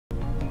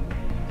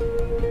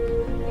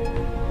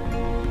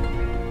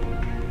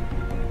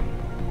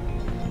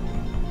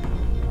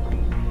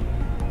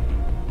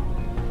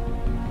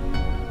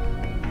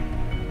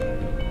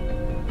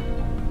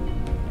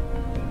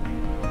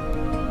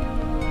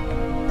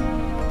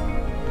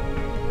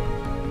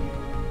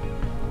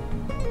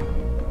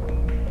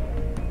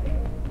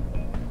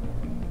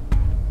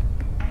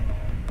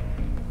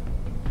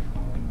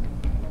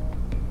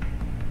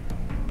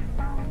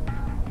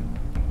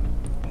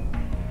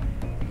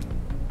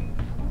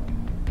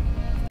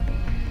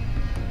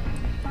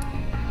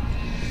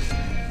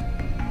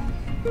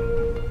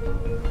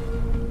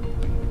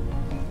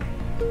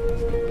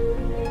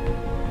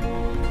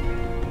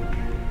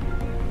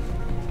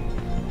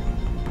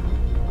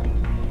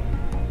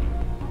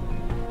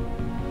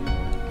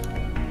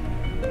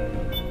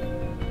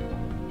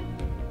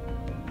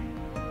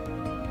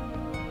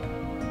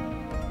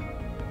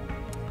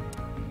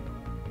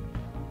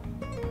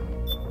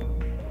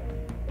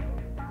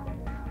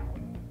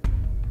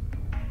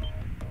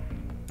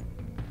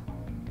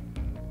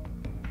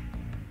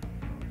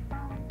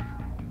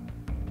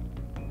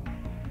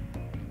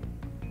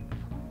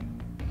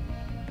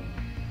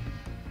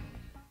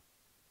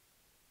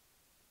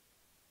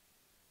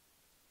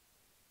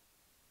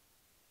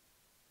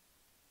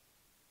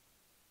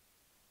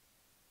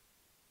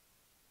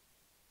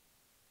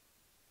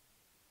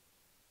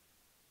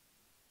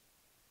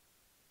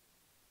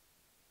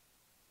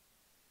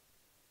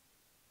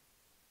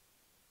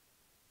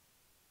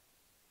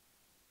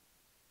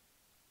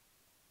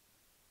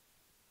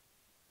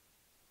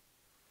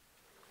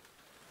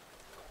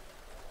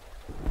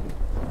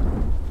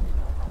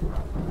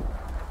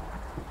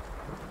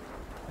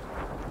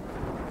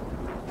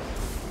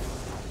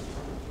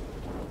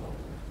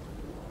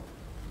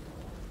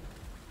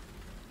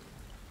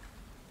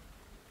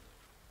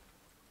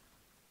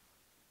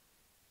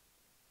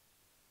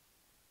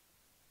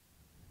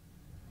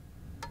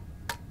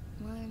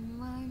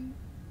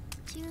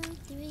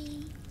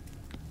3,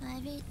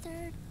 5, 8,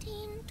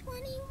 13,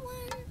 21,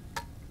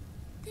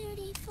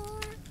 34,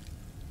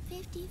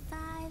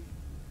 55,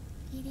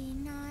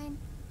 89,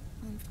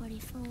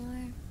 144,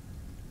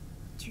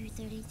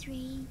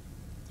 233,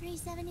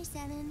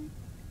 377,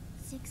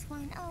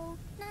 610,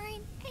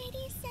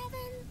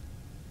 987,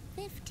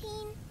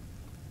 15,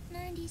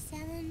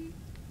 97,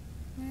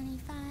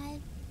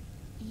 95,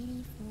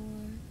 84.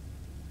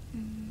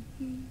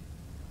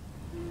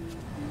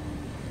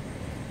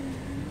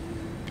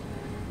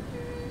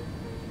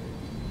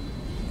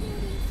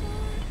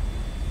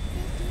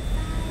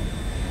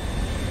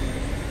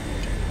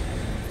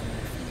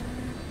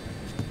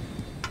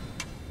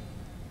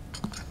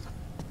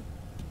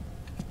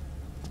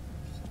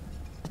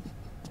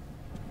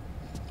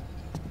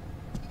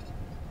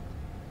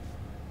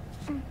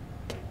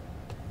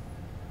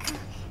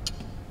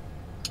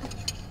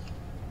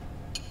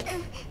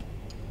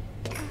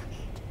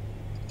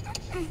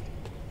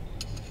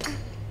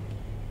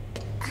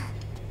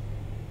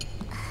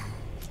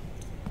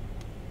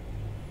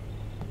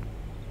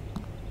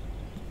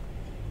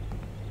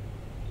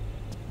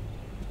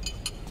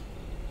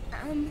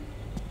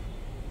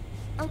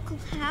 Uncle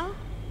Hal?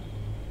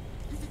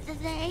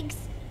 The eggs,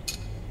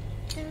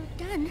 they're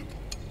done.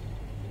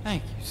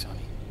 Thank you,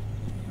 Sonny.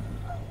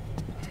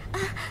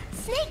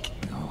 Snake!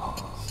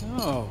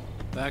 So,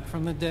 back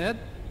from the dead?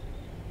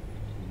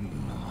 I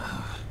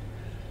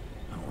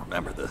don't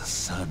remember the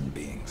sun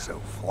being so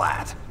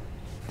flat.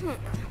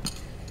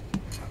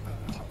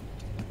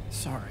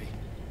 Sorry.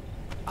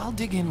 I'll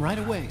dig in right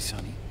away,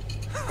 Sonny.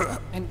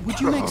 And would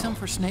you make some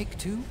for Snake,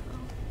 too?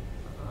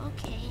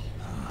 Okay.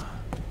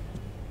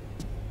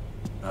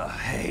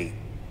 Hey,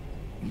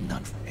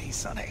 none for me,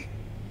 Sonny.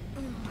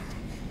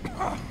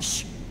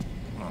 Shh.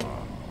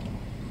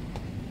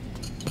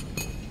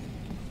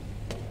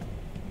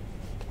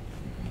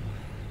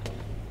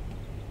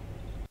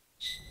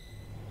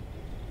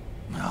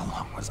 How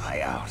long was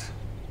I out?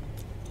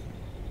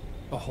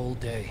 A whole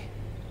day.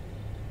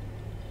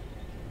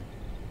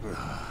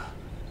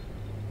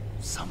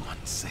 Someone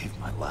saved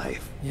my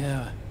life.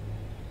 Yeah.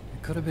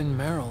 It could have been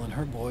Meryl and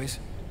her boys.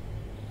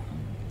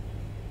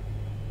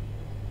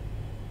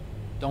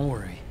 Don't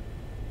worry.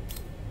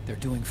 They're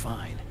doing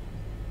fine.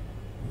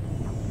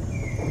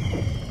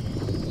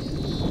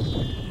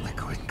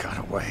 Liquid got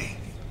away.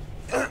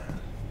 Are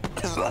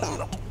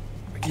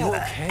you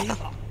okay?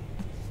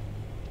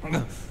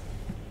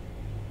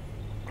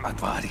 My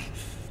body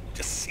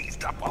just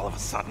seized up all of a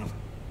sudden.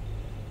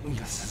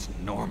 This is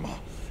normal.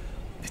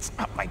 It's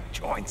not my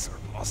joints or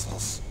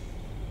muscles.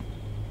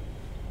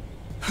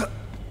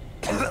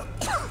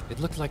 It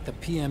looked like the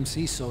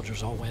PMC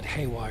soldiers all went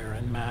haywire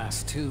en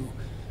masse, too.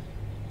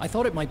 I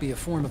thought it might be a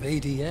form of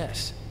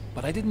ADS,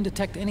 but I didn't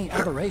detect any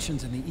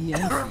aberrations in the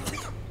EM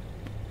field.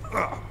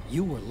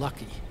 You were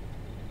lucky.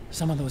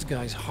 Some of those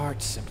guys'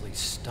 hearts simply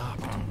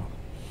stopped.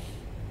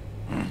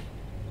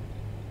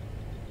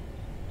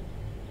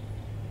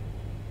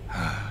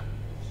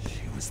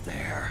 She was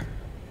there.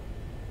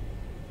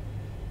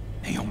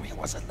 Naomi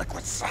was at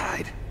Liquid's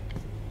side.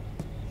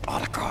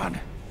 Otacon,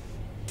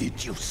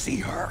 did you see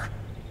her?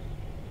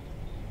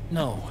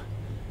 No,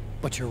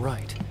 but you're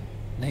right.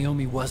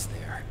 Naomi was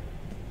there.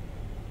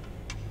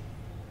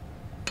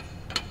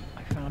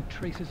 I found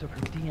traces of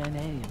her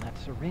DNA in that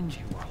syringe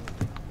you were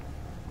holding.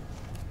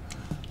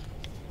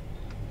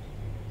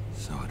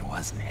 So it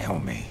was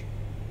Naomi.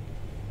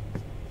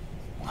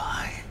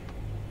 Why?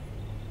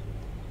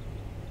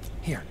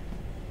 Here,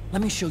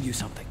 let me show you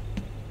something.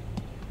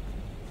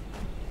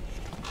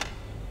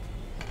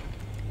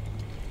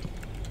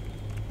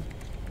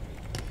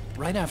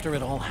 Right after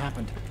it all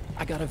happened,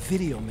 I got a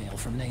video mail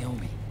from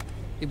Naomi.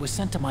 It was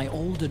sent to my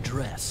old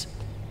address.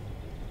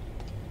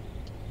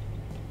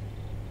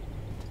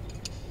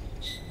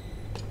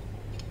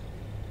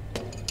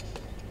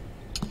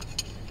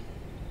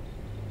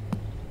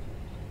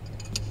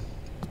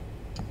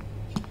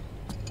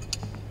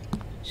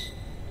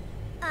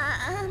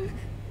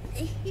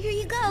 Here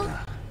you go.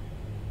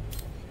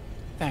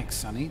 Thanks,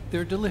 Sonny.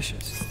 They're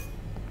delicious.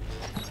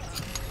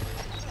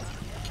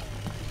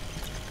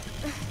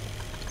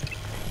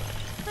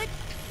 But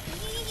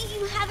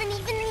you haven't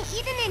even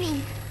eaten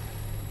any.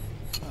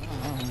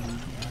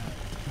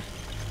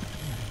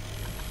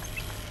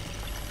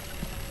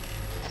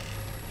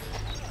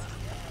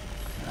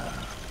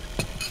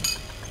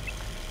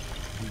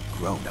 We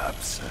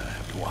grown-ups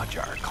have to watch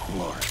our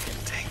caloric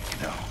intake,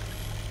 you know.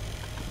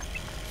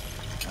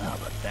 Oh,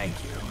 but thank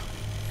you.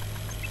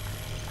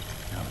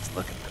 I was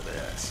looking for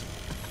this.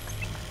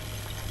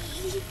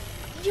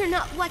 You're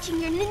not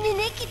watching your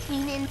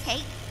nicotine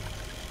intake.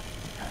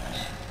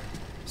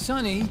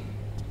 Sonny!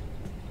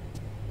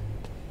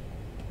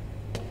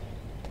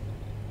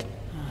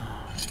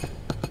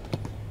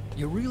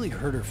 You really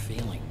hurt her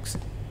feelings.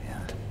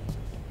 Yeah.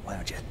 Why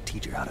don't you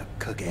teach her how to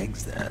cook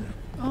eggs then?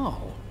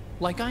 Oh,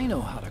 like I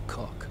know how to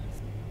cook.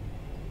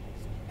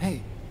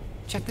 Hey,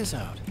 check this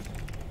out.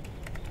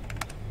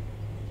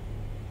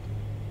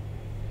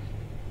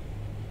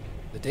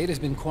 The data's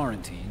been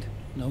quarantined,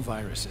 no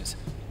viruses.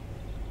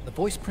 The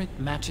voice print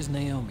matches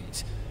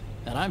Naomi's,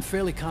 and I'm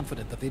fairly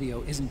confident the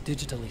video isn't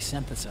digitally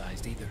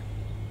synthesized either.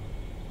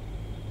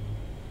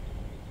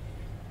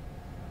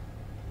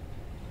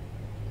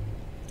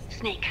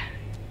 Snake,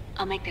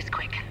 I'll make this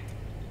quick.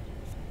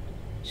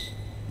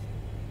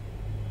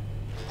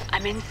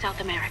 I'm in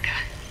South America.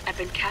 I've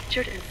been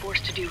captured and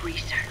forced to do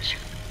research.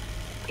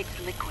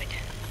 It's Liquid.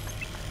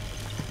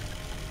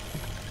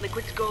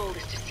 Liquid's goal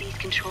is to seize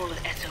control of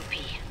SOP,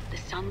 the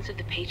Sons of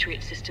the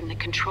Patriot system that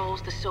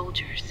controls the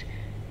soldiers.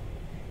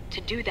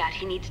 To do that,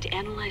 he needs to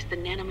analyze the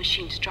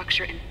nanomachine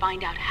structure and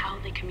find out how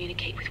they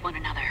communicate with one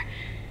another.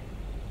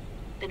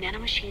 The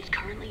nanomachines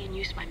currently in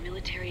use by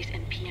militaries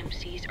and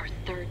PMCs are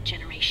third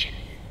generation.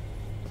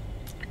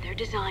 But their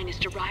design is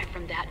derived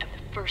from that of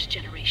the first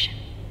generation.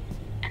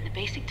 And the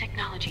basic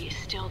technology is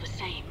still the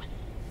same.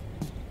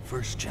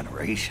 First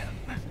generation?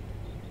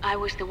 I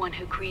was the one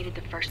who created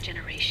the first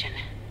generation.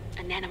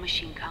 A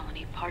nanomachine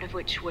colony, part of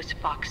which was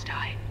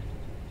Foxdie.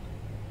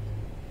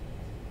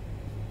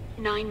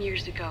 9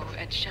 years ago,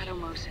 at Shadow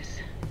Moses,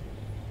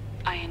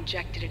 I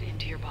injected it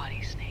into your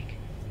body, Snake.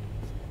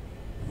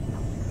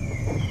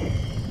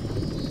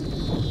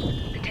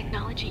 The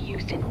technology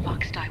used in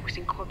Foxdie was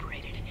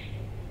incorporated,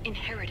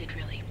 inherited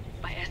really,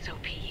 by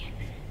SOP.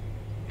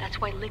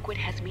 That's why Liquid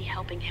has me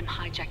helping him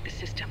hijack the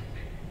system,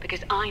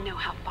 because I know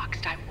how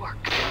Foxdie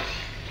works.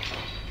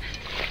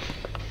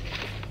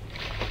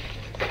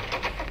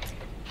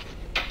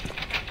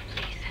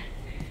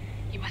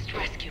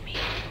 Rescue me.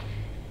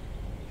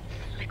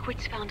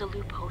 Liquid's found a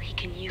loophole he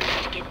can use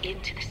to get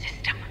into the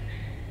system.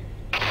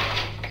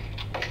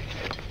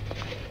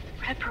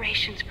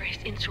 Preparations for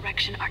his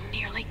insurrection are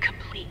nearly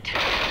complete.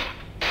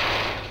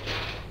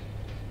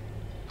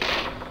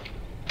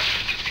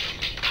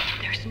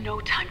 There's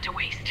no time to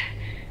waste.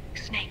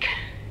 Snake,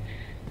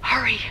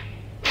 hurry!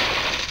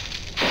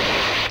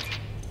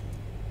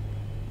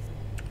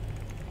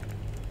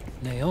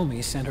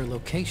 Naomi sent her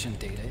location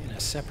data in a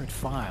separate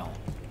file.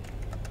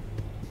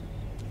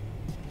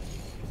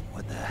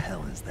 What the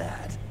hell is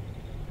that?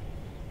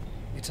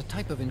 It's a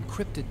type of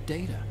encrypted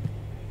data.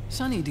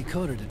 Sonny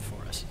decoded it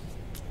for us.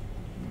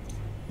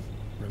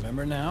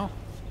 Remember now?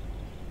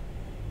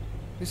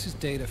 This is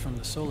data from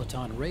the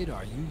Soliton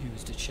radar you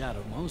used at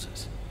Shadow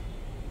Moses.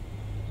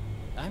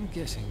 I'm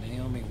guessing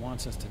Naomi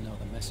wants us to know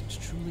the message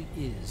truly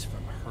is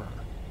from her.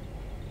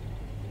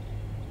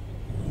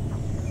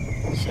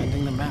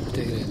 Sending the map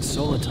data in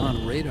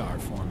Soliton radar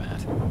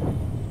format.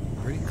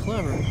 Pretty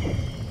clever.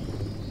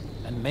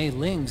 And Mei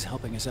Ling's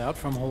helping us out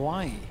from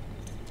Hawaii.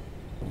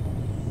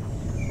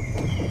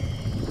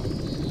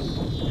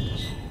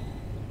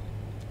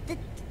 The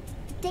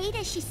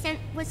data she sent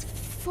was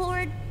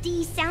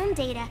 4D sound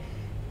data.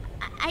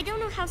 I don't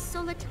know how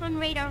Soliton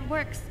radar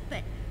works,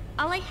 but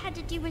all I had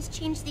to do was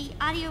change the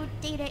audio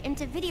data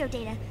into video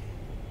data.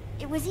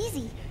 It was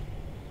easy.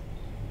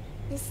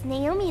 This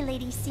Naomi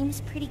lady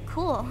seems pretty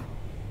cool.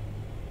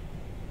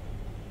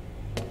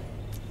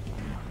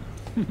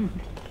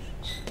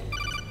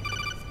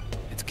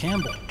 It's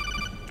Campbell.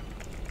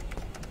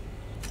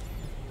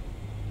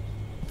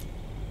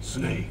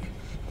 Snake,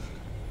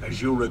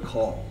 as you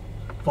recall,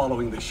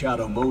 Following the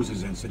Shadow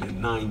Moses incident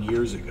 9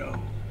 years ago,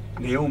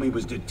 Naomi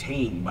was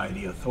detained by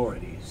the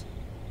authorities.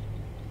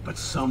 But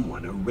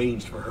someone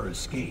arranged for her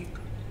escape.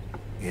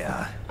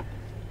 Yeah,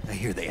 I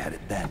hear they added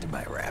that to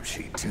my rap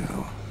sheet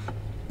too.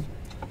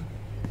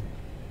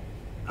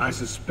 I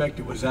suspect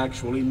it was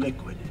actually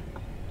Liquid.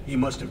 He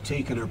must have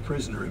taken her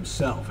prisoner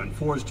himself and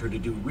forced her to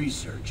do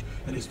research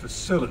at his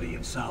facility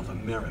in South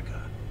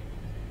America.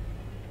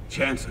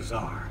 Chances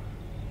are,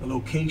 the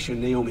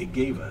location Naomi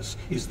gave us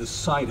is the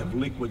site of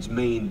Liquid's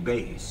main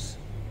base.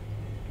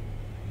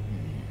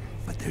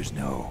 But there's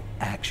no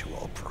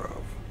actual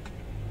proof.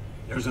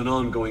 There's an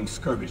ongoing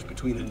skirmish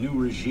between a new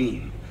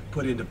regime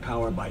put into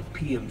power by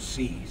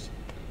PMCs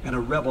and a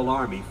rebel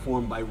army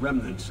formed by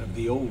remnants of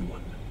the old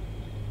one.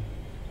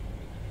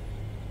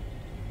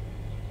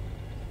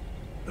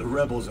 The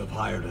rebels have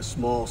hired a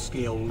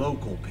small-scale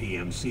local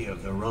PMC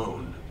of their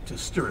own to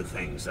stir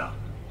things up.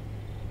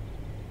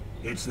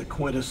 It's the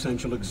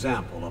quintessential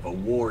example of a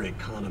war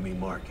economy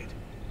market.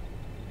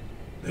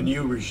 The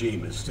new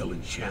regime is still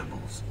in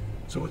shambles,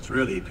 so it's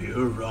really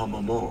Pieuvre à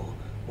Moment,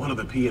 one of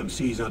the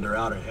PMCs under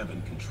Outer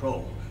Heaven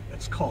control,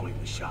 that's calling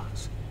the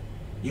shots.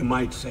 You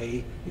might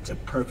say it's a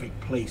perfect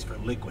place for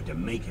Liquid to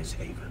make his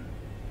haven.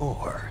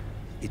 Or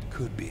it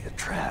could be a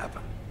trap.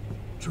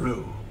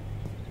 True,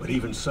 but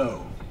even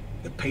so,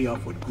 the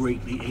payoff would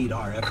greatly aid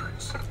our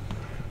efforts.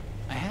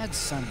 I had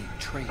Sonny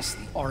trace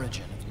the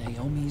origin of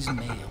Naomi's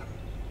mail.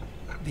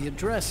 The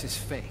address is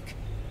fake,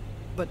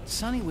 but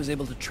Sonny was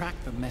able to track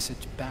the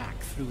message back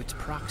through its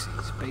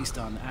proxies based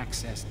on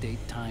access date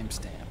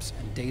timestamps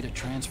and data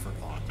transfer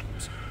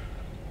volumes.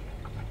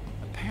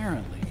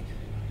 Apparently,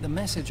 the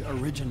message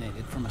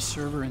originated from a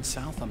server in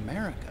South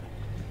America.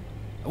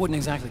 I wouldn't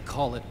exactly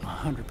call it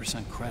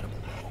 100% credible,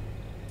 though.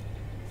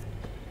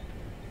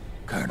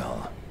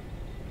 Colonel,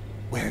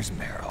 where's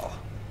Meryl?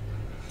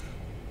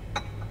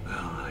 Well,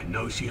 I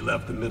know she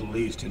left the Middle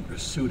East in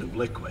pursuit of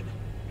Liquid.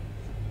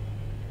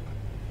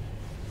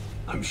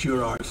 I'm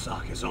sure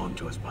Arsak is on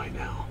to us by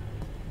now.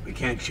 We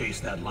can't chase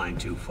that line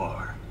too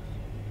far.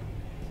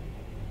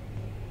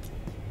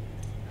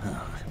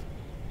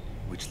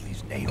 Which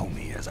leaves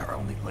Naomi as our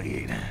only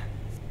lead.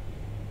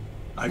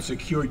 I've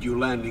secured you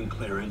landing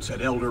clearance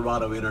at El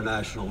Dorado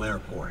International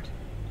Airport.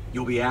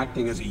 You'll be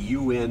acting as a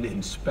UN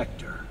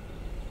inspector.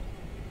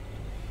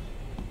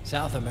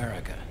 South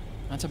America.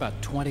 That's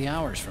about 20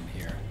 hours from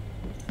here.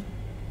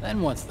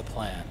 Then what's the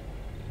plan?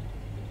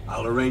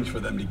 I'll arrange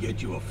for them to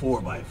get you a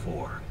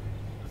 4x4.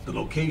 The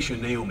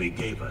location Naomi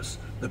gave us,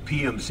 the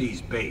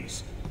PMC's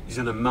base, is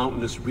in a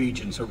mountainous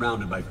region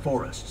surrounded by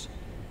forests.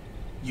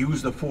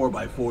 Use the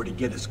 4x4 to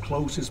get as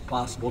close as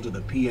possible to the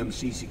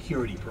PMC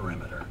security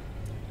perimeter.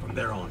 From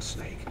there on,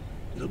 Snake,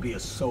 it'll be a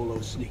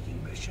solo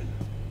sneaking mission.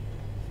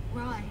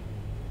 Roy.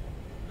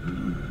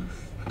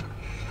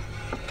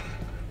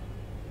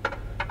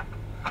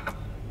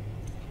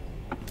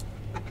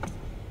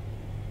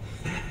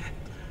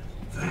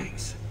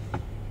 Thanks.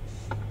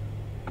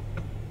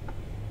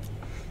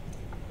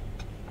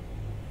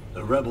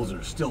 The rebels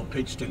are still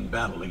pitched in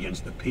battle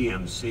against the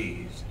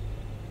PMCs.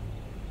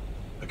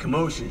 A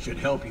commotion should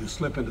help you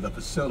slip into the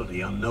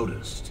facility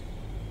unnoticed.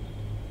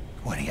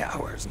 20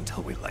 hours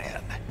until we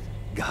land.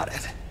 Got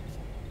it.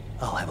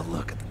 I'll have a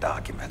look at the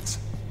documents.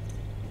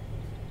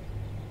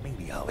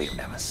 Maybe I'll even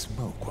have a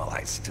smoke while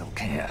I still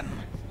can.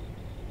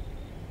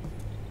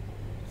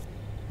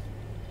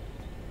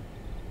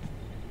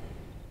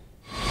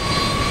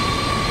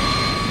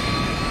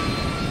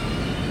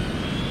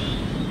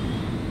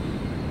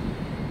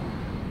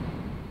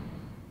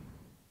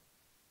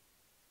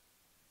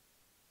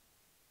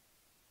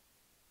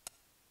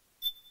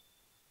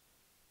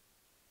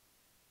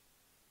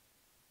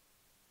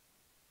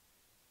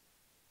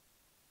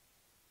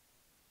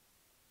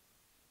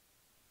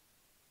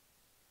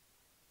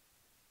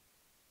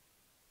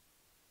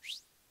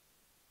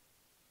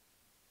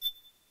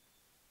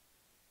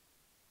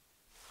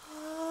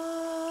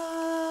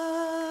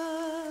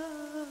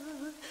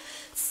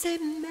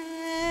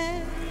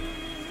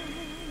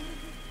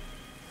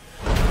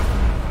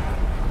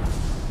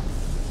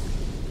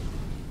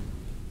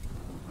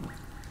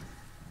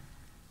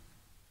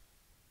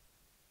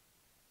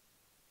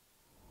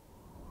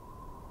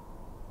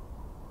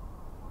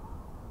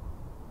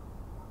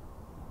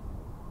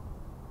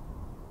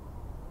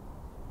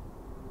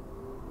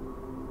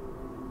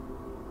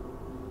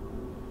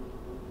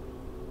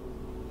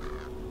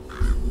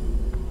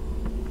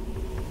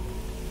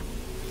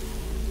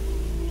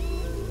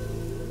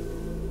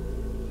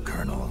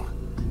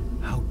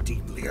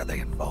 Are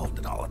they involved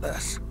in all of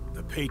this?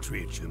 The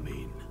Patriots, you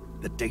mean?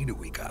 The data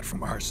we got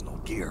from Arsenal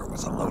Gear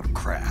was a load of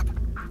crap.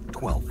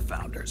 12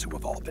 founders who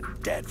have all been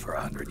dead for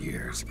 100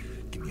 years.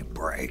 Give me a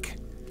break.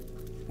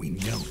 We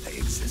know they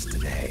exist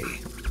today.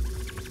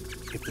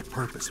 If the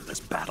purpose of this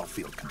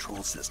battlefield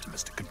control system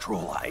is to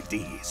control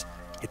IDs,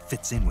 it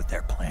fits in with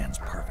their plans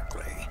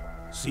perfectly.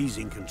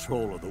 Seizing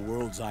control of the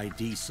world's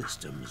ID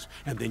systems,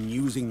 and then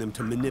using them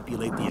to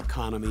manipulate the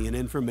economy and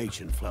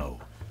information flow.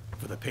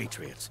 For the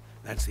Patriots,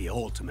 that's the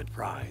ultimate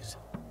prize.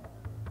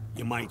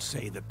 You might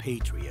say the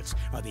Patriots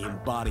are the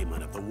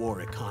embodiment of the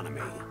war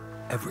economy.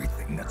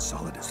 Everything that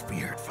Solidus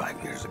feared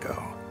 5 years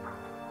ago,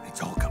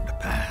 it's all come to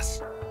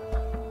pass.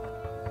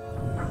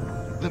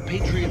 The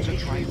Patriots are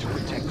trying to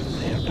protect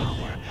their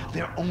power,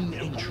 their own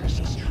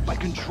interests, by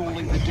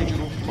controlling the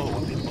digital flow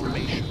of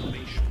information.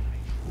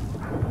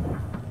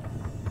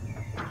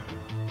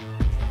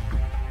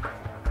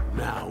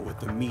 Now, with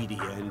the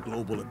media and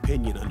global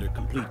opinion under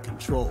complete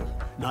control,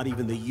 not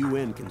even the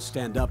UN can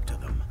stand up to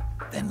them.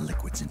 Then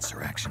Liquid's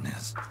insurrection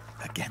is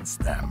against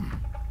them.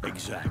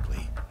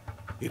 Exactly.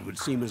 It would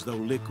seem as though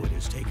Liquid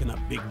has taken up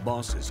Big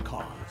Boss's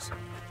cause.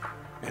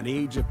 An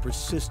age of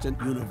persistent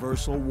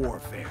universal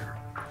warfare.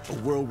 A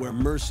world where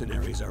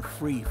mercenaries are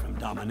free from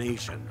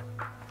domination.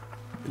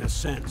 In a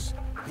sense,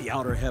 the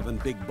Outer Heaven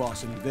Big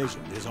Boss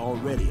envisioned is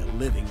already a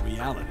living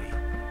reality.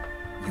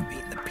 You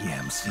mean the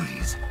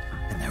PMCs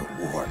and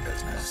their war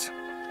business?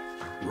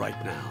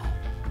 Right now,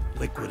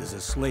 Liquid is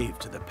a slave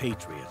to the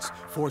Patriots,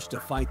 forced to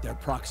fight their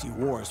proxy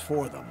wars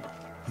for them.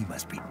 He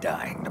must be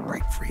dying to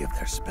break free of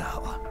their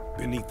spell.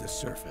 Beneath the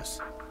surface,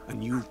 a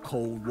new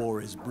Cold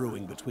War is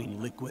brewing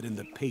between Liquid and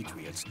the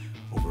Patriots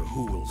over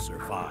who will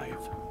survive.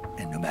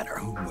 And no matter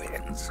who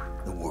wins,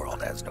 the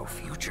world has no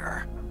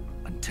future.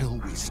 Until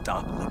we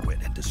stop Liquid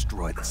and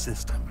destroy the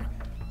system,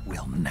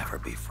 we'll never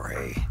be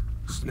free.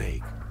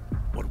 Snake,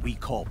 what we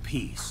call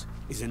peace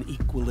is an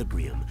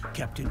equilibrium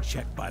kept in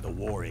check by the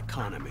war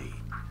economy.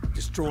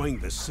 Destroying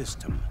the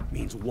system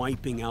means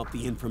wiping out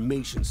the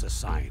information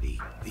society,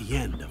 the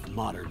end of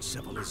modern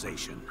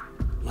civilization.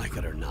 Like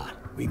it or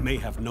not, we may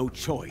have no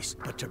choice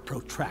but to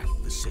protract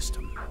the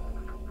system.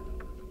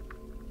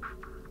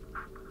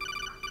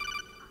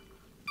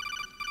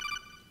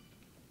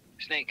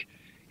 Snake,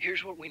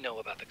 here's what we know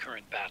about the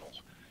current battle.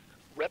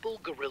 Rebel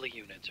guerrilla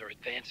units are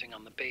advancing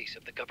on the base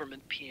of the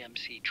government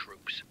PMC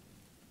troops.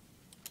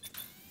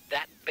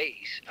 That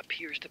base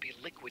appears to be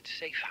Liquid's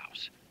safe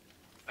house.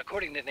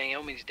 According to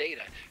Naomi's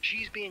data,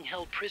 she's being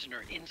held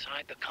prisoner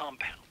inside the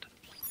compound.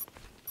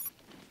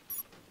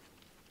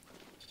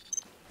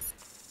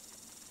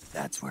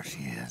 That's where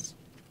she is.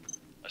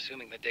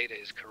 Assuming the data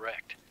is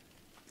correct.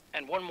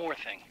 And one more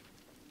thing.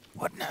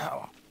 What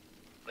now?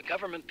 The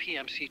government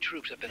PMC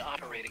troops have been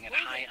operating at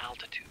high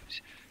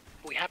altitudes.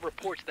 We have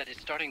reports that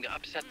it's starting to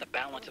upset the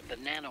balance of the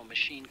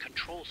nanomachine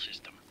control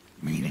system.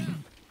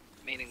 Meaning?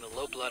 Meaning the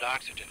low blood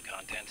oxygen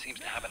content seems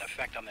to have an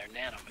effect on their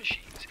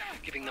nanomachines,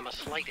 giving them a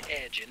slight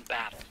edge in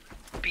battle.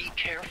 Be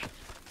careful.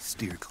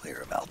 Steer clear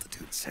of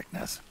altitude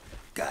sickness.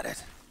 Got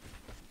it.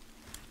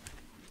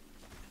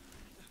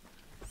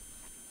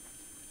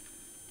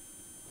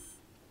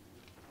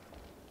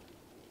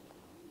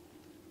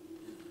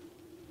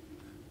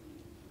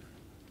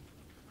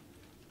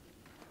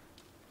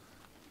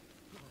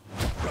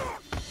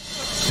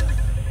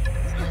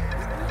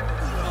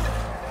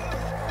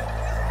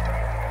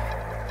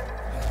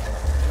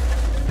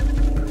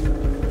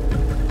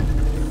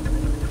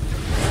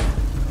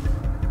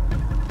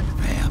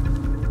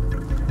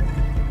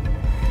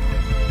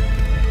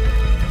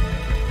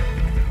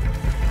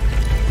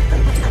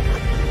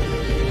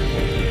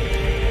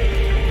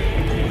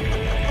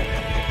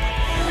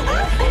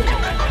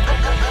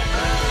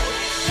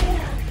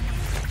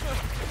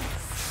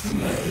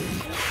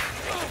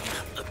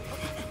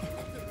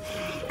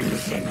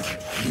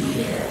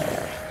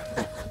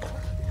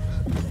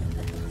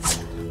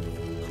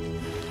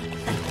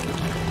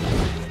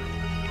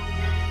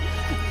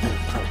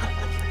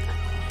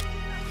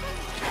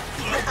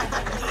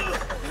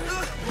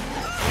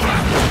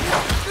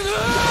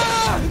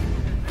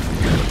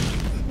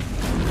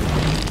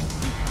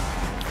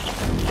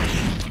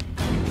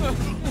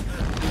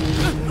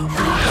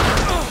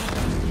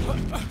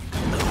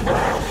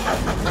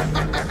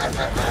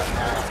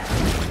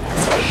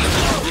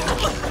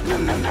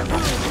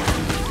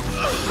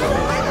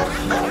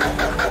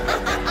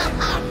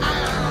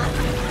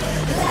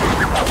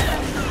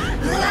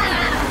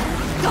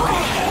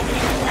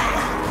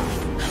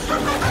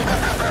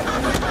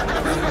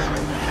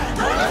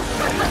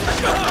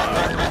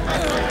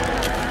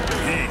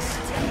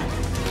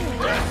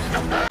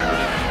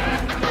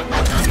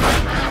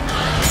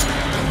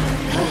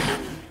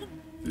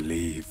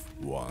 Leave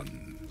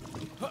one.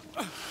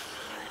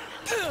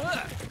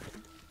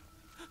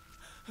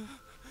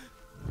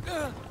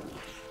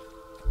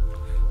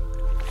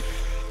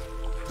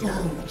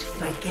 Don't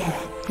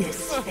forget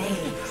this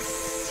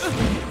face.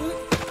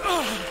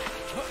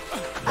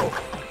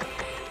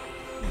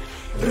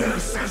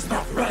 This is the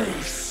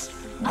face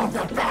of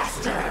the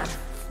bastard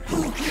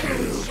who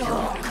killed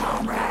your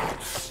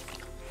comrades.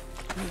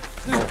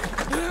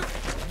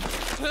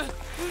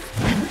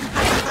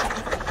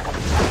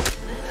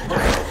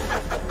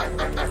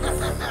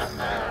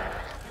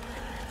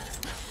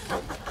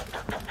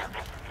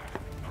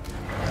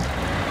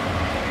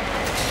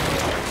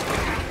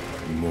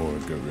 More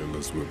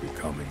guerrillas will be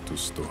coming to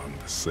storm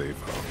the safe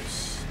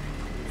house.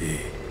 He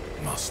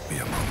must be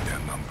among their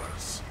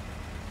numbers.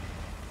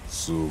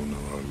 Sooner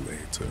or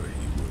later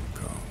he will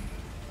come.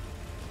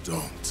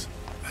 Don't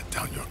let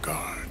down your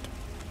guard.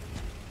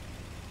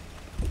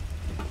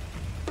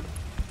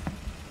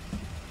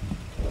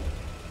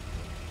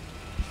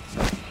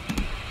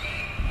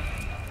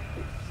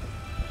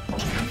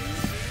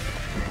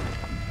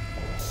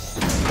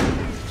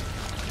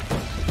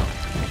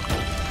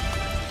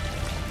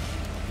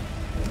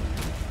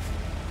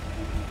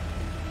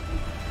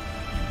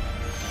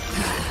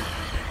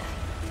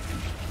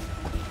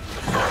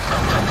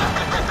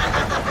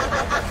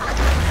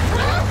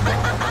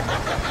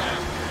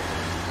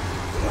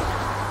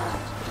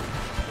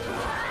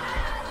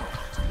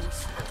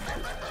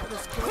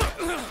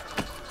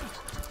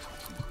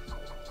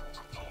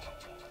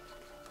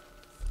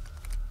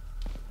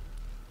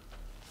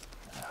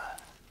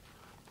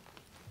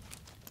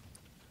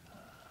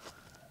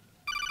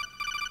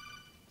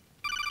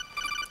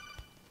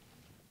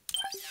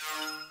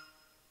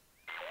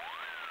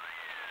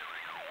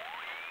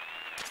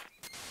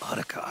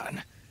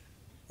 Otacon,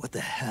 what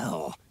the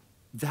hell?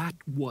 That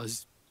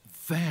was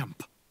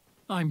Vamp.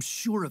 I'm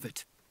sure of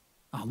it.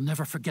 I'll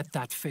never forget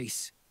that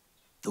face.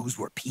 Those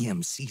were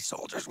PMC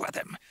soldiers with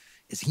him.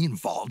 Is he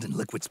involved in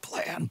Liquid's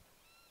plan?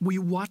 We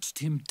watched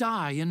him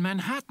die in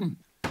Manhattan.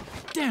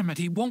 Damn it,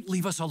 he won't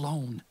leave us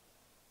alone.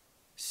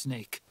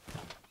 Snake,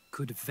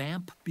 could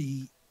Vamp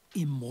be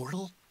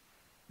immortal?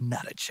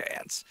 Not a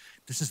chance.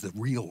 This is the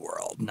real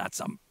world, not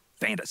some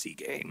fantasy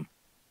game.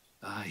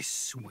 I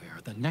swear,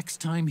 the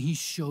next time he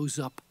shows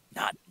up...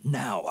 Not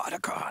now,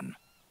 Otacon.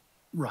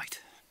 Right.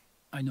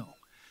 I know.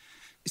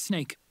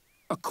 Snake,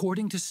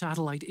 according to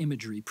satellite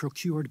imagery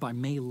procured by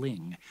Mei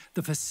Ling,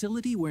 the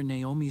facility where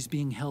Naomi's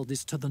being held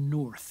is to the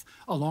north,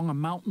 along a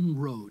mountain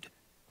road.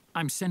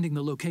 I'm sending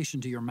the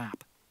location to your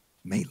map.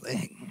 Mei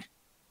Ling?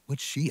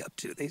 What's she up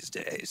to these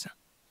days?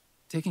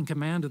 Taking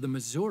command of the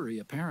Missouri,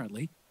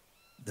 apparently.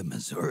 The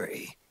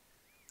Missouri?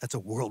 That's a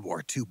World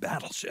War II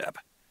battleship.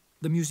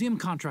 The museum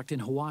contract in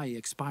Hawaii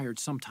expired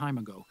some time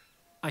ago.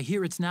 I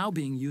hear it's now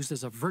being used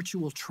as a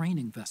virtual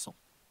training vessel.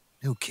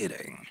 No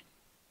kidding.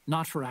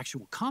 Not for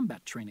actual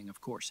combat training,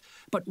 of course,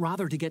 but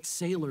rather to get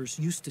sailors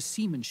used to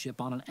seamanship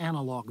on an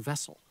analog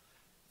vessel.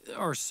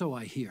 Or so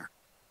I hear.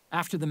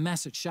 After the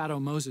mess at Shadow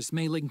Moses,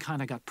 Mei Ling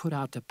kinda got put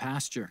out to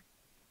pasture.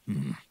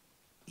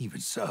 Even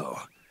so,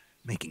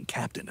 making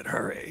captain at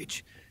her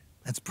age,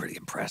 that's pretty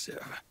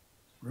impressive.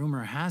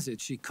 Rumor has it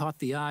she caught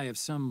the eye of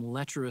some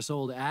lecherous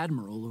old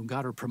admiral who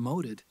got her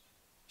promoted.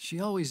 She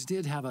always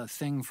did have a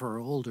thing for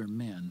older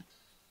men.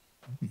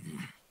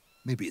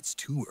 Maybe it's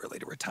too early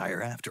to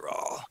retire after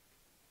all.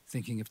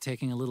 Thinking of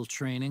taking a little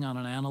training on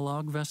an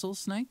analog vessel,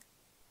 Snake?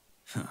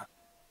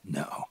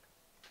 No.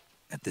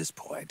 At this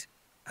point,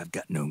 I've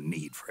got no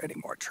need for any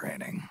more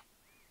training.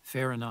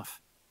 Fair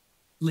enough.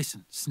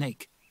 Listen,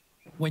 Snake.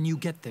 When you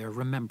get there,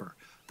 remember,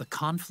 the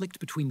conflict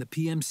between the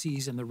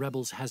PMCs and the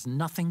rebels has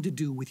nothing to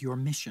do with your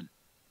mission.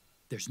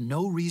 There's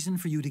no reason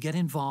for you to get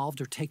involved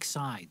or take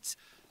sides.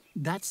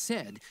 That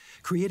said,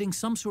 creating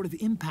some sort of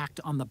impact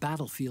on the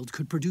battlefield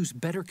could produce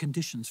better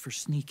conditions for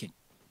sneaking.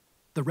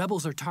 The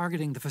rebels are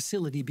targeting the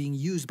facility being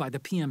used by the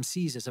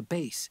PMCs as a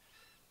base.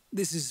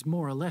 This is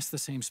more or less the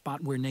same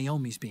spot where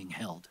Naomi's being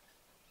held.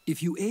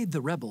 If you aid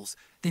the rebels,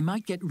 they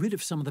might get rid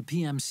of some of the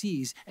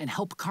PMCs and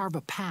help carve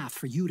a path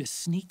for you to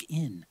sneak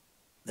in.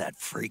 That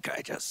freak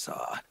I just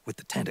saw, with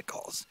the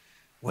tentacles,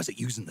 was it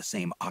using the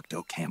same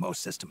octo-camo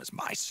system as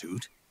my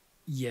suit?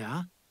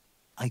 Yeah?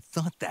 I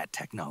thought that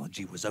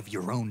technology was of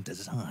your own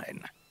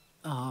design.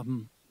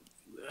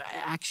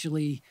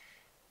 Actually,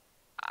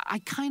 I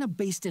kinda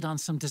based it on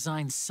some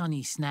design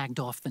Sonny snagged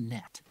off the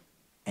net.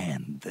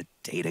 And the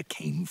data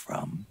came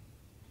from?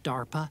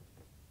 DARPA.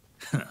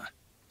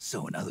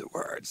 So in other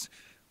words,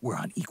 we're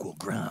on equal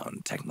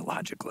ground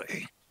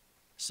technologically.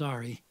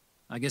 Sorry.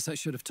 I guess I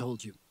should have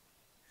told you.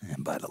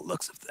 And by the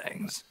looks of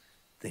things,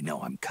 they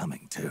know I'm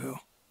coming too.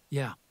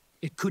 Yeah,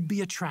 it could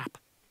be a trap.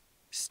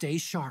 Stay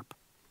sharp.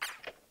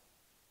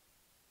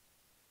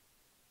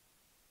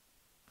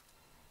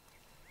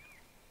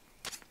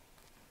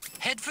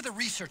 Head for the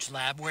research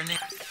lab where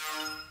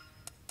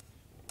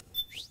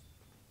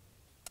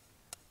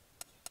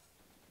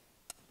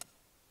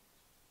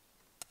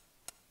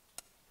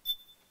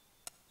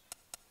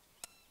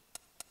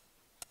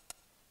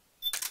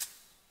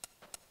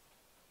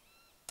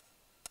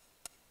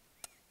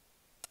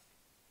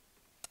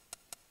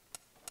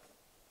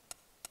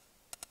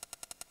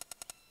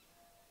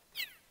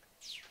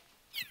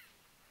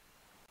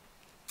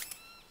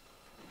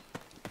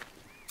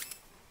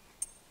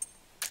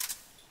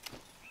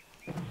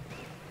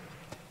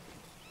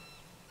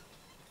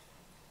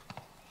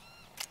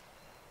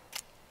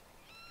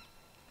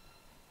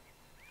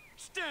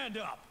Stand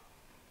up!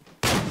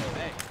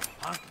 Hey,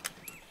 huh?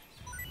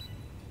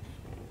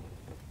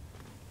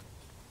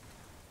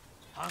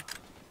 Huh?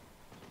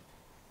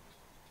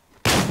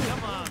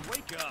 Come on,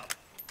 wake up!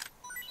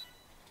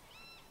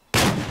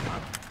 Huh?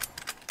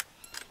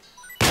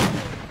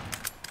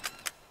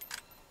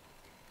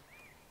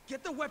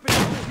 Get the weapon,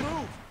 let's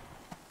move!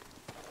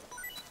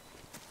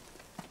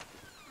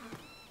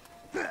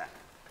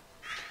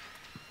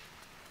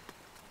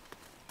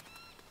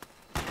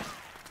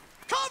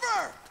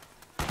 Cover!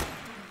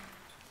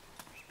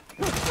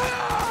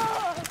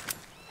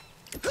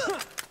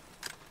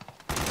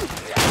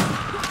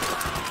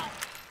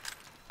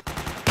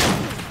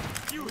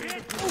 You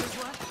hit!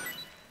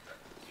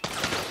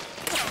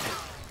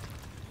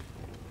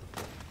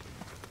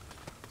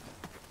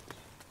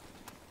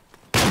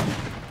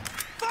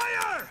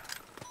 Fire!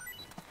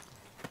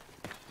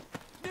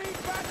 Need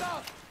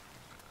backup!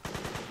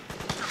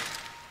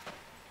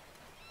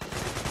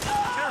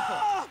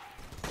 Careful!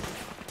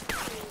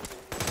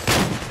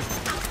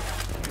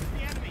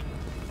 The enemy!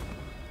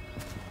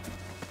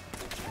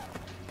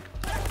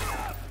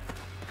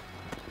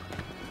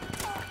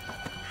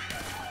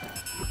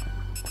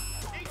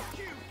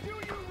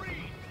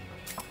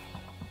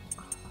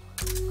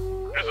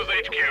 This is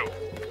HQ.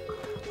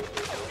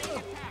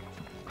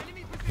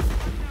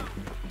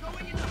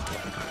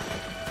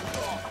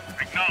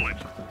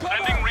 Acknowledged.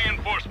 Sending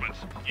reinforcements.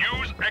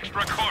 Use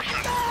extra caution.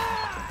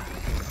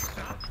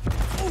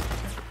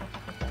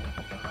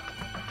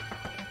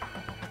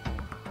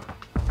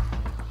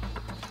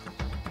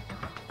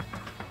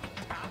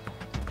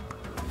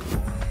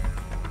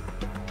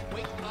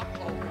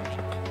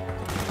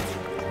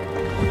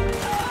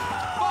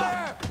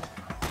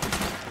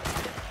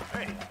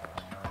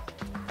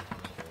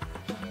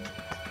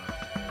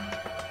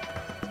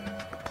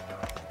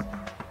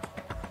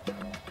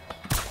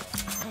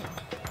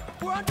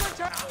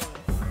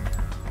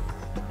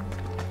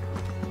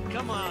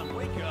 Come on,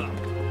 wake up.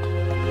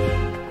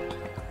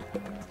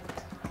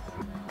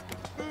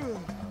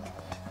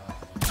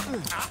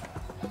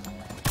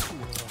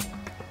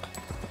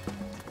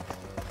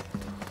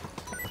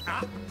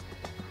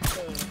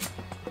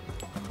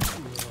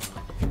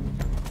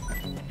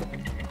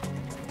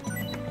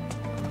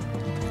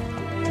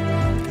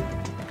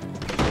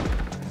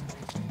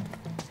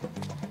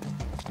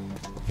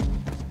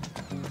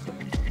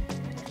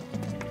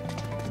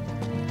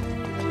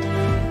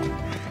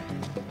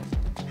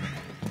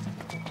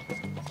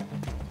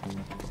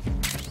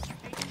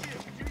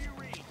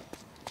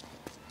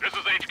 This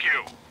is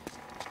HQ.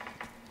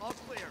 All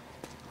clear.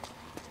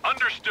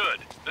 Understood.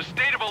 The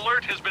state of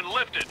alert has been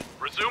lifted.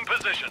 Resume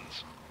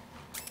positions.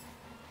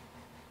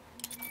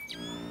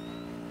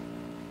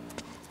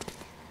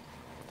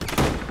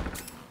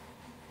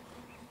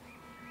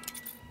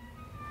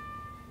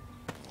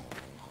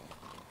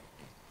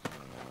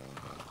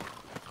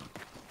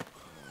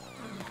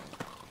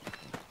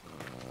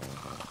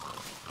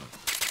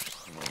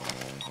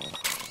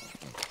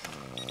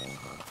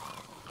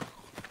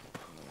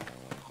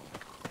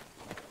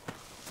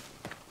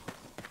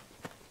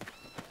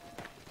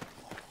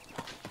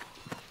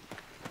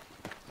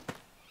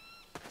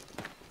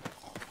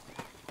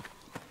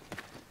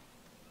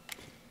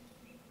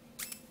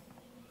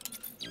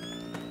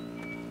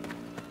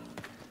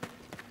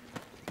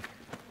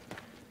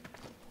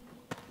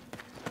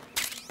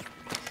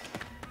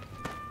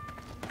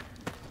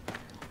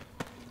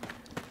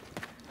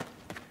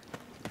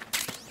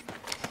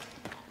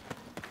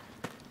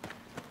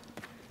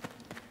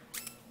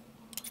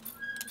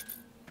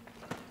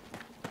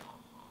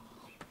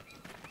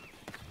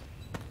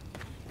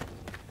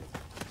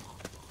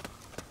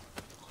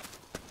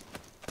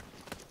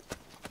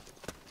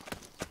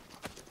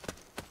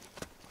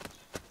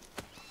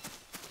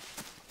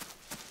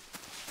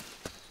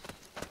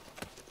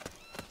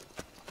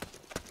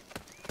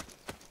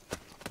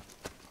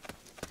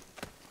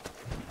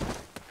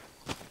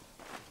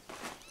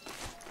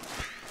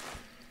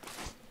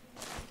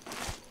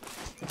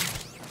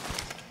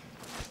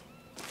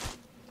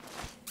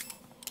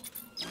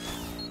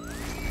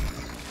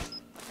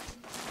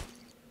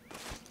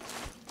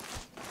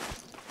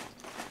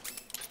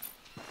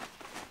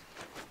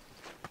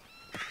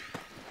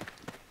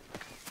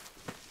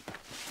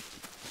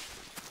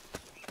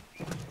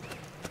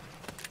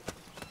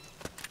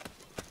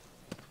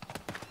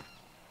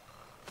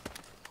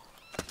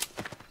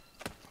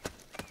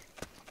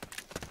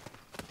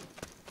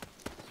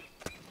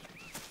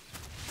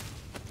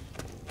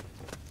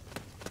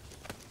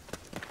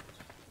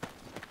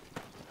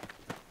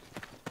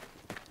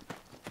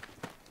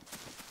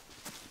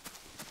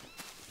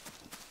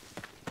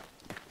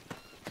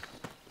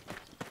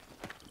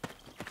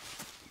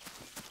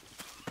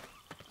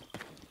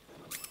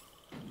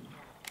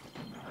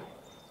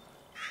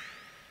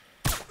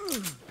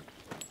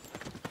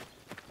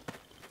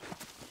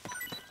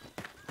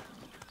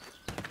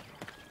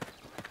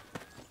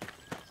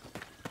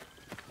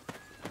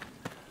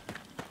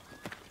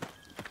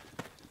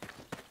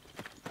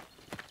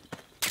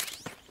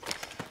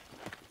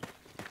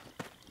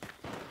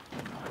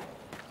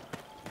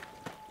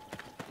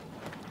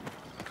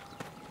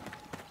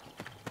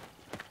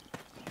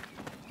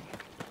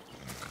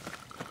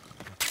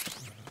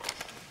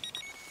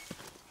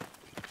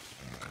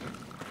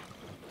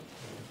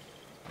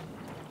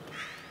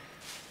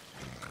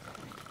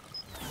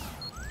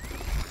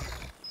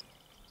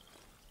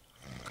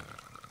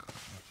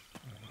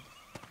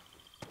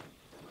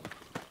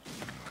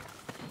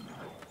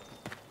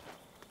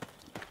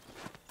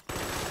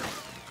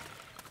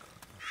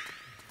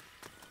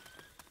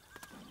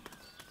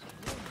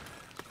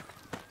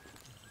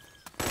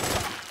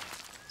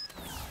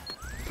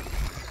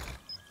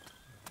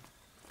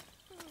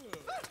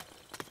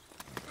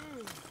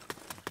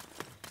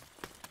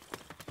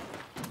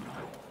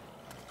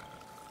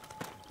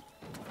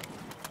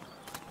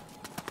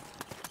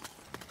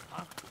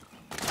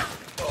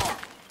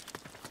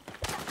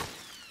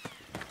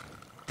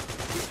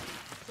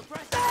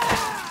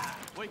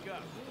 Wake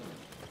up.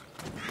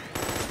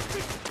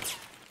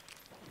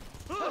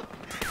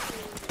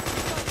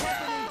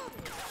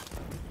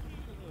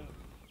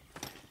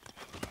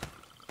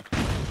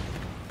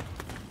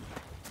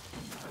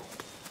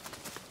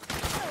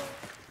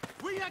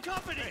 We got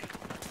company!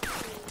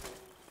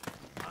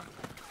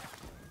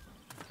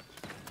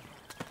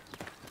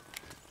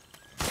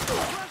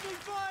 Pressing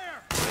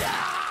fire!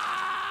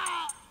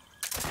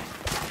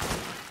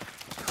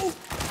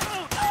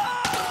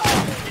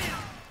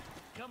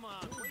 Come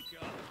on,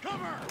 wake up.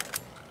 Cover!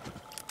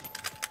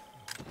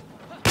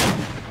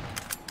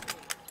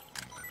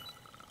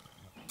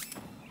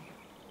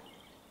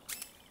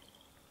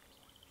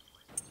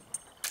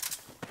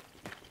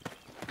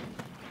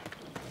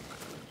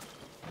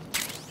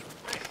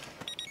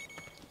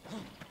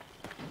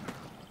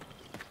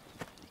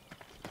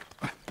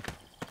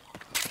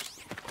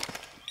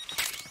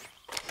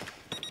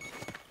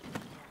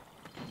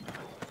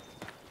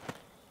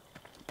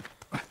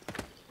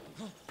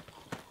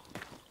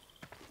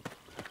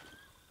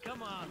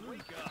 Come on,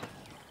 wake up.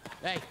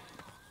 Hey.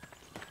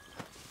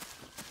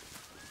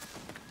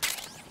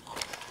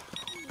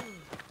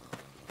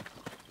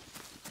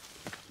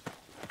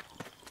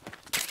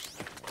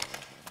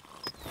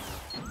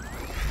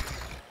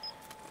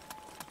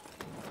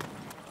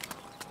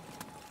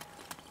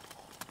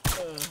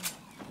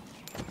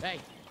 Hey.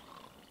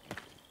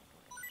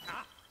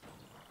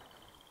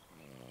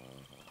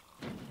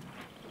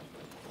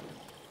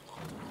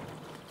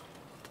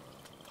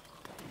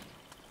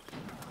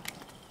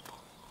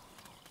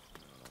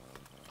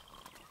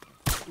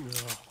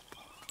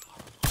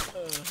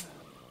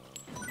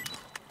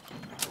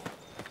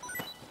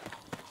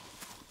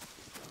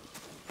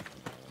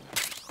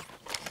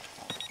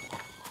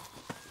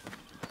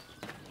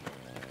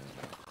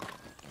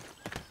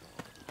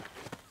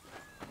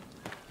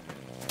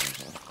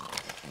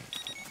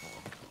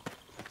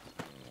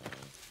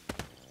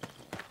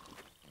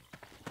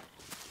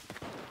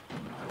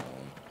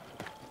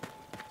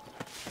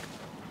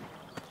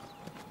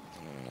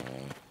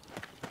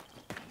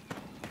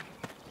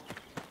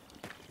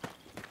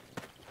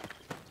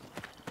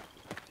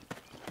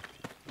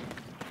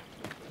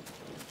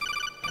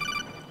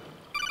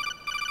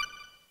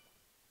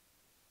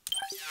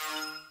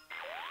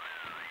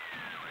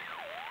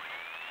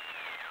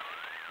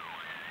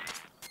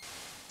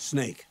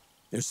 Snake,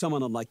 there's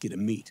someone I'd like you to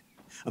meet.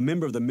 A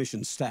member of the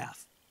mission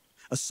staff.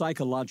 A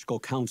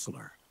psychological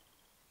counselor.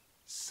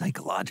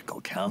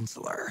 Psychological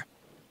counselor?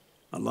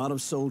 A lot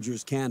of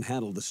soldiers can't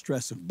handle the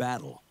stress of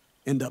battle,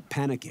 end up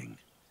panicking.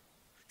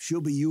 She'll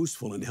be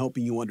useful in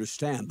helping you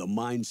understand the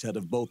mindset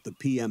of both the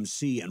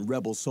PMC and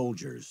rebel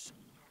soldiers.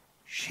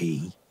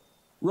 She?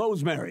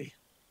 Rosemary.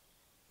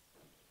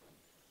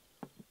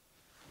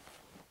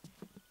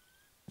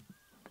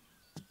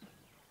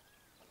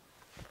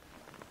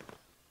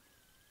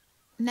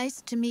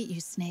 Nice to meet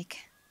you, Snake.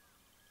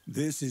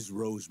 This is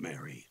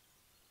Rosemary.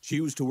 She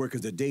used to work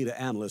as a data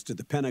analyst at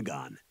the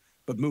Pentagon,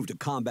 but moved to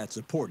combat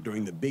support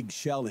during the Big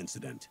Shell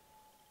incident.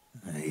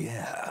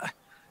 Yeah.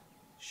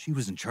 She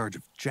was in charge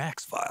of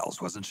Jack's files,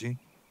 wasn't she?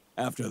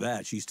 After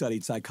that, she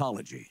studied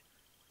psychology.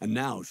 And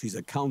now she's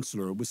a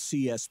counselor with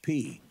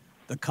CSP,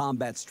 the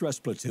Combat Stress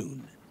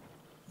Platoon.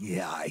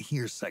 Yeah, I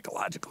hear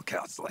psychological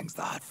counseling's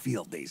the hot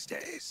field these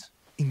days.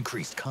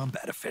 Increased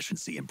combat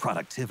efficiency and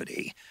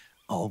productivity,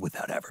 all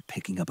without ever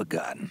picking up a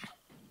gun.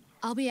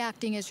 I'll be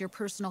acting as your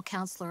personal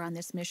counselor on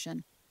this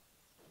mission.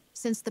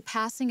 Since the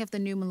passing of the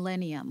new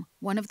millennium,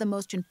 one of the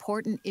most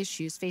important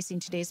issues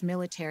facing today's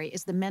military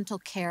is the mental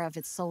care of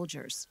its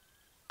soldiers.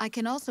 I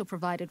can also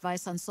provide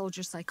advice on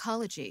soldier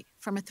psychology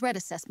from a threat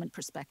assessment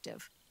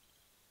perspective.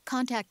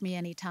 Contact me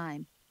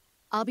anytime.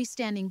 I'll be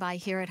standing by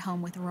here at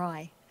home with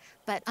Roy,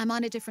 but I'm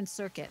on a different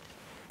circuit.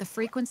 The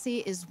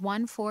frequency is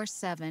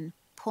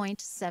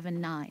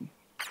 147.79.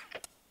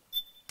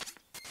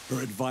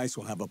 Her advice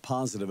will have a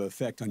positive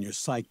effect on your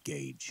psych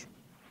gauge.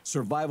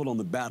 Survival on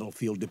the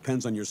battlefield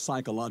depends on your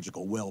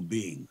psychological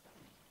well-being.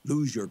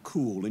 Lose your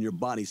cool and your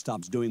body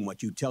stops doing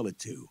what you tell it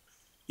to.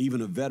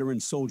 Even a veteran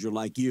soldier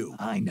like you.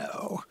 I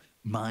know.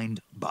 Mind,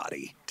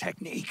 body,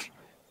 technique.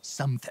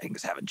 Some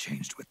things haven't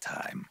changed with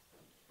time.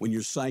 When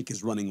your psyche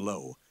is running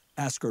low,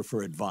 ask her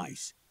for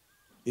advice.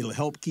 It'll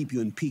help keep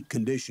you in peak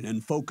condition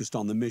and focused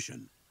on the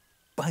mission.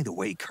 By the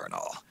way,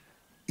 Colonel,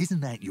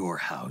 isn't that your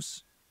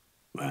house?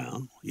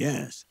 Well,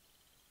 yes.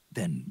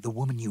 Then the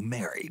woman you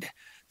married,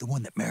 the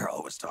one that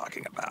Meryl was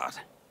talking about.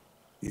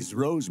 Is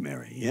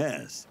Rosemary,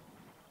 yes.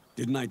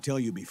 Didn't I tell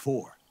you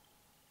before?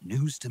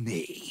 News to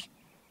me.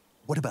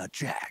 What about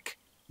Jack?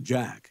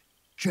 Jack?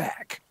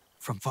 Jack,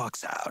 from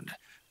Foxhound.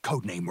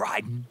 Codename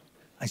Raiden.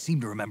 I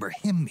seem to remember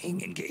him being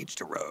engaged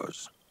to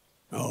Rose.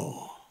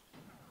 Oh.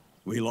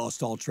 We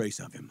lost all trace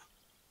of him.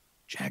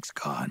 Jack's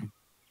gone.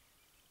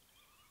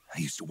 I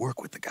used to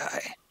work with the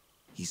guy.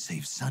 He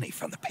saved Sonny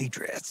from the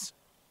Patriots.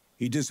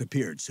 He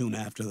disappeared soon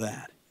after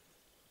that.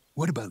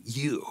 What about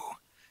you?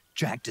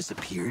 Jack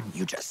disappeared and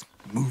you just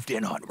moved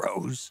in on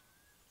Rose?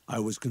 I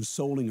was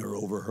consoling her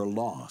over her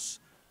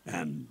loss,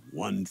 and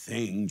one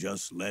thing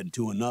just led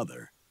to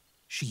another.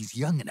 She's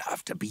young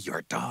enough to be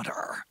your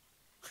daughter.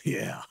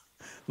 Yeah,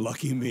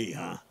 lucky me,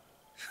 huh?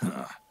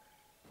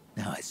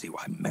 Now I see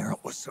why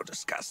Meryl was so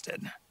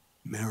disgusted.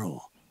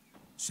 Meryl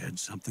said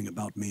something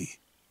about me.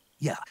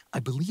 Yeah,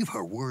 I believe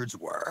her words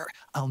were,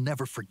 "I'll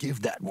never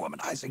forgive that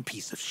womanizing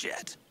piece of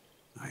shit."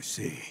 I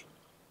see.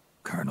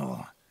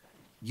 Colonel,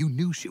 you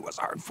knew she was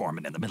our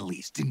informant in the Middle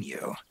East, didn't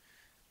you?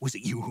 Was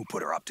it you who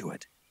put her up to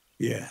it?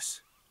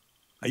 Yes.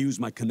 I used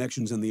my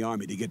connections in the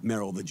army to get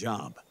Meryl the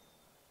job.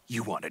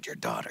 You wanted your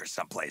daughter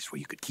someplace where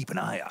you could keep an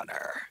eye on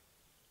her.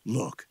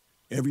 Look,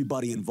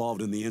 everybody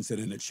involved in the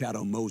incident at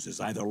Shadow Moses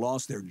either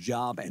lost their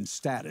job and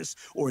status,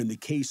 or in the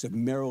case of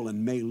Meryl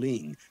and Mei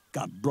Ling,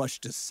 got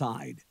brushed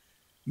aside.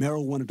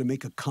 Meryl wanted to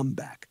make a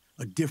comeback,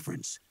 a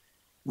difference.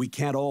 We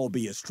can't all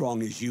be as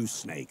strong as you,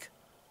 Snake.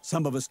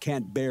 Some of us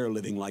can't bear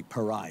living like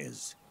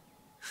pariahs.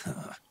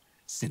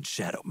 Since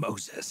Shadow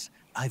Moses,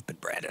 I've been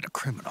branded a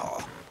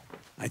criminal.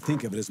 I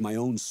think of it as my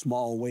own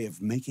small way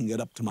of making it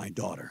up to my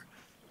daughter.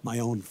 My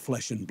own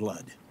flesh and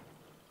blood.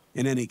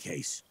 In any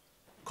case,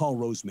 Call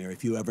Rosemary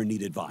if you ever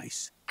need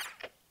advice.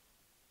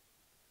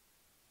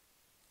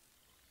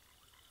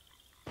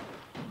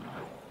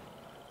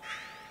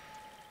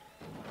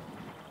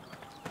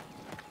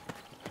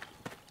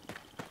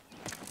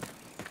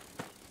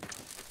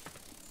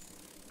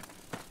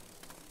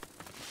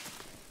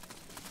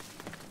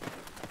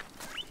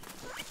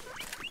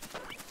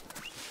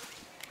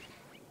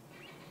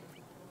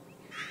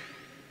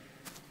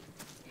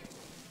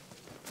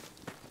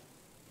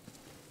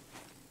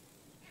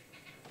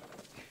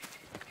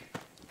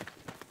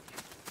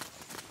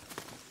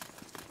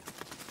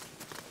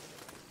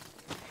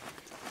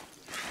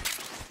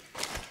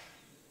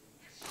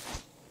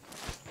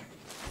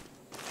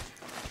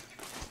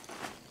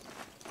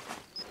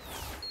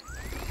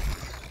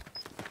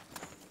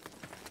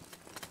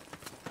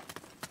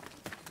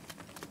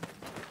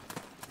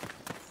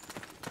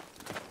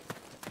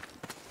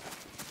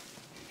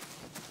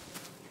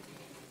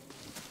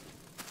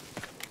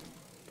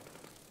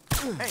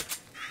 Hey!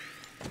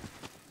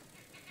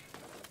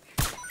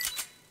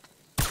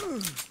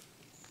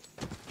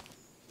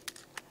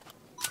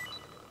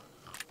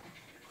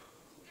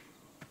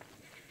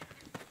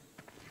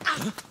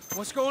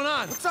 What's going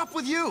on? What's up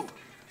with you?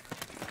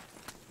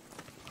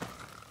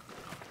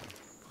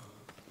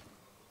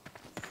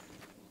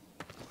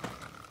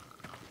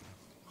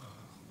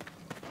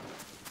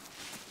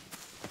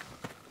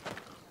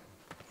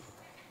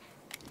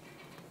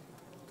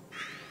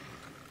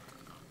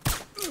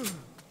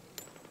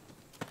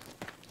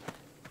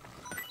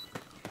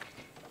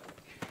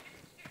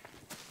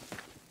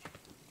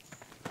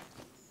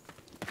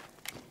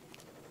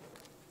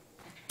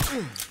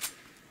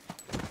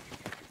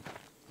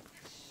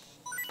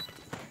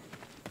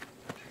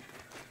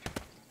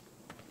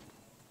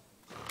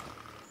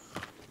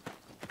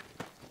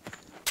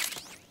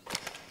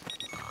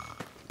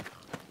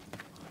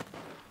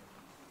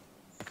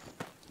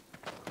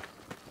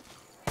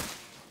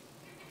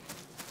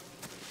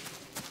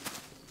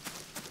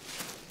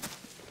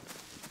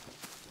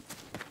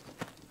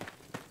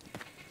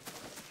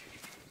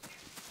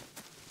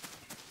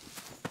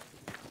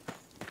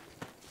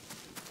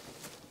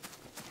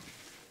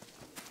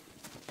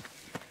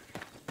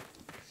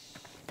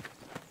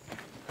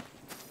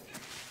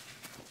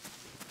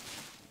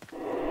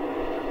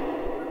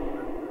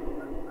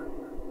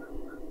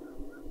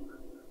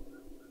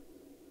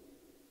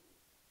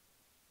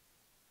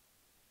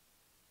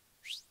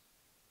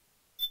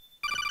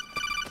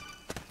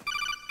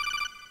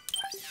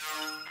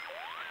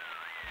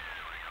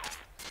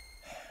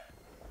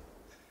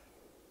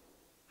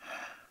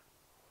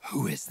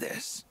 Who is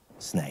this?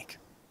 Snake.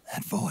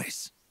 That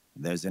voice.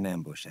 There's an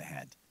ambush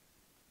ahead.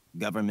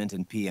 Government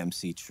and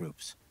PMC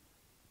troops.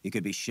 You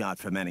could be shot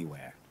from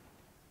anywhere.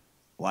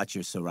 Watch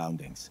your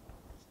surroundings.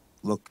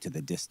 Look to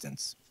the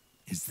distance.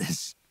 Is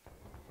this...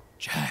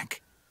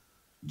 Jack?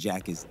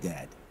 Jack is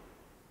dead.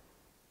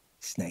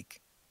 Snake.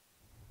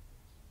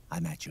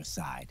 I'm at your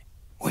side.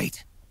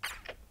 Wait.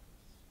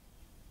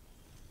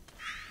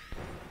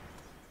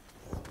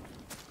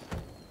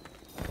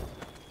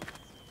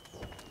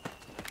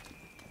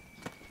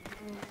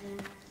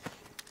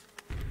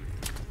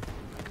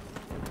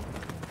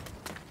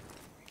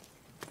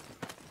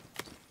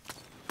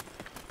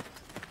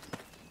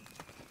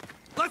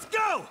 Let's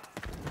go!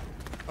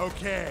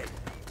 Okay.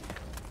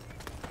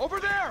 Over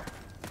there!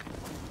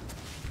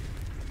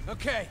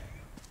 Okay.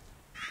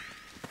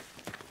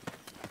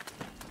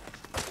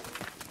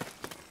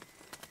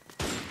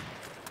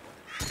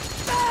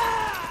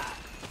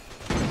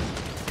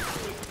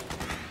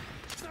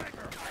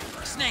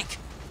 Snake!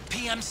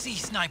 PMC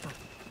sniper.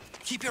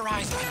 Keep your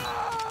eyes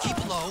peeled.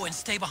 Keep low and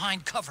stay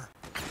behind cover.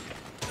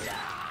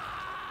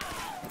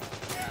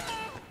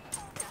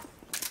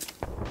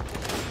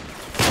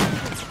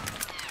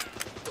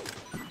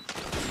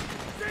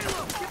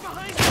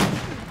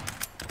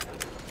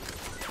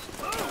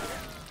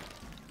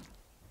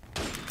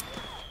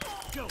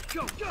 Go,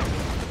 go, go!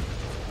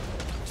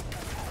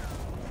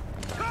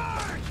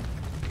 Charge!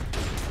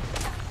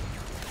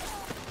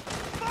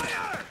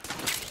 Fire!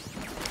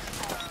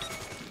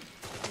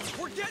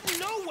 We're getting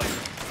nowhere!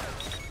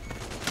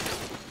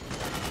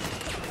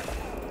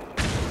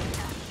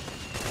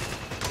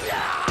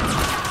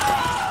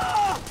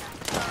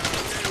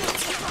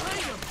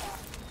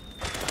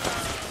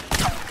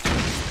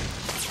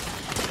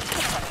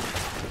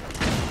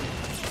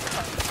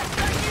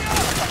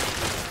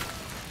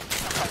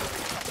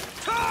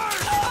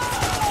 Charge!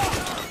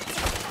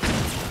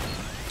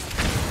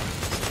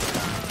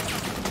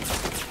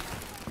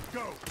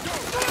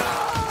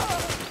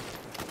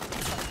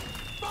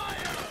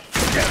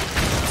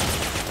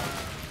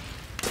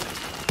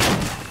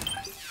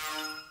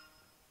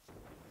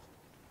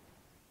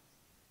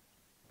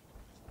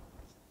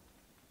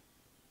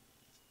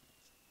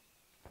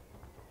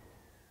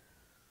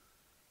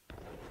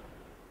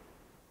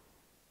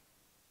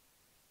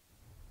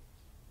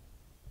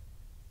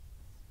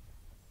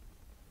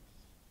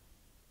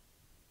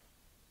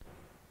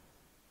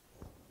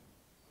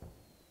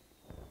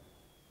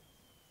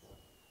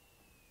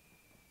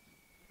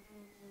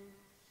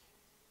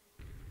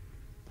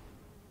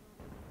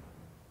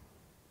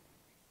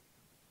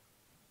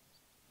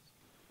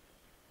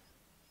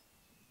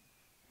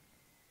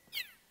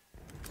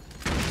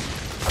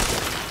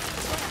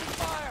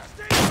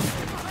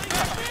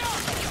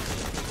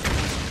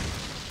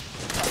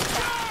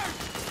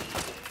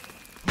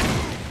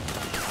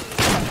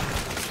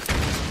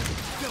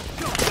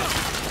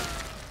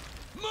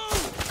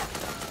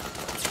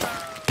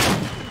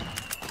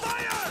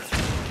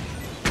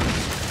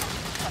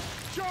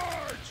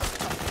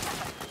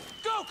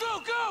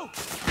 Back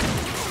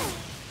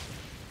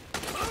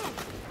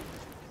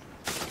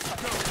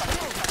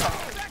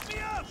me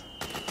up!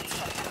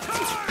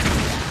 Charge!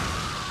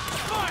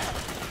 Fire!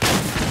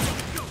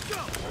 Go,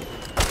 go!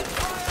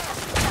 Fire!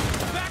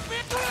 Back me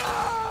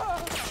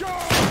up!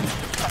 Charge!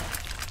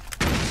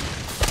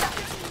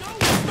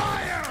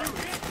 Fire! You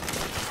hit!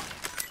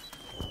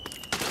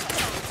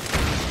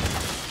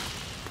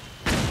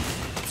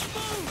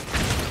 Move!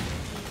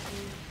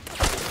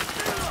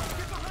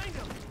 Get behind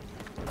him!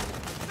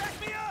 Back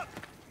me up!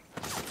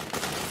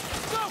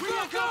 Go, we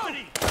got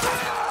company!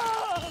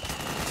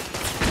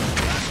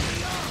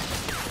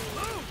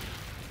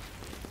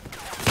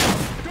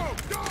 Go,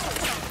 go!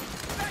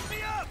 Back me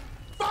up!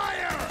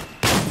 Fire!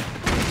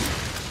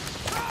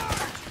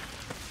 Charge!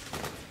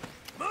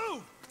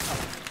 Move!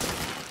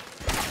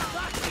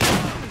 Back me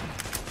up!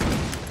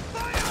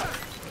 Fire!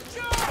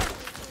 Charge!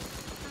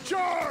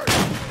 Charge!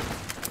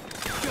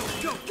 Go,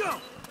 go, go!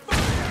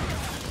 Fire!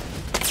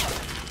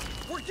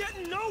 We're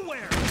getting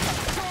nowhere!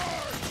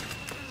 Charge!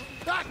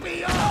 Back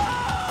me up!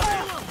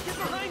 Halo, get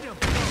behind him!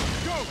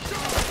 Go, go!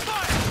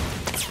 Fire!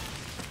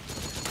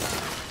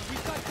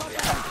 We've got company!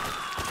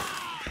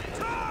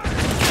 Charge!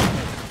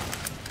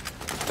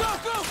 Go,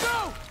 go, go!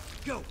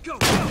 Go, go,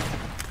 go!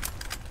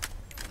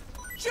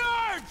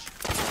 Charge!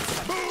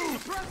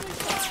 Move! Suppressing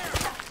fire!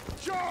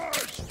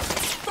 Charge!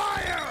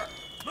 Fire!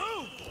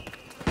 Move!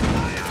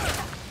 Fire!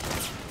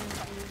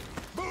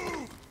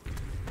 Move!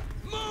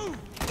 Move!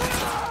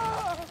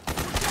 Ah!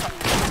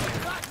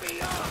 Back me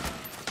up!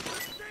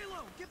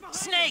 Halo, get behind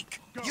Snake!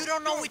 him. You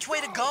don't know which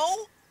way to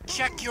go?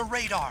 Check your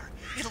radar.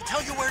 It'll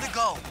tell you where to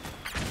go.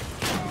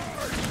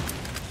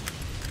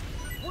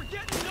 We're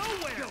getting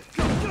nowhere! Go,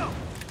 go, go!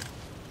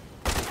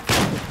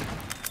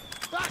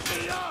 Back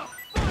me up!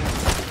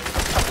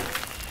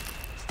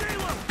 Stay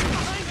low!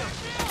 Behind him!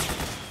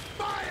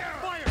 Fire!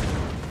 Fire!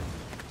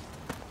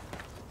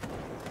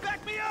 Back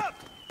me up!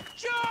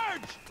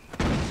 Charge!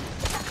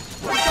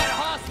 We got a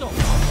hostile!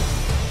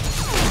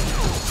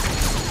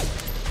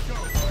 Go,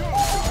 go, go!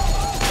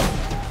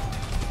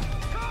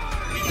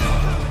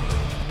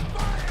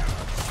 Fire!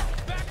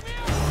 Back me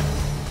up!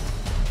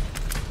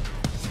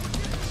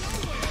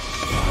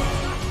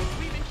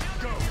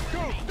 Go,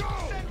 go, go!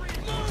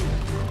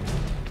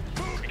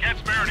 We can't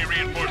spare any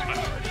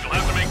reinforcements. You'll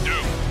have to make do.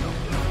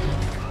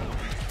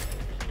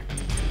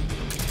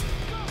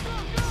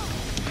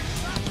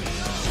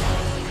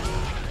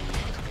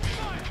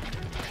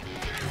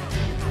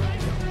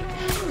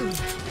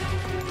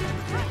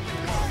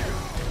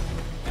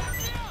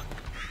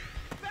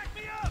 Back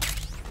me up!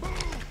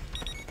 Move!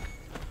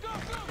 Go,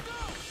 go, go!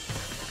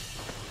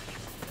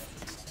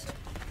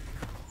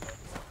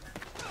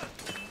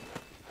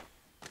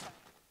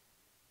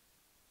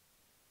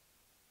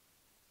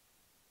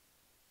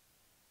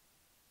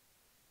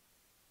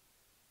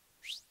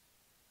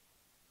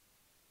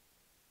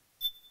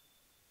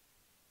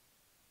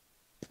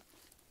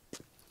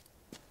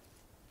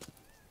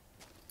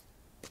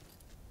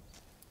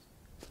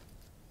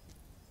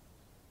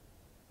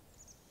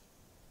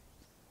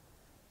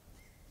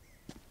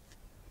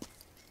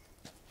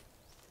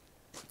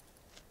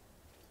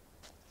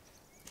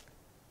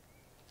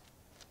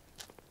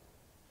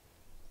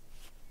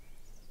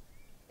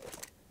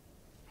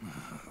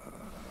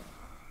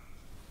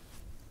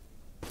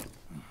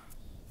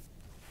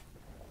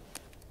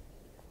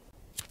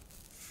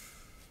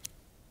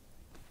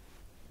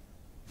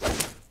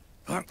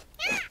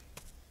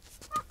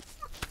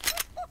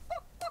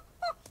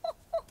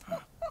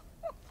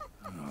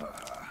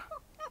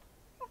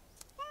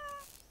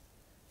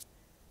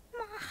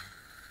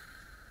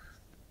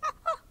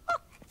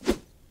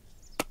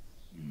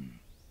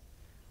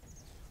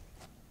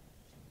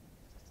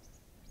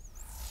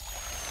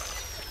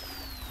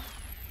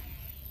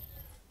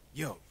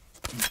 Yo,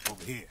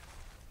 over here.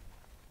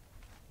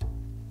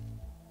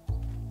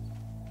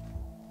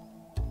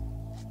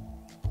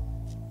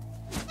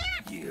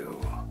 You.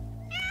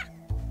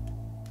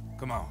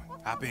 Come on,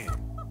 hop in.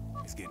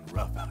 It's getting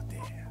rough out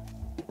there.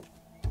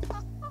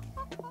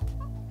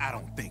 I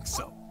don't think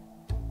so.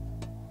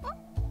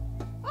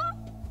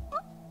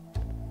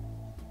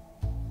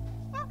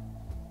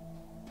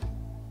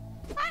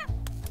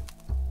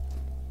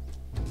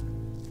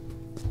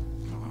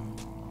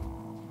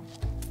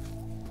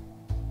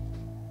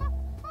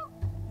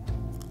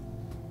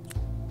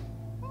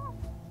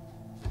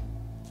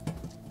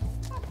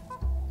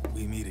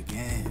 We meet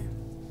again.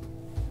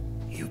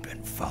 You've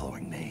been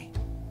following me.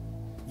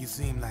 You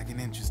seem like an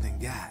interesting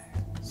guy,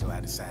 so I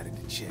decided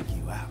to check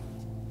you out.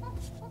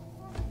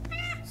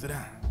 Sit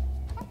down.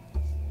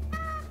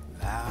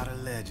 A lot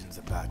of legends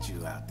about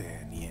you out there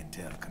in the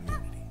intel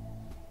community,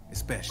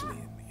 especially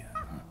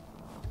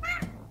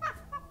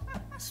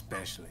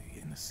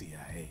in the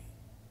CIA.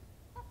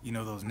 You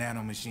know those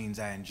nanomachines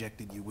I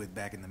injected you with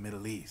back in the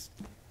Middle East?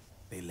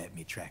 They let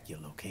me track your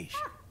location.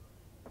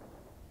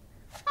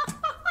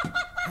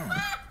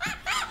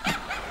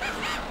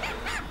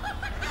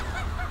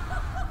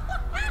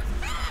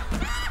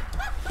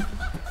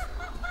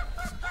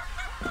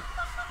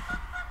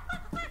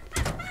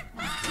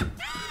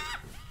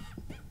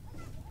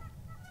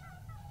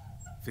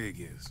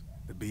 Figures.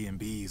 The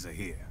B&Bs are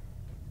here.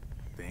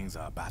 Things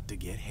are about to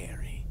get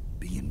hairy.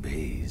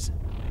 B&Bs?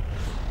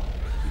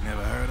 You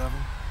never heard of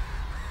them?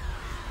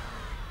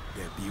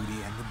 They're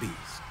Beauty and the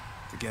Beast.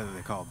 Together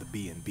they're called the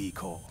B&B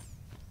Corps.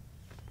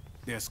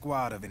 They're a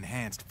squad of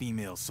enhanced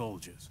female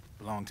soldiers,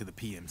 belong to the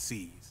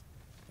PMCs.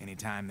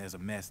 Anytime there's a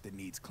mess that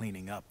needs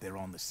cleaning up, they're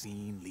on the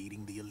scene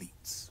leading the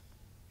elites.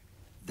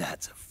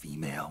 That's a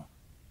female?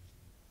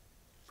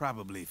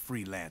 Probably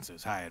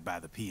freelancers hired by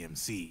the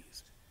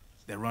PMCs.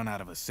 They run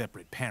out of a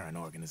separate parent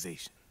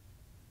organization.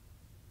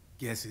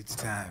 Guess it's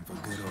time for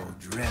good old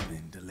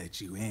Drebin to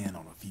let you in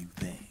on a few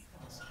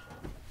things.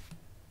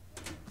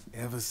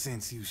 Ever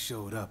since you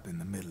showed up in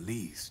the Middle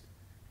East,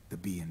 the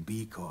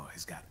B&B Corps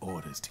has got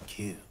orders to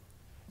kill.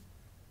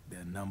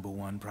 Their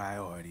 #1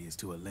 priority is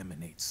to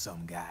eliminate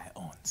some guy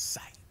on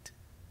sight.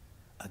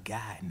 A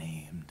guy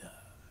named,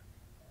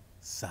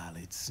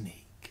 Solid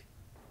Snake.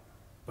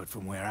 But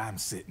from where I'm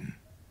sitting,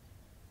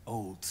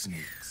 Old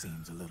Snake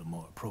seems a little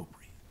more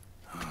appropriate.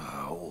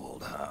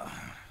 Old, huh?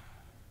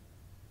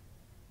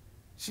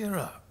 Cheer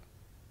up.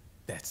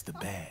 That's the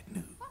bad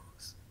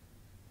news.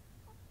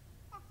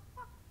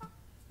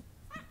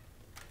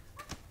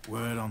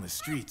 Word on the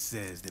street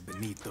says that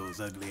beneath those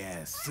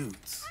ugly-ass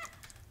suits,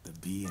 the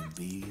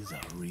B&Bs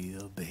are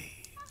real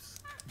babes.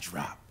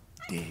 Drop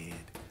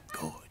dead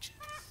gorgeous.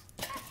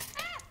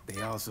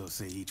 They also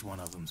say each one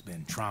of them's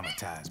been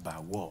traumatized by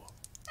war.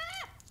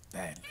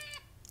 Badly.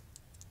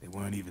 They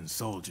weren't even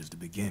soldiers to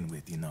begin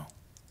with, you know.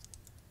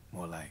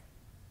 More like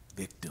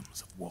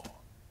victims of war.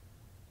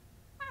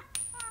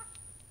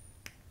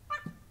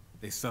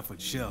 They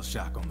suffered shell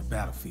shock on the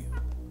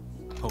battlefield.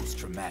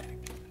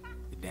 Post-traumatic.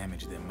 It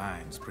damaged their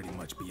minds pretty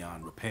much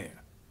beyond repair.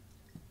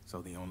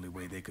 So the only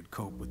way they could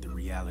cope with the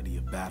reality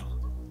of battle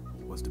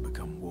was to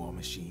become war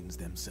machines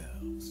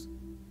themselves.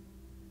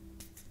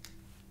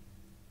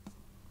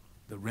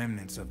 The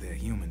remnants of their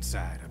human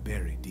side are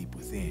buried deep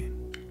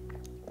within.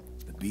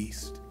 The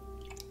beast,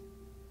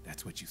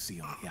 that's what you see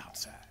on the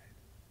outside.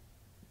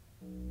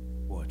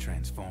 War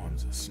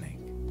transforms a snake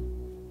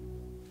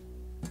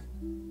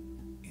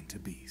into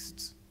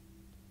beasts.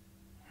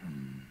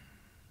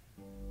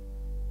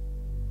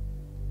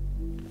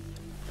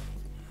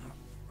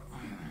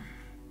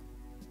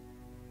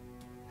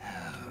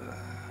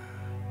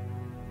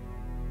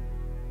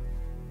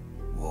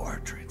 War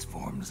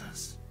transforms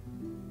us.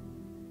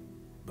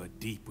 But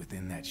deep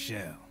within that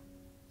shell,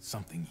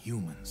 something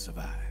human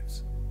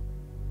survives.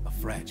 A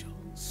fragile,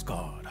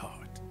 scarred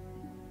heart.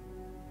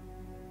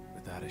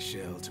 Without a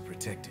shell to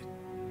protect it,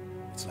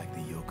 it's like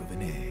the yolk of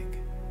an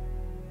egg.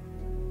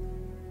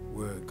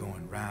 Word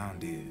going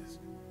round is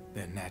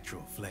their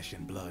natural flesh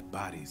and blood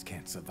bodies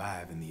can't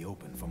survive in the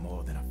open for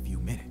more than a few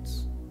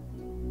minutes.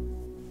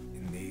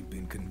 And they've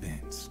been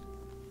convinced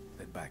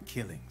that by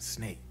killing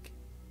Snake,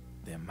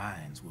 their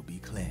minds will be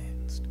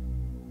cleansed.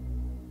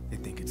 They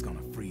think it's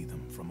gonna free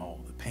them from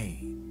all the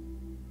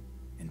pain,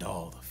 and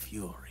all the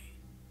fury,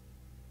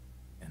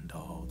 and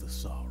all the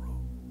sorrow.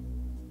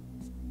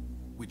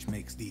 Which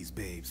makes these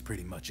babes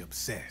pretty much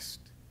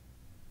obsessed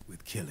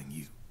with killing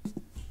you.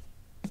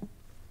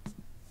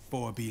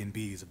 4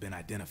 B&Bs have been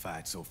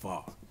identified so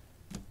far.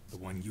 The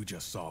one you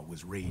just saw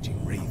was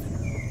Raging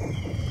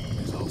Raven.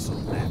 There's also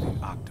Laughing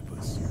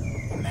Octopus,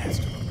 a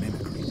master of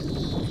mimicry,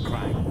 and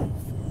Crying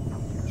Wolf.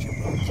 She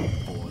runs on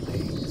 4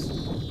 legs.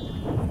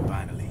 And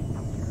finally,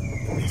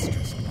 the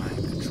mistress of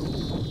mind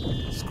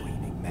control,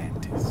 Screaming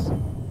Mantis.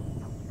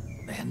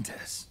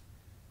 Mantis?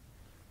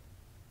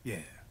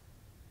 Yeah.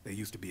 There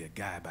used to be a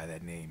guy by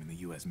that name in the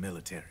US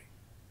military.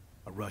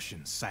 A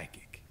Russian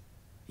psychic.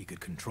 He could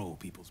control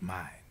people's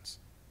minds.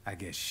 I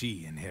guess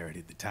she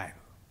inherited the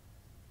title.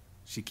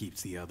 She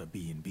keeps the other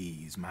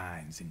B&B's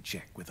minds in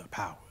check with her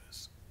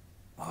powers.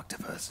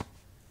 Octopus,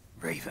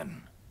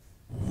 Raven,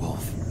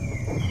 Wolf,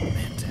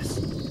 Mantis.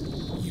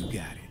 You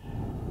got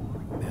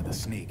it. They're the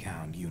Snake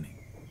Hound unit,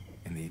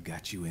 and they've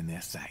got you in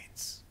their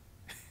sights.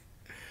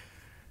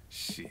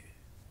 Shit.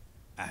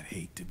 I'd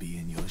hate to be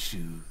in your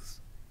shoes.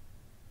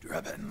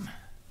 Drebin.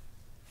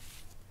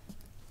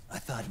 I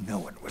thought no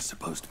one was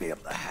supposed to be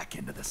able to hack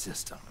into the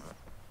system.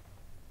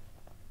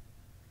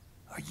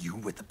 Are you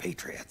with the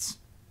Patriots?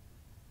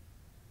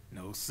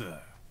 No,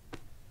 sir.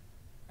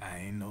 I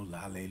ain't no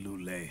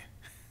lale-lule.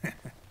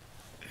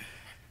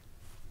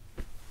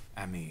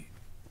 I mean,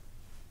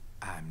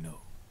 I'm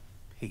no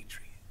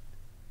patriot.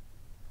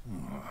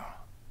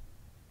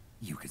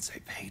 You can say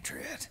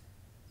patriot.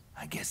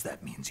 I guess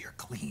that means you're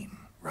clean,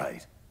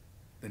 right?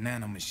 The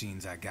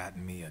nanomachines I got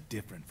in me are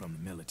different from the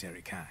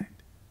military kind.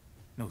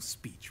 No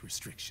speech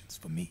restrictions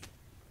for me.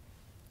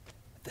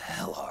 What the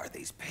hell are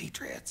these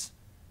Patriots?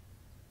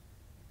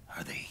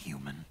 Are they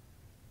human?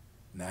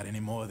 Not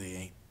anymore, they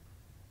ain't.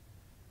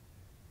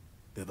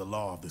 They're the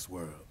law of this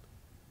world,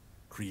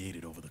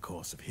 created over the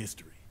course of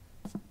history.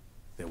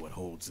 They're what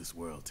holds this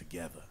world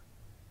together,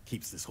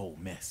 keeps this whole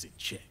mess in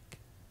check.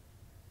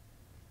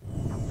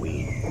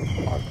 We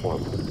are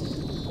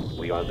formalists.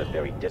 We are the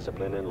very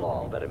discipline and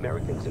law that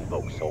Americans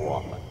invoke so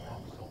often.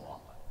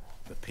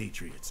 The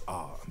Patriots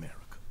are America.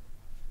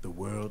 the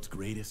world's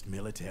greatest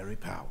military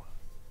power.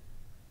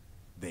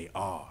 They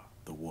are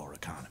the war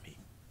economy.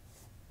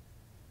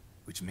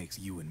 Which makes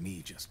you and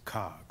me just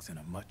cogs in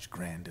a much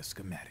grander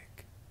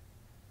schematic.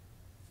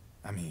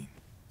 I mean,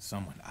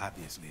 someone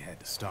obviously had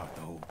to start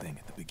the whole thing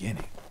at the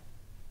beginning.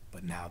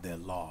 But now their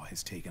law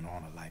has taken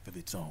on a life of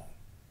its own.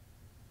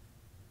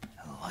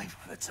 A life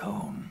of its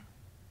own?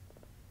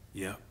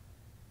 Yep.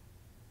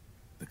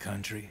 The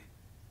country,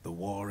 the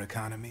war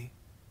economy,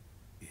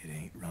 it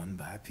ain't run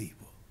by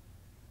people.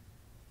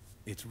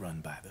 It's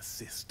run by the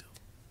system.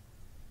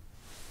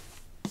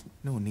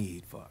 No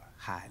need for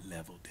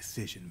high-level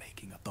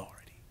decision-making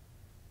authority.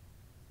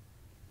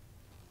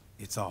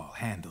 It's all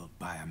handled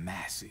by a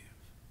massive,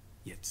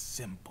 yet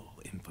simple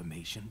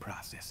information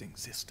processing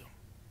system.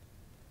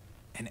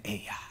 An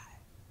AI.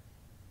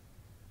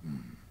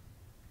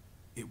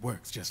 It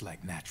works just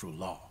like natural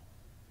law.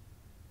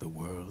 The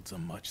world's a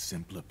much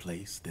simpler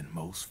place than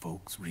most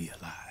folks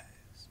realize.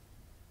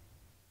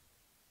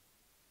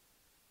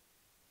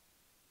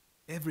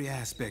 Every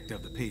aspect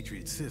of the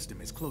Patriot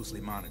system is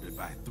closely monitored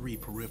by 3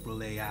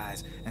 peripheral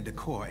AIs and a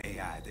core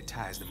AI that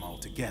ties them all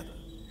together.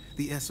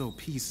 The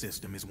SOP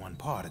system is one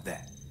part of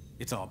that.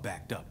 It's all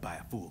backed up by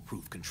a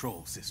foolproof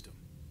control system.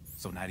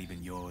 So not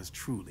even yours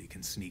truly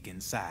can sneak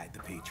inside the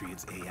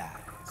Patriots'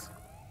 AIs.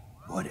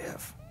 What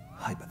if,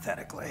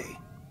 hypothetically,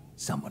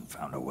 someone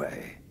found a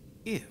way?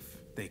 If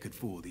they could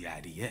fool the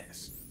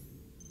IDS.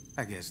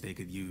 I guess they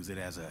could use it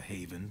as a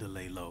haven to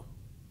lay low.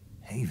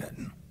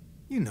 Haven?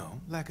 You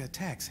know, like a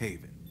tax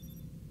haven.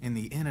 In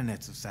the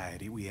internet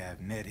society, we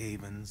have net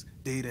havens,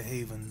 data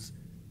havens.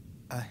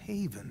 A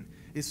haven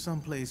is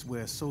someplace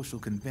where social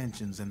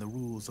conventions and the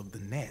rules of the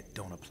net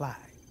don't apply.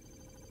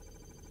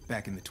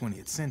 Back in the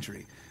 20th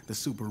century, the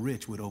super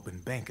rich would open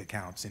bank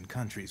accounts in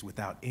countries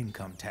without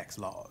income tax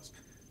laws.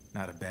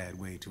 Not a bad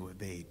way to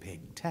evade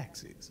paying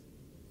taxes.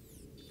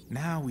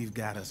 Now we've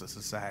got us a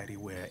society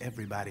where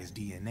everybody's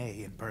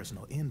DNA and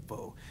personal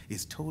info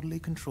is totally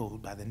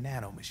controlled by the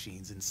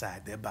nanomachines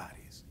inside their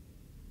bodies.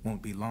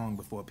 Won't be long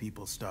before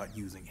people start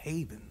using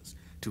havens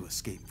to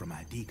escape from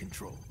ID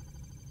control.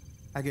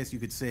 I guess you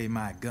could say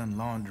my gun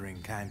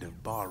laundering kind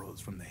of borrows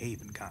from the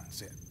haven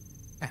concept,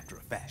 after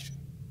a fashion.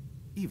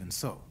 Even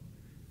so,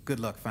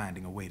 good luck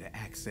finding a way to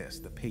access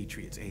the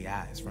Patriots'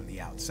 AIs from the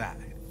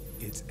outside.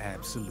 It's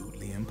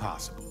absolutely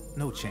impossible.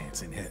 No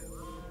chance in hell.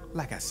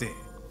 Like I said,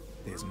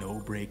 there's no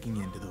breaking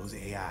into those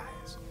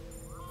AIs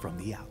from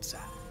the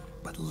outside.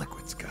 But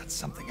Liquid's got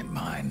something in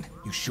mind.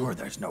 You sure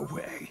there's no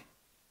way?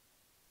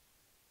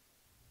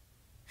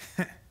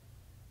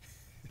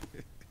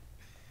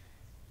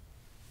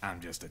 I'm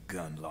just a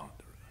gun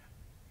launderer.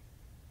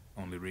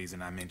 Only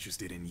reason I'm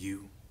interested in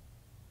you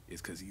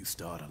is because you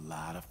start a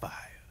lot of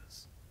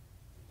fires.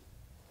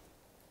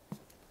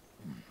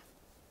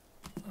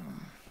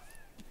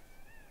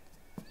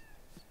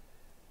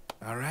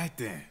 All right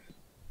then.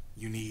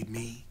 You need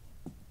me?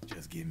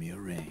 Just give me a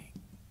ring.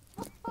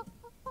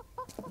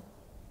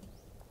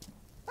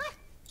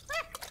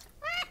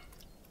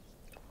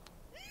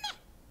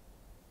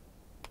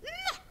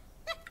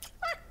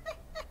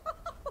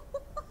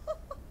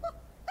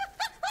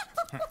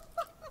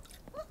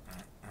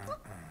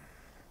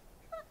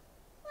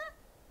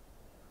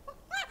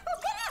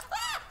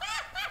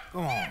 Go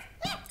on.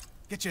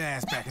 Get your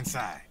ass back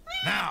inside.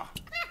 Now!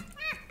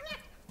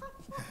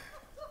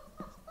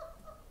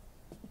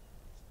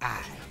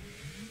 I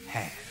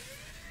have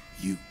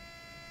you.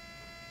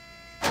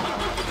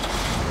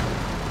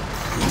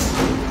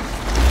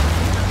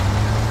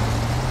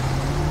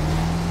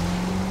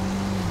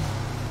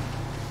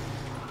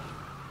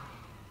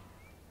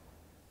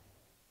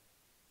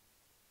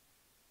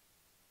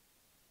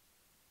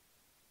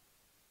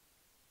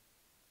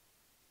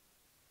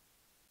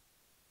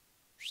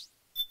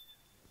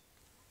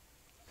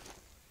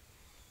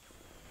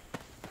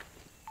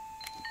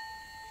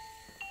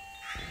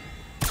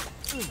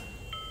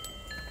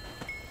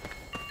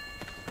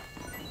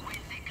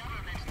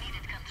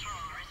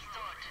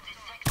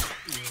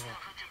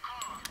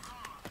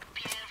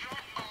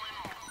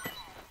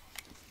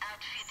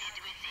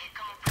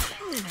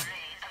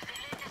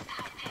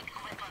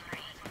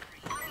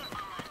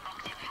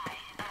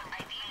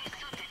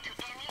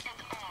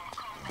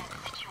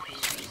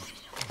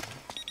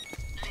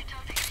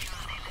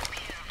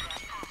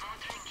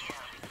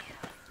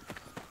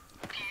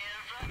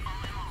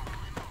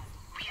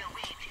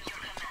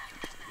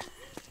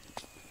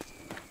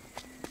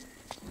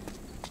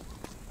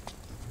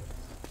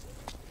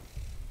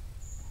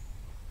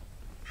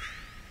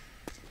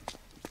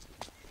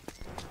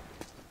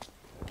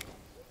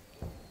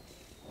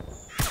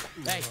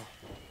 Hey.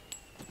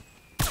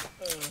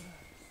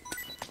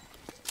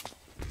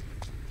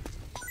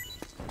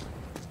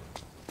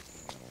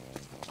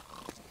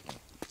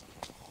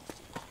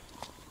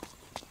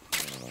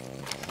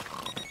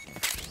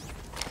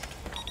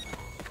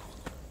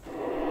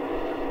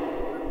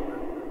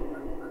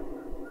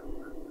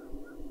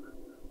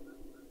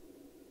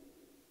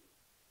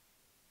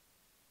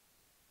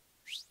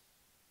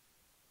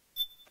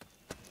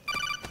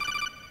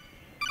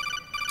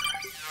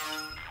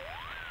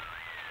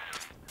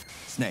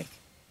 Snake,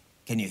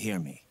 can you hear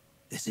me?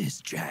 This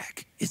is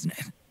Jack, isn't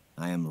it?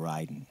 I am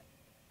Raiden.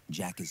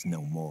 Jack is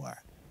no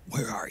more.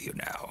 Where are you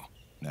now?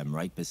 I'm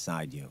right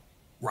beside you.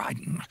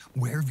 Raiden,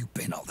 where have you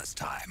been all this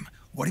time?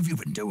 What have you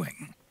been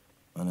doing?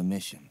 On a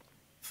mission.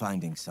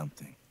 Finding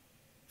something.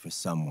 For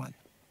someone.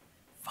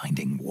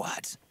 Finding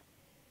what?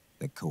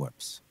 The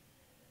corpse.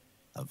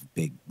 Of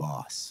Big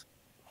Boss.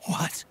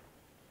 What?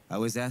 I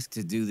was asked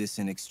to do this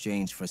in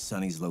exchange for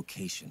Sonny's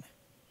location.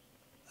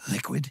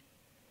 Liquid?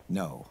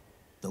 No.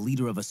 The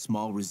leader of a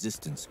small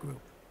resistance group.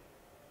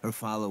 Her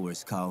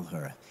followers call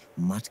her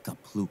Matka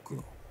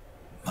Pluku.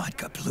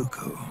 Matka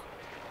Pluku?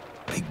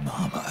 Big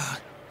Mama.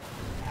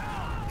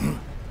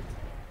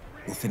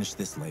 We'll finish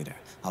this later.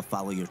 I'll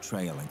follow your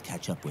trail and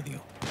catch up with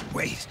you.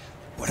 Wait,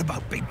 what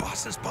about Big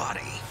Boss's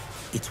body?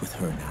 It's with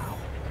her now.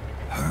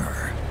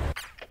 Her?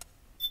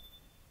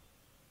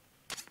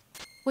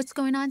 What's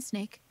going on,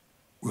 Snake?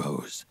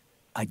 Rose,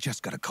 I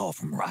just got a call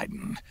from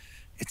Raiden.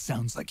 It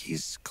sounds like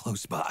he's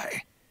close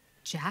by.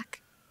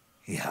 Jack?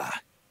 Yeah.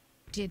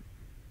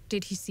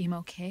 Did he seem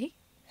okay?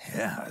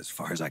 Yeah, as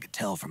far as I could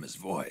tell from his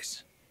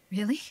voice.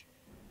 Really?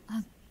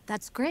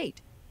 That's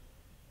great.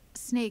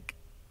 Snake,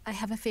 I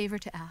have a favor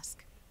to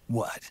ask.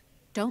 What?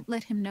 Don't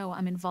let him know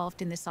I'm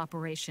involved in this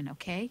operation,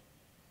 okay?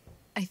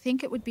 I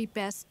think it would be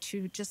best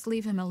to just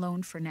leave him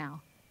alone for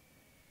now.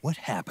 What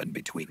happened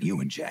between you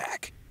and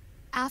Jack?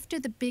 After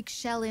the Big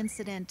Shell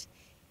incident,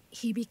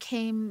 he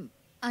became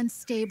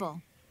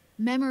unstable.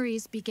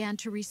 Memories began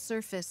to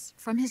resurface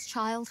from his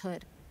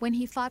childhood when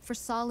he fought for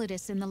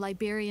Solidus in the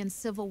Liberian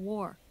Civil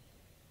War.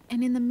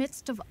 And in the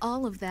midst of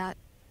all of that,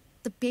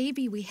 the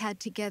baby we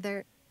had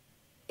together,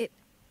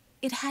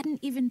 it hadn't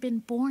even been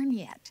born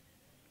yet.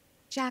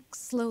 Jack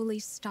slowly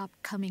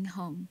stopped coming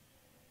home.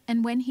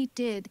 And when he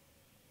did,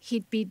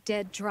 he'd be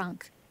dead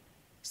drunk,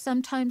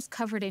 sometimes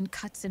covered in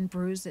cuts and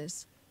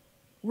bruises.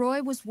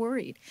 Roy was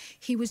worried.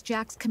 He was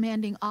Jack's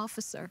commanding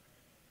officer.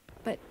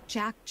 But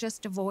Jack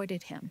just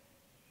avoided him.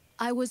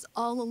 I was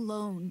all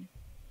alone.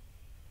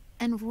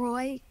 And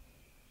Roy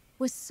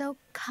was so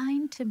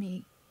kind to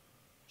me.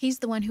 He's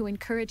the one who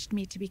encouraged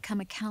me to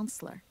become a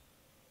counselor.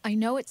 I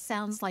know it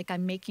sounds like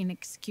I'm making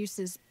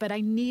excuses, but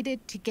I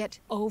needed to get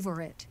over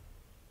it.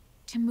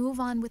 To move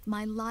on with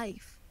my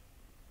life.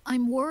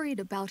 I'm worried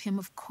about him,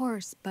 of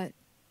course, but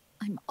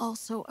I'm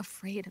also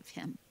afraid of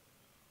him.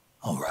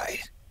 All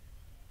right.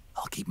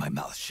 I'll keep my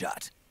mouth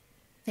shut.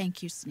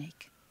 Thank you,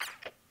 Snake.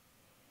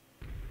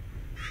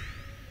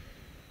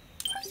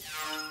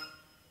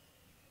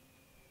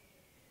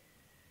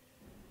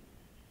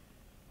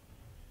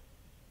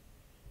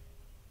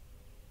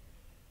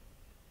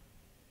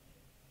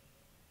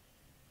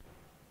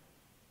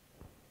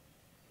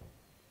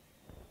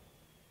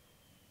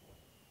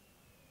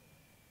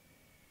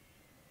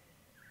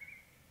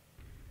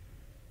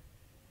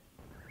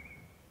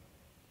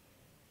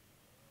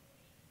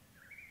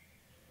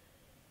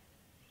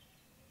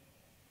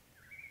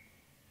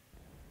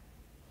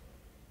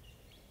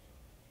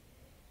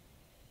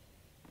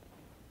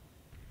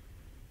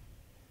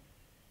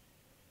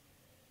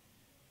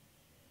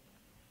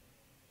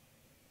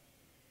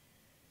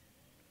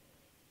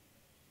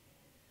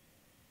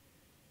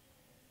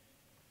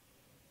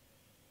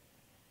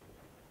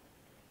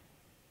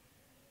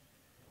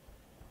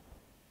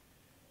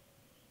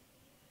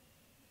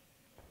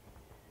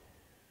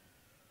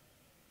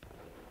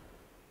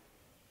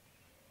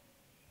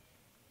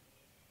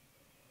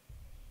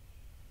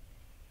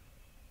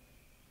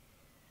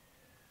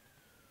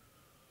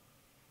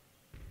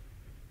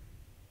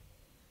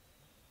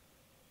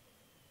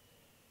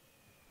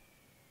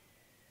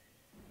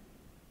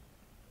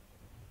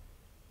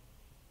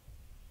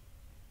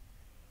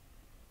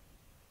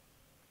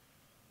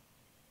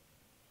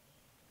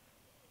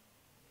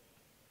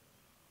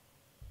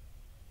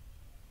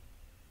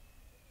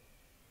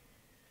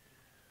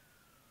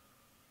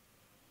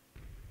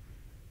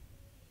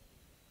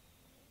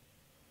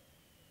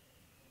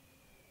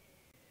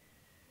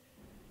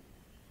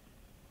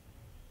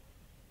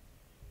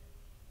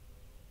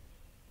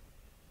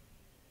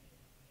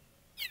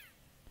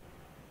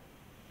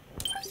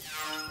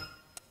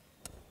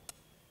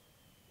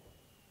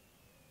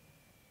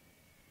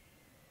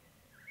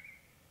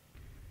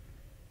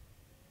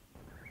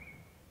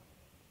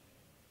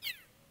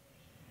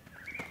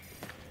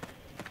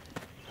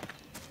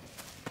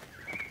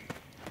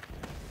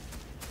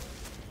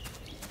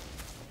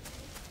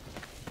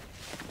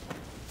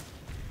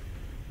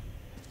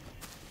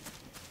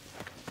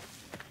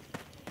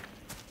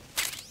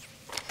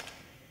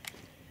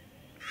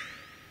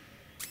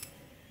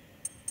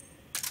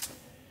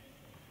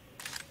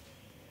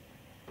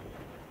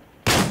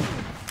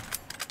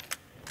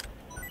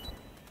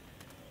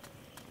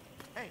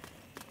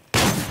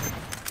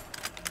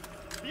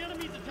 The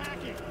enemy's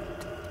attacking!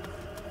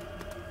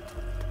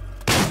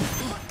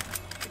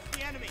 It's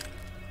the enemy!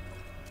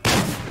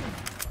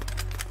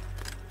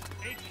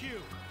 HQ,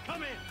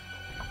 come in!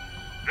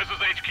 This is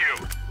HQ.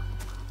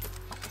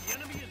 The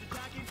enemy is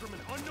attacking from an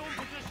unknown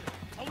position.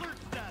 Alert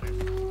status!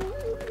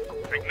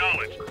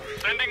 Acknowledged.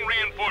 Sending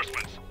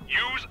reinforcements.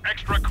 Use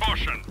extra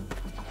caution.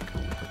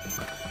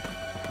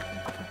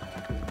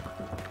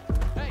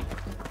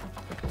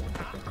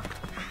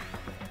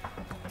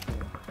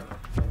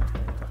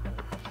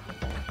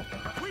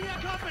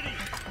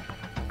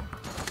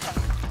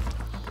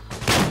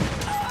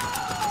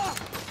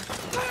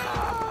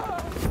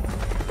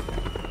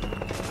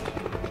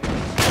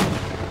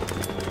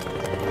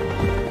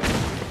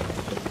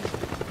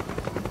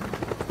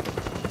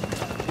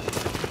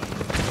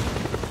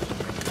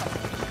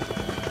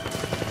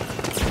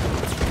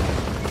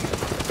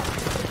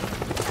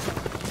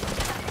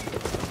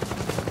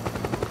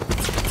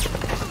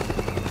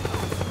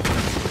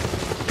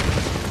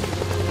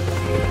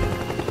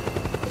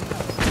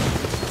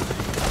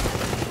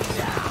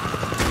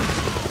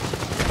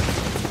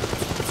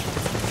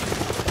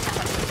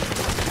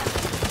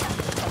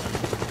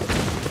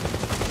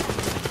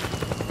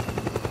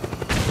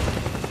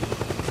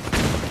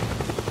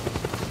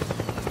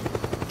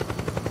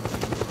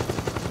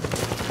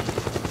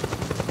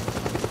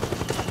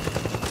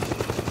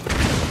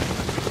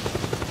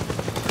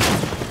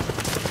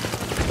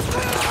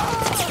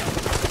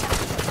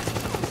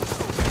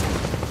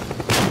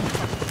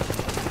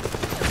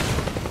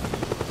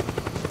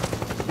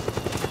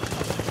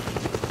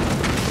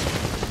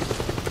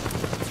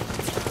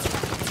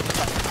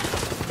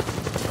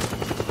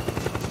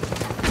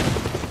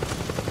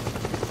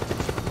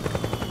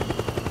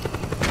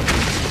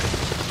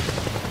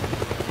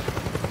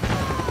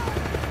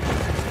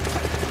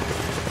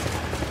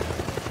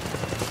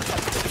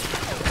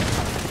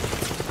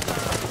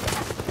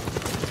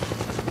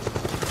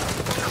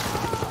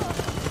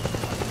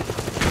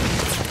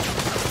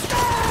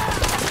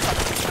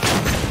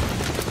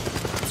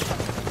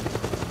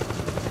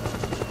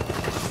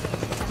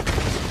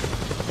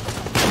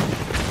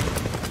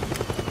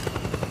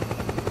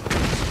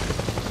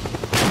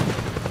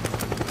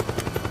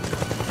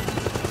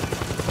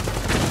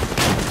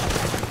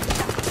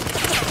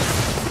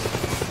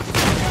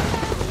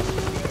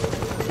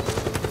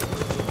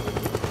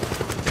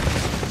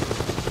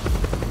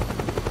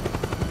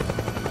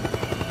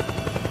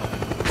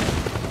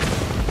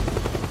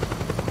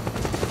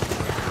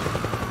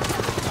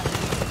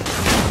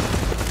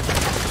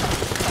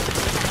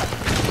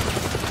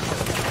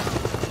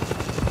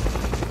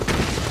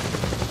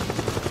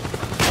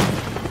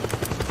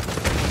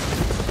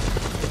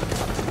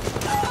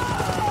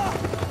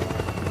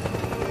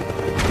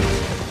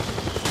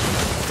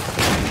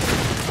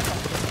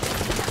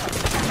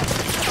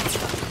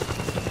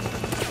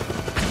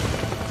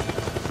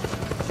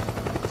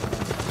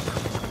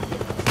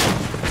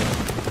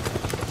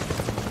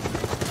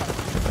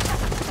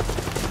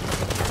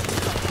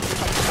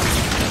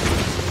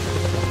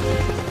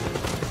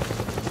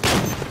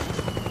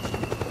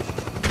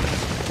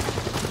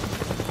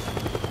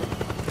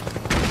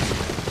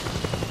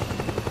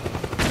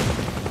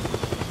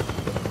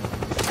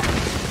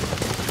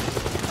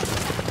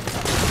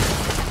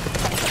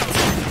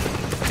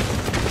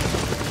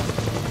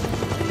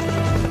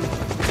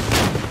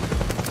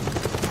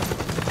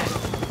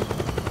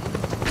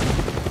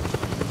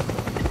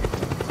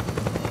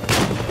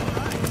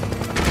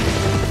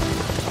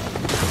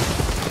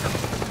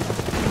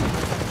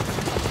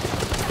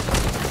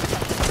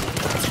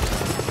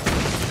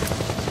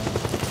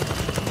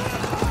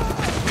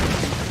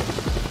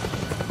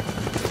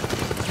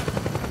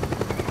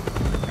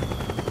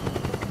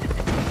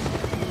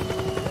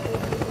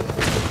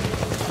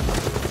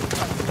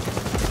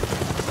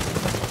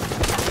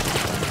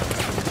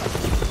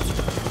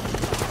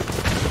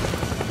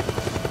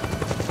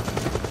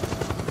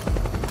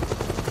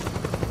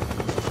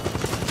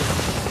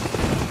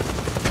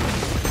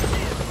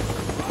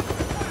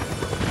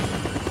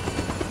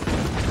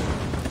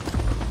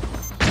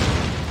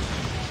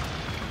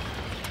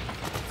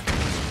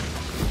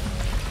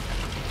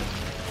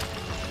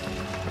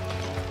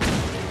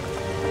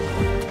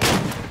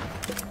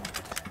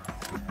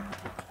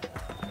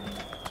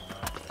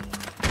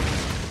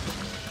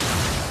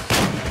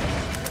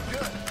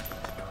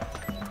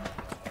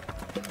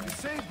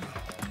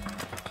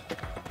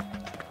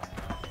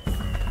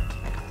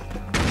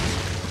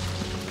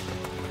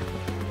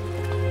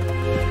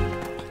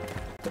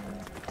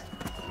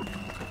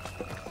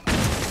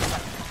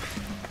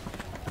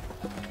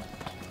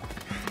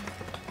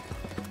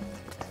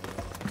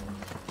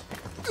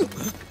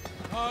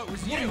 Oh, it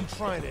was you. What are you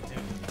trying to do?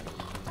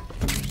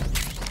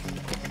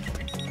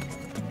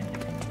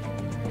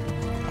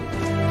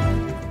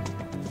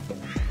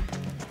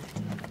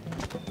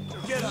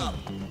 Get up!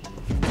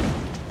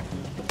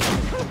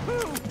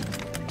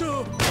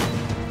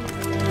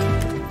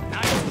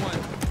 Nice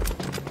one!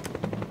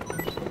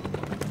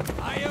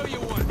 I owe you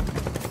one!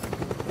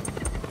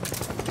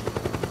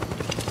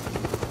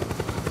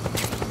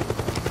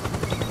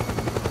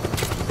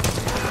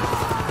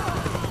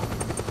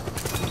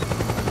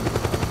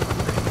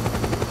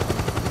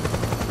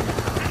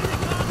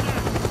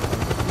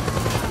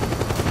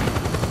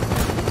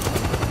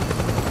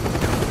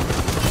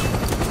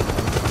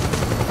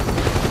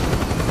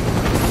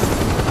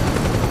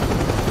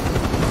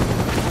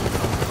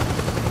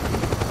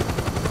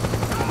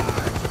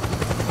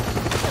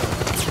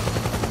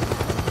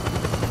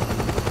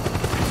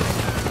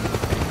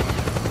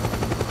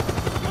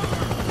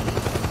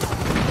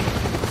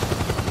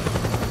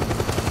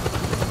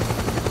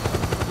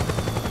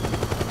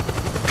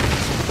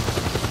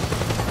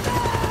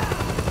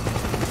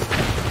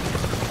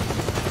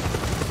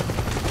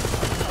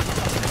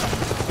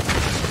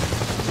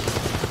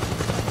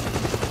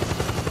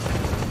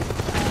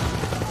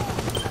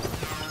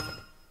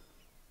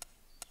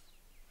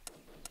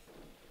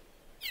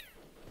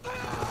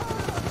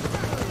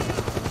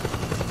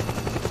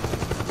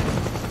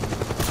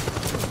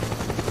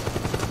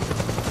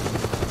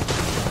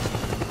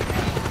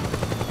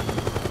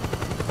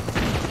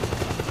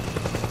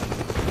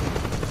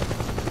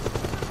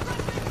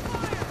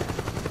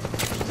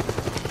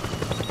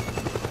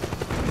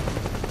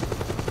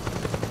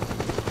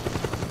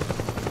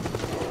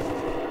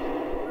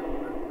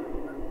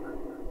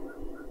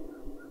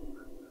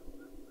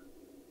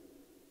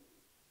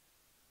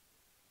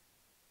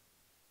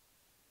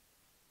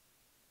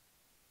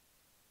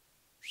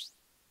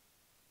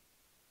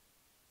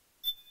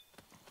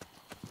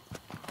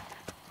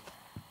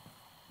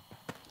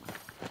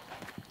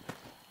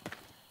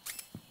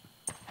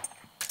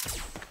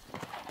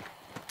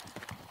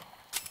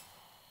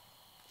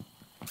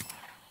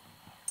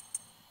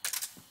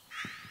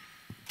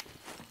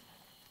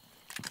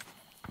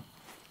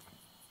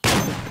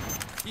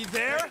 You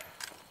there?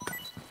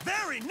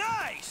 Very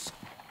nice!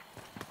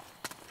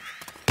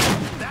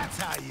 That's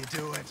how you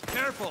do it.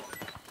 Careful.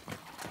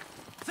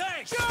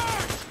 Thanks!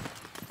 Charge!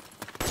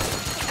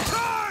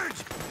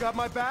 Charge! Got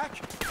my back?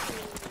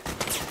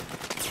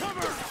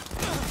 Cover!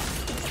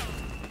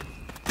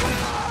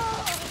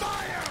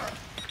 Fire!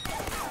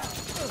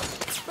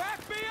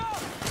 Back me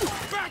up!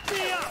 Back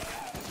me up!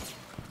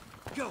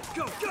 Go,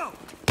 go, go!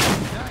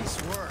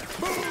 Nice work.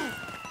 Move!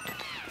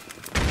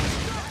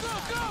 Go, go,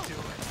 go! Do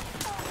it.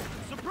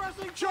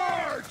 Suppressing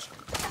charge!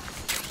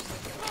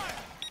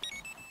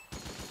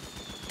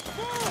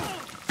 Move!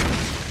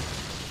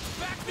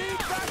 Back me,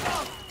 back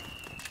up!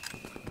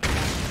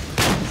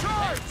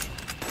 Charge!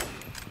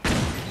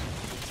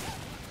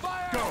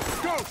 Fire! Go,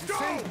 go,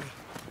 go!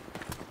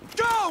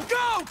 Go,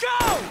 go, go!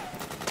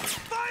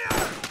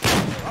 Fire!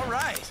 All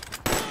right.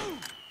 Move!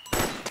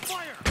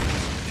 Fire!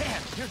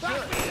 Damn, you're back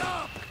good. Me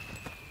up!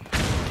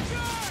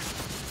 Charge!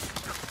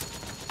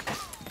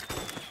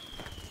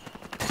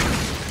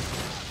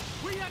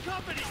 We got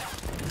company!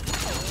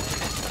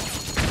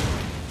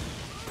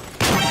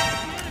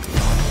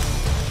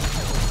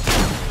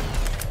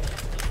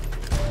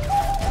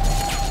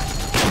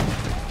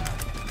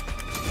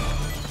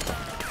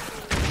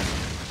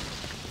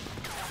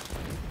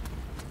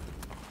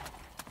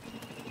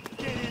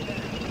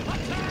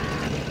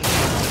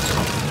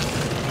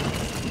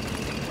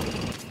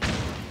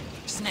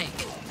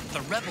 Snake,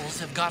 the rebels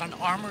have got an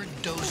armored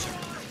dozer.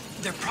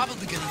 They're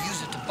probably gonna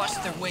use it to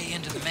bust their way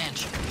into the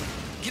mansion.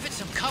 Give it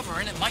some cover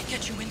and it might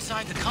get you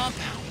inside the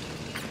compound.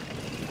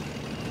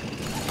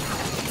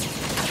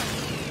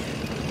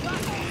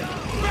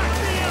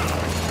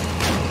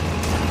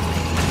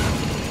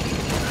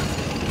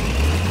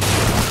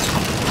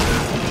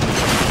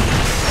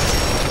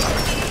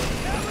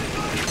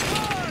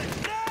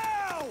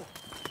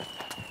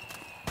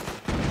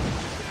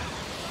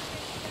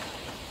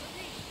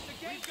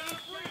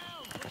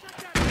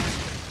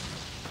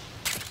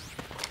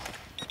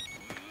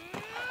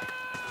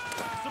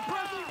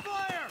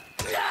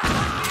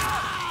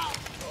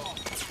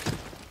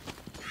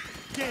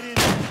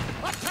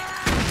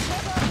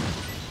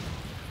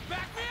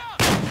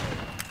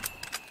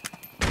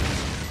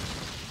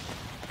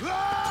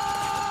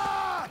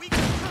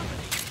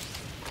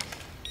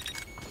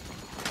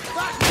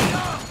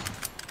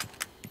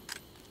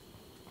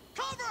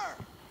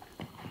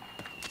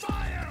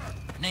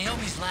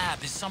 Naomi's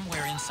lab is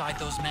somewhere inside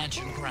those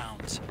mansion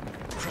grounds.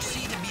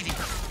 Proceed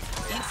immediately.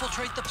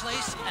 Infiltrate the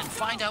place and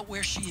find out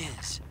where she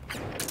is.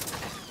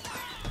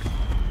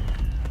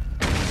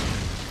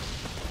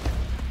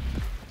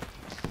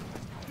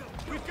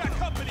 We've got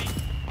company!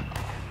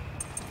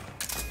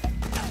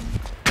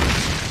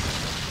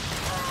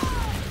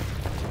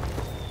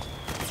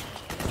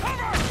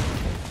 Cover!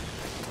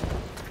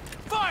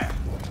 Fire!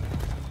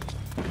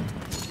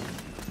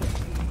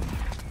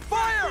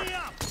 Fire!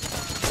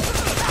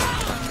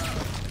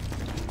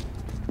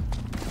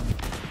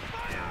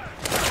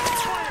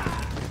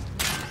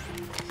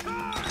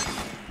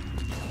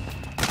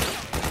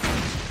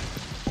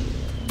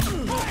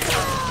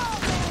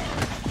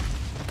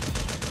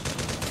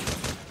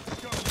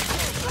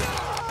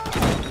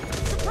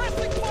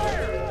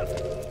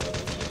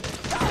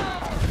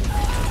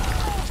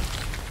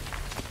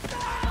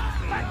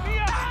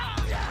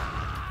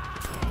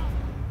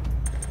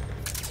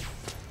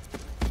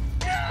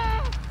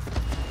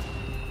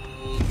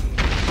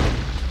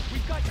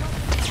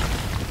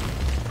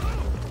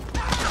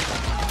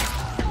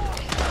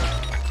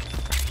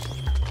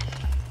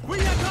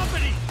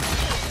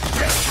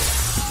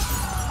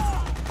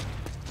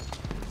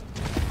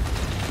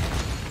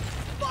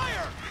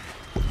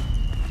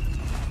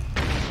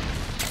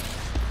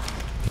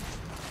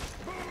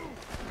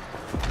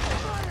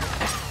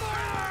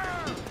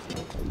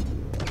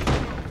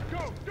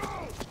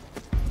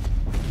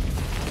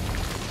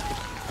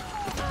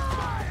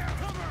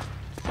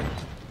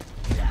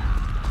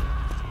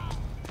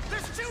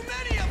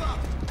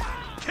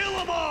 Kill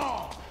them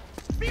all!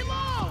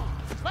 Below!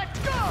 Let's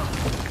go!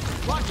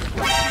 Roger,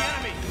 where's the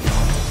enemy?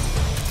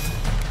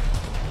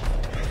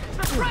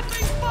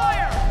 Suppressing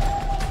fire!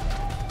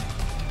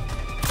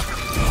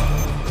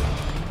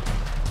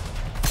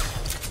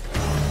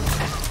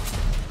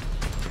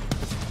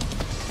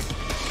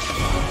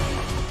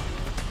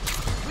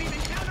 We've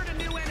encountered a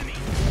new enemy.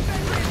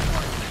 Send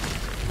reinforcements.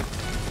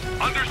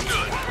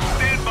 Understood.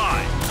 Stand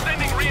by.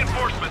 Sending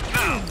reinforcements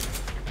now.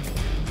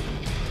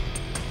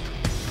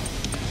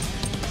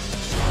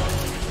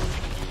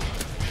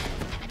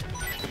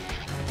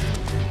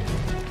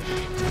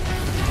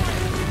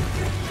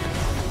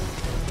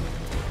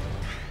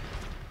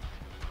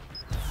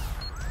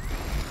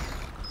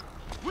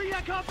 We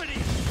got company!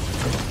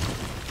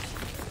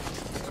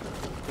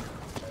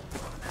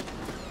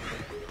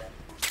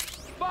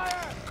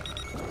 Fire!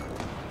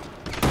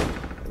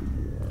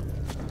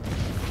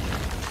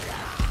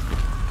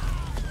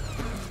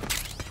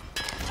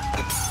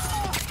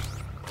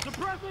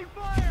 Suppressing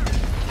fire!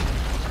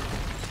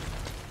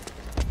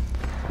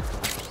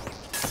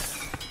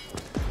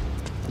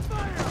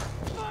 Fire!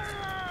 Fire!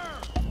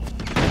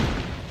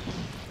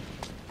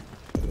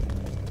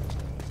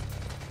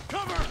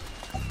 Cover!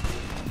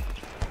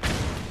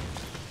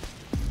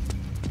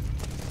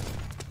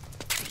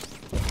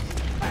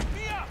 Back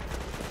me up!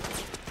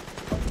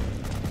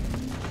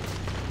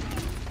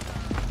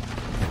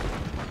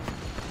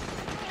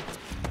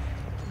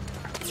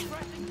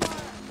 Suppressing fire!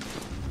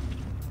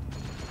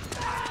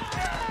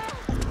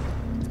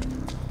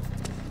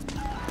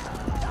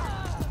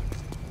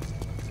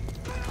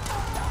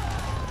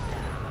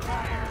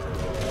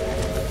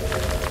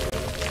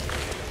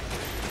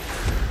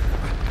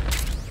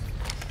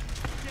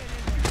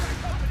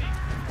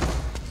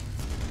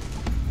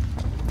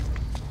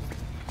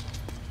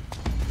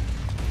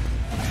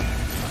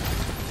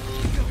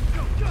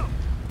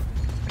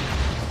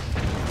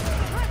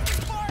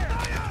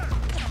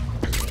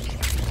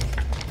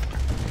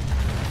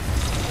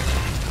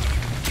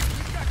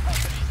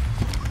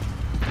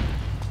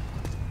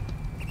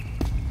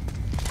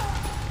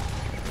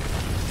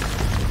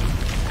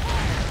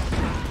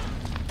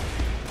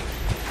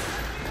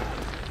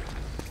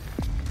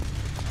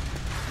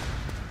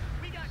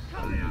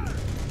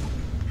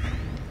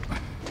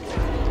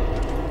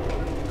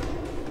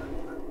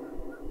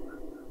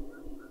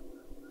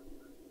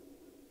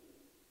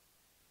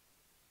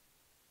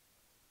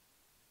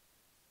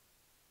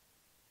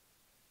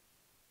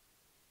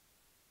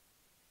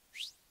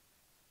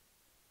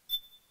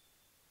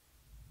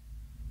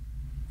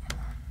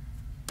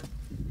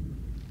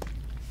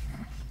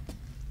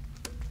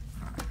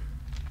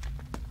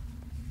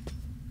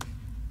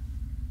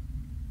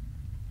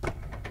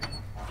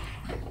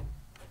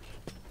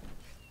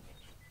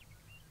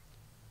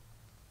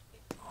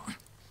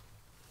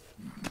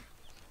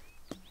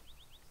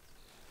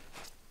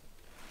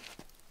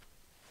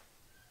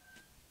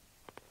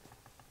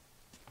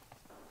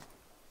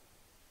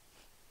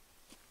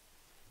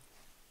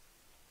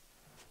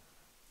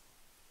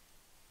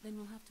 Then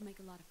we'll have to make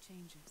a lot of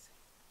changes.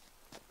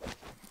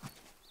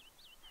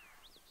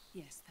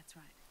 Yes, that's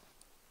right.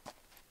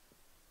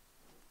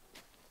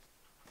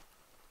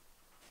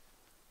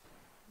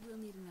 We'll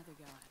need another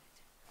go at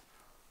it.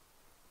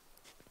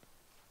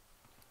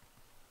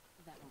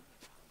 That won't be a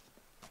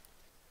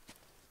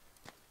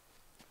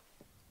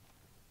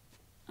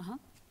problem. Uh-huh.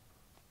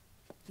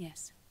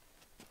 Yes.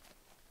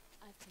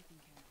 I've taken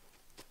care of it.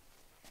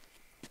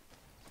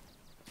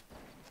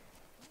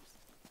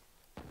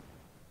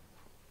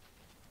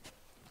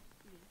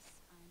 Yes,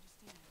 I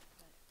understand,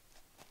 but...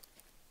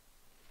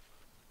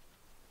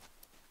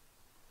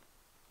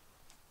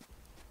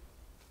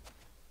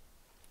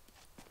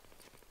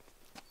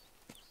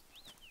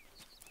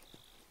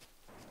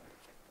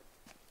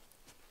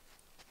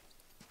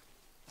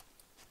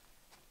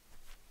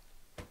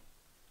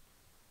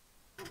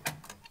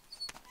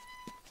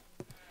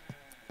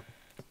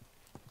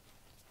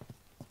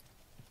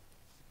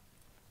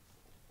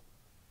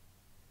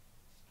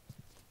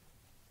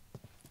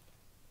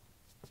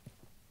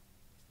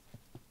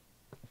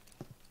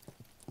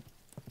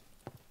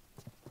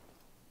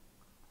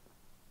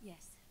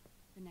 Yes,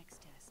 the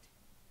next test.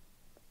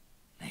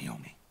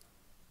 Naomi.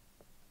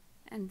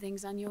 And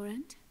things on your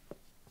end?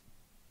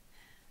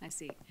 I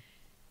see.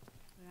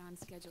 We're on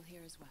schedule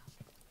here as well.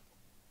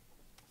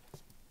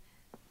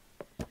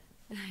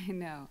 I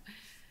know.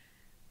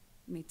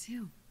 Me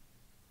too.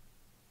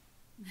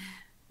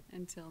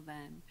 Until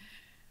then.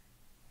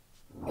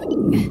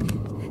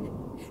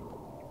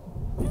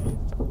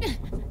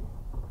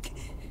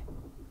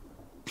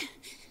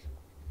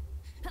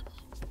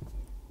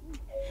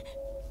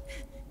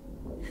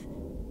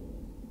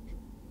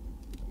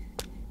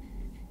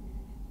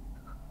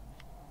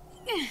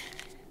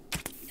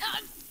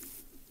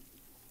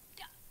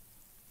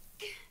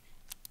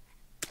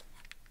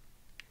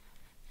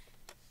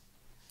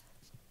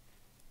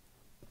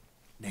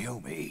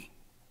 Naomi.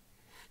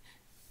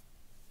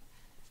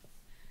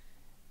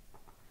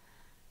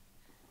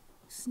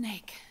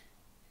 Snake.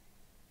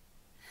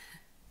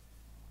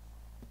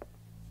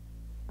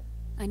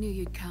 I knew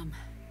you'd come.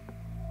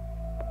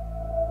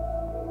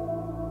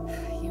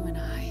 You and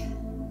I,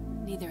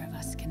 neither of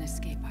us can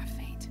escape our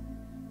fate.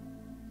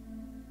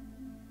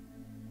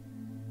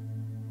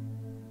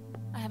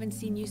 I haven't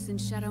seen you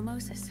since Shadow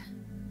Moses.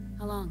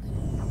 How long?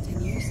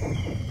 10 years?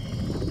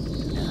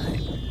 9.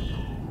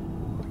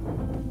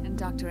 And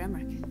Dr.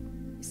 Emmerich,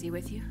 is he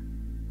with you?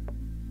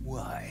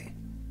 Why?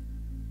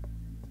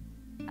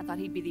 I thought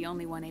he'd be the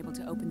only one able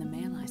to open the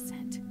mail I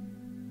sent.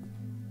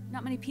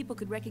 Not many people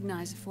could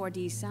recognize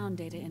 4D sound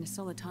data in a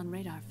Soliton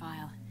radar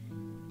file.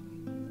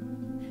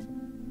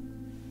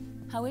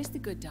 How is the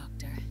good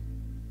doctor?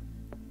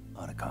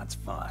 Otacon's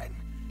fine.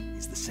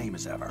 He's the same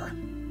as ever.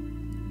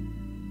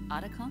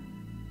 Otacon?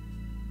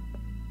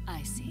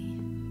 I see.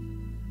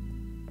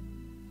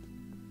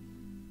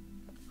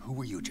 Who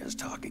were you just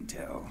talking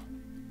to?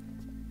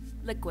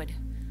 Liquid.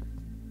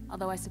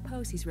 Although I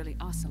suppose he's really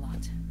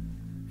Ocelot,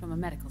 from a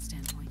medical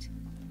standpoint.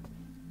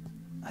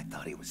 I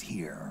thought he was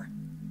here.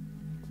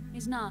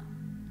 He's not,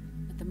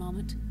 at the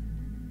moment.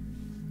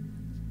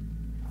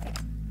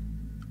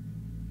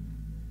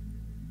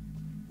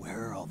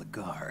 Where are all the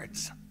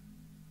guards?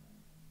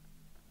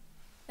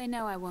 They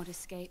know I won't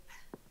escape.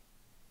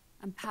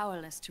 I'm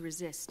powerless to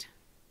resist.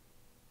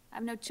 I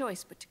have no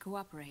choice but to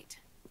cooperate.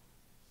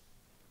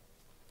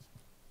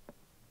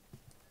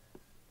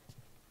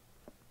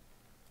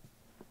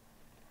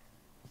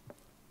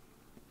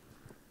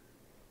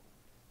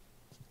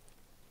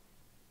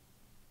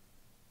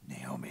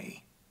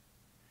 Naomi,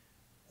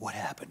 what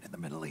happened in the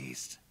Middle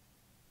East?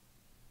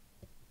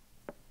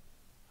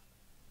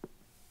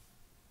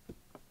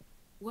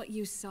 What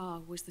you saw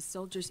was the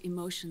soldiers'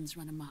 emotions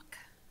run amok.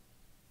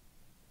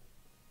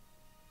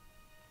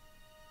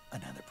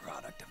 Another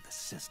product of the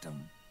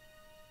system.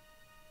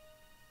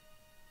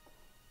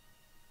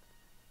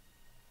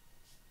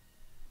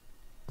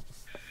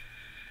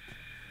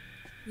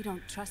 You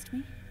don't trust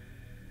me?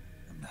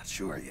 I'm not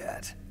sure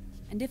yet.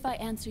 And if I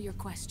answer your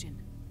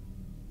question?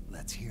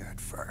 Let's hear it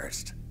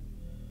first.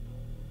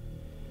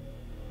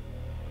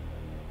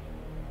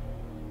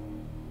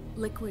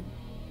 Liquid.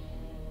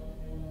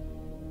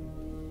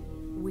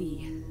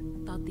 We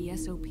thought the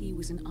SOP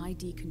was an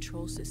ID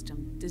control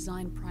system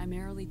designed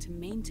primarily to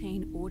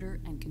maintain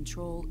order and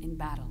control in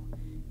battle.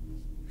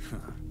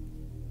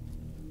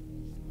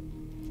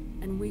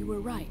 And we were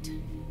right.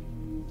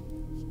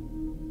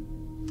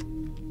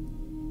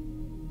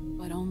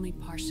 But only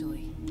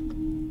partially.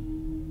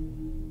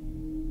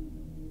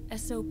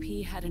 SOP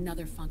had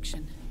another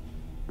function.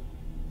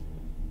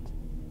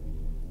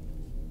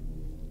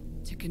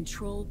 To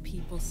control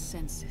people's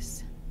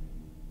senses.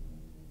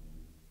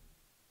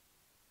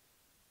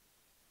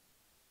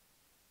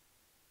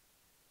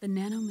 The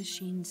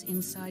nanomachines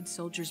inside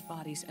soldiers'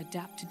 bodies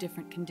adapt to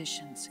different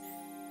conditions,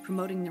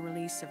 promoting the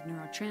release of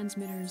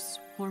neurotransmitters,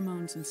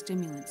 hormones, and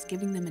stimulants,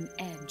 giving them an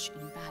edge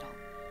in battle.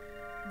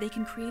 They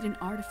can create an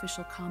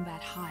artificial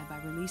combat high by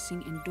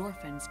releasing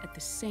endorphins at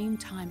the same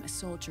time a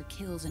soldier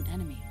kills an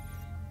enemy.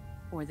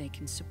 Or they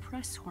can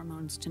suppress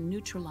hormones to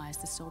neutralize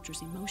the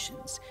soldier's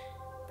emotions,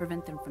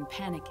 prevent them from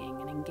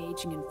panicking and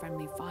engaging in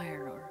friendly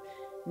fire or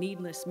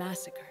needless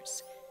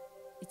massacres.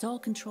 It's all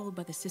controlled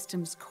by the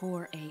system's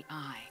core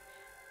AI.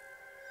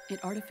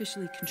 It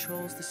artificially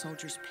controls the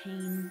soldier's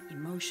pain,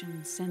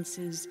 emotion,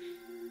 senses,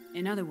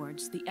 in other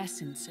words, the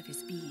essence of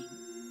his being.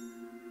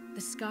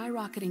 The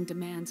skyrocketing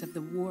demands of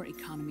the war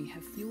economy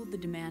have fueled the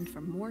demand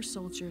for more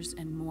soldiers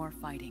and more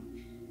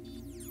fighting.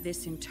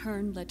 This in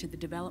turn led to the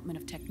development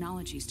of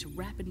technologies to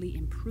rapidly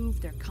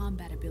improve their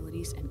combat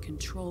abilities and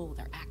control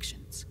their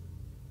actions.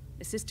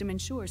 The system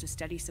ensures a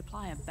steady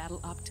supply of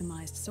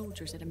battle-optimized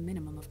soldiers at a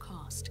minimum of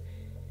cost.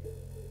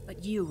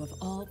 But you, of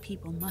all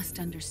people, must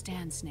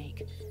understand,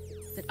 Snake,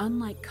 that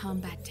unlike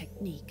combat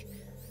technique,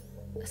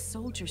 a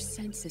soldier's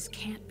senses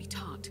can't be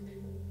taught.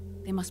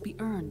 They must be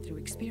earned through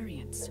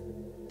experience.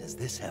 Does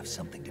this have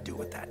something to do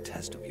with that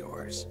test of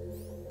yours?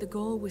 The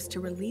goal was to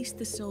release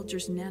the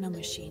soldiers'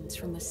 nanomachines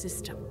from the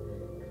system,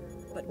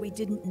 but we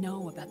didn't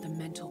know about the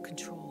mental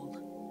control.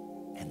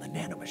 And the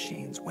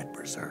nanomachines went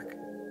berserk?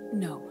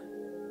 No.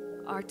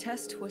 Our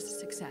test was a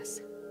success.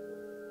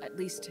 At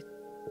least it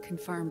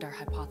confirmed our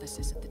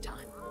hypothesis at the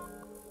time.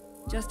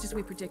 Just as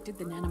we predicted,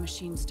 the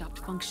nanomachines stopped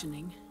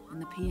functioning, and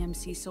the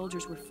PMC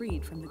soldiers were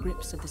freed from the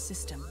grips of the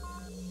system.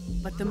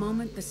 But the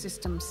moment the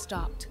system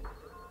stopped,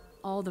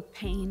 all the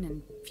pain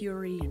and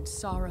fury and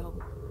sorrow,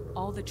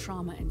 all the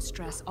trauma and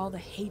stress, all the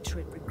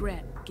hatred,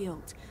 regret,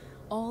 guilt,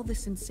 all the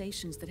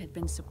sensations that had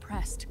been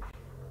suppressed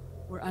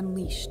were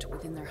unleashed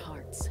within their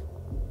hearts.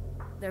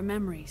 Their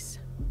memories,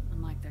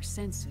 unlike their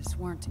senses,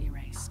 weren't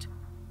erased.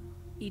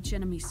 Each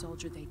enemy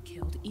soldier they'd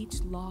killed,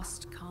 each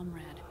lost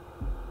comrade,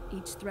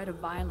 each threat of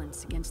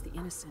violence against the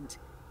innocent,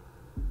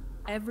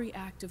 every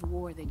act of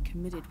war they'd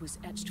committed was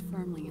etched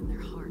firmly in their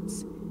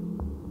hearts.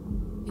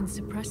 In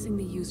suppressing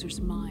the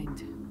user's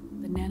mind,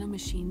 the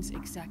nanomachines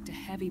exact a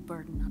heavy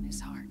burden on his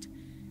heart.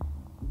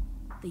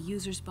 The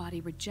user's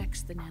body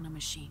rejects the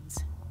nanomachines.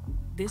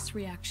 This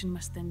reaction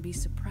must then be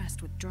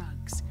suppressed with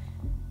drugs.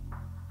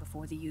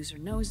 Before the user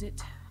knows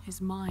it, his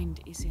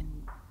mind is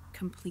in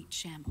complete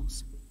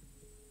shambles.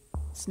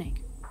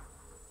 Snake,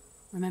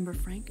 remember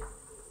Frank?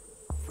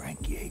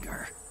 Frank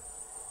Yeager.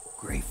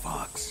 Gray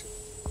Fox.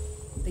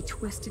 They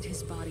twisted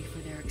his body for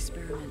their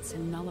experiments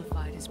and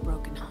nullified his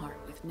broken heart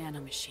with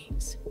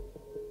nanomachines.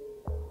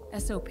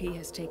 SOP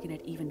has taken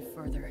it even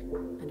further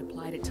and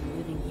applied it to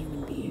living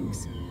human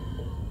beings.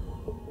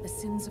 The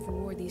sins of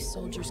war these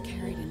soldiers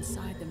carried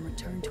inside them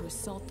returned to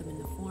assault them in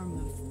the form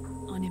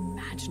of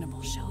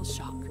unimaginable shell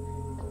shock.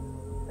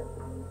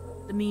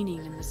 The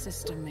meaning in the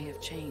system may have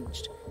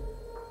changed,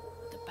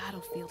 but the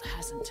battlefield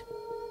hasn't.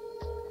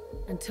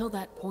 Until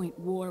that point,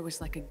 war was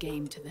like a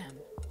game to them.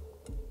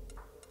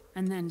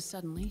 And then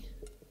suddenly,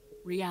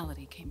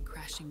 reality came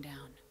crashing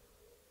down.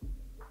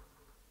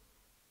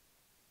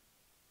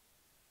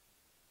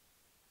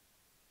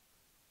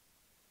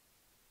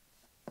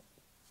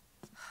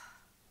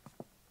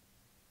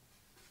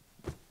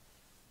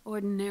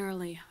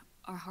 Ordinarily,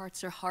 our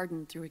hearts are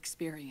hardened through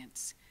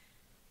experience.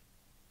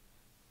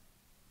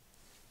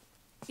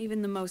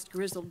 Even the most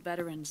grizzled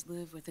veterans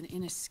live with an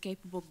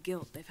inescapable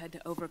guilt they've had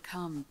to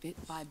overcome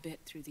bit by bit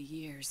through the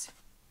years.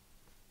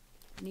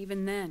 And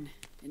even then,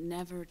 it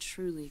never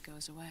truly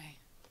goes away.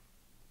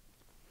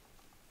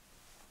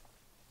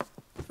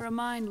 For a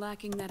mind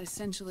lacking that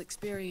essential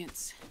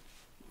experience,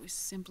 it was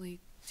simply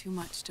too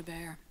much to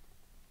bear.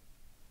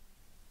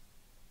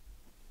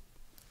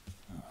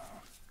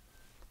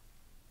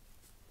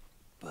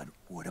 But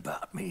what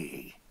about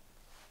me?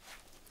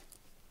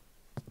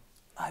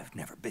 I've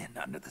never been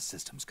under the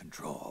system's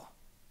control.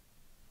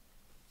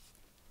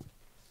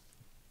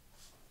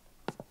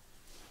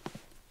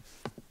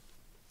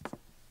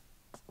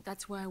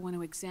 That's why I want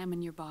to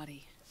examine your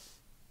body.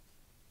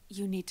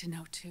 You need to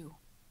know too.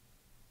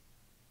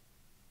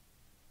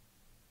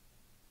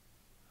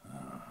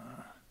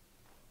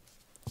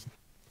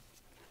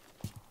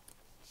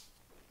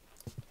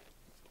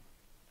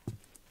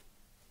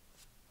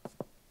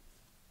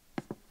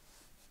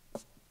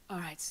 All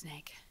right,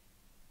 Snake.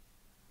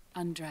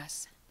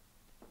 Undress.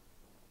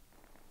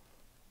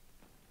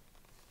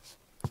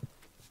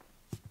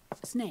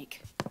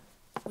 Snake,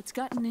 what's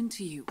gotten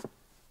into you?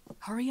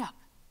 Hurry up.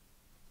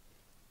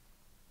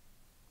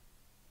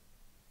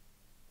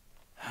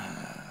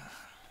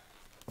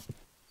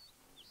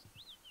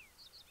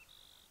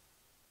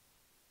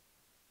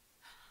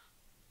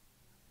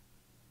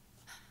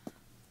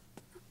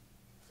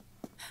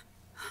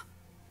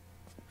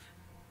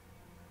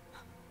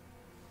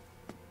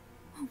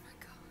 Oh my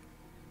God.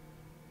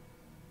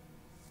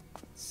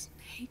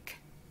 Snake.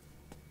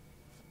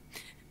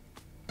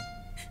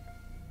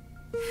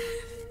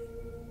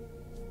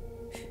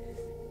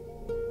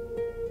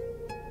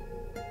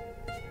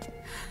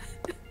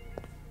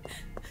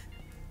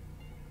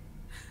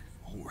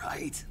 All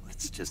right,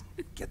 let's just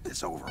get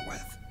this over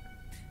with.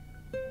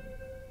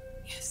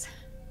 Yes.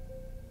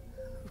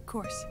 Of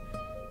course.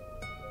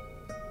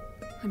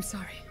 I'm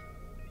sorry.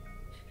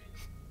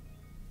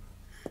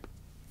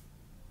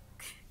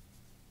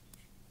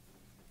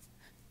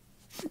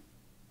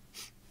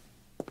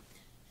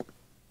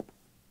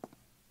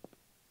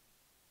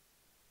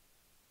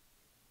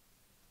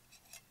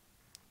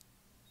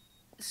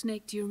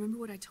 Snake, do you remember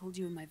what I told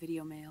you in my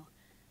video mail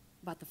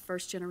about the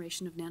first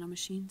generation of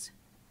nanomachines?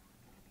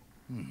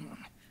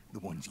 The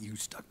ones you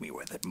stuck me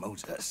with at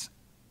Moses.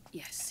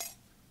 Yes.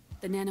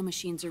 The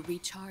nanomachines are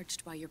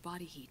recharged by your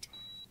body heat.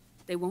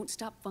 They won't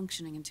stop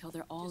functioning until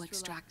they're all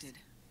extracted.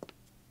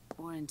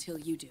 Or until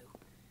you do.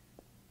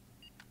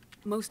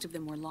 Most of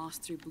them were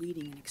lost through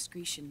bleeding and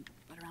excretion,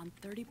 but around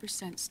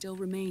 30% still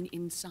remain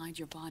inside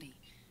your body,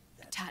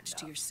 attached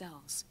to your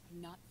cells.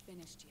 Not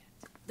finished yet.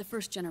 The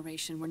first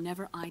generation were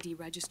never ID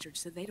registered,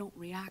 so they don't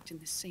react in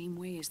the same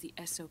way as the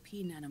SOP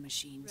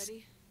nanomachines.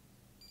 Ready?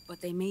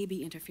 But they may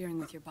be interfering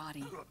with your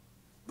body,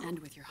 and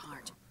with your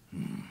heart.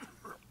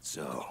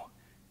 So,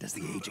 does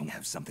the aging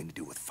have something to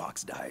do with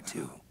Fox diet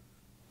too?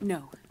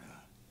 No.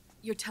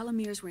 Your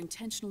telomeres were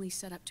intentionally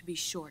set up to be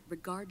short,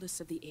 regardless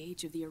of the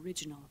age of the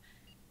original.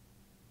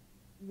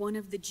 One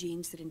of the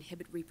genes that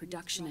inhibit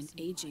reproduction and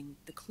aging,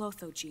 the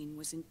Clotho gene,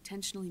 was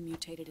intentionally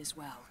mutated as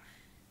well.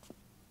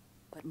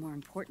 But more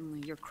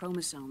importantly, your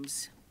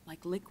chromosomes,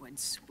 like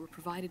liquids, were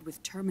provided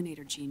with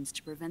Terminator genes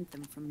to prevent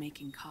them from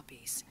making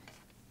copies.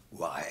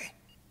 Why?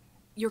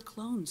 Your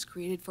clones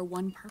created for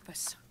one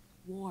purpose: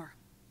 war.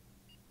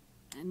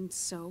 And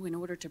so, in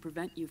order to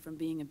prevent you from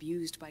being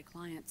abused by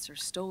clients or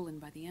stolen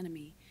by the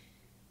enemy,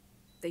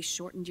 they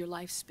shortened your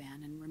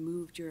lifespan and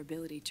removed your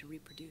ability to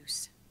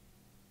reproduce.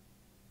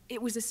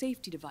 It was a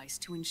safety device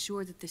to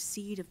ensure that the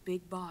seed of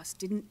Big Boss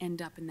didn't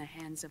end up in the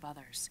hands of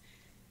others.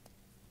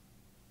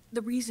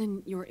 The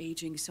reason you're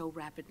aging so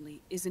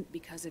rapidly isn't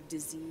because of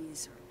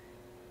disease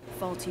or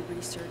faulty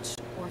research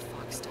or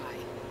Fox die.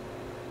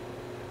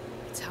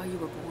 It's how you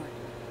were born.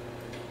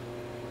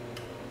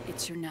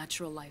 It's your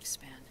natural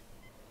lifespan.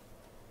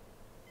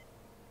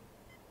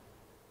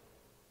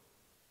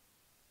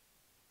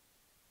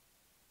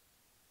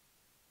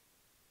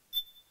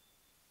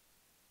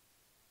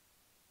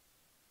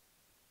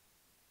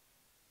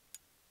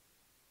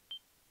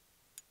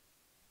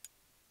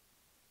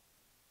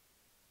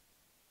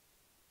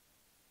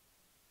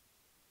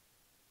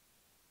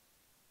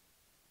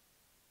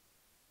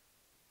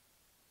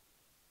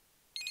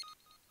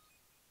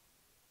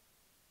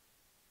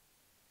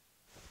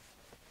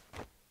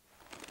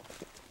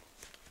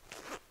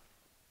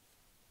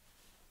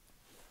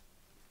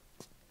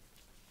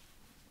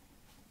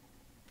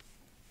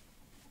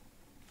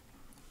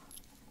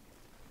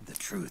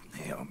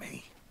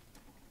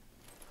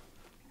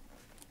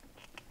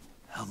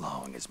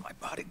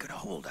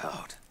 gonna hold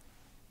out?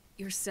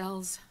 Your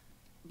cells,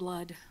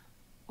 blood,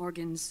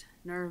 organs,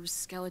 nerves,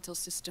 skeletal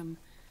system,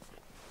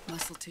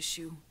 muscle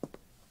tissue.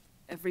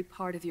 Every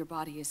part of your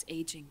body is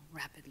aging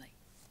rapidly.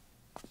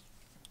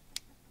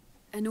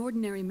 An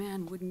ordinary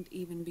man wouldn't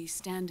even be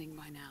standing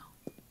by now.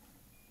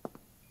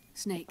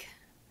 Snake,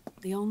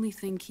 the only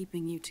thing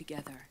keeping you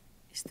together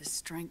is the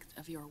strength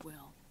of your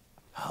will.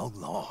 How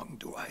long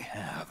do I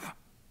have?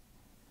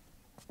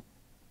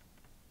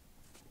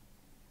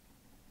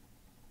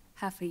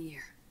 Half a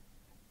year.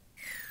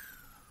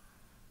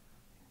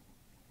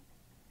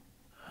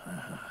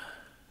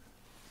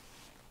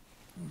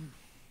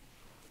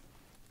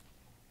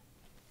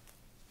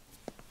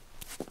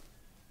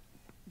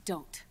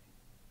 Don't.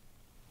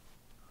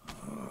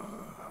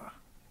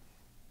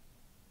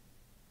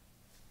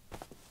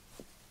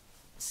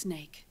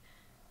 Snake.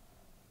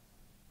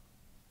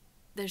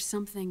 There's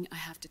something I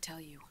have to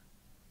tell you.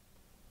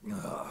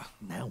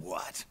 Now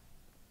what?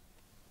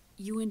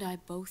 You and I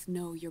both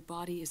know your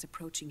body is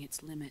approaching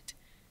its limit.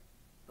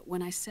 But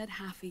when I said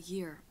half a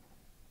year,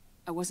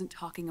 I wasn't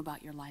talking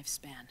about your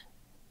lifespan.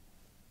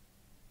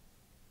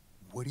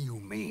 What do you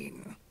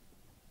mean?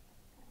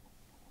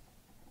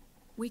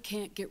 We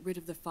can't get rid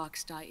of the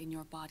fox dye in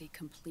your body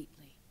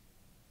completely.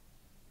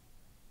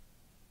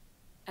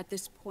 At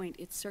this point,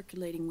 it's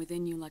circulating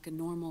within you like a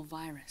normal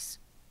virus.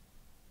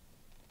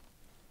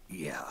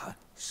 Yeah,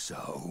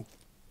 so?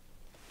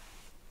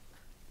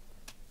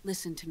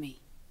 Listen to me.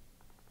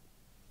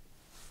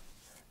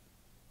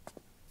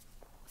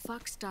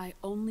 Fox dye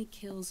only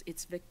kills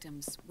its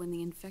victims when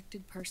the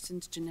infected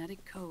person's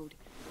genetic code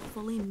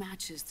fully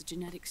matches the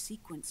genetic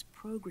sequence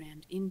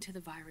programmed into the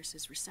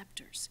virus's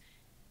receptors.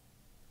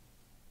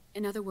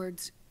 In other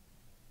words,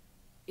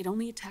 it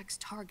only attacks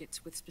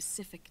targets with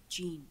specific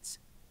genes.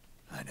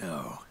 I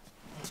know.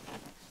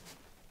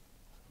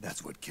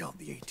 That's what killed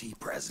the AT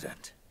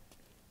president.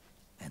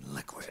 And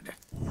Liquid.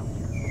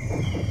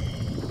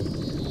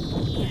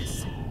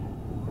 Yes.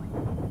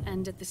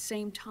 And at the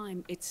same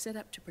time, it's set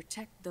up to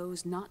protect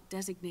those not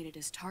designated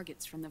as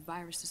targets from the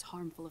virus's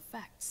harmful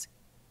effects.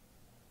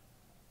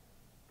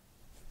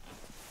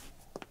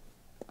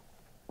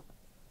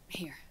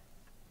 Here.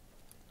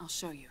 I'll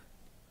show you.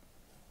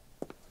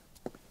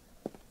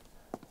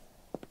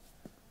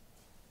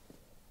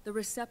 The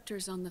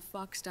receptors on the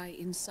fox dye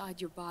inside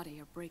your body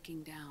are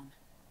breaking down.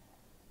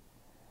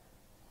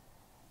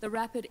 The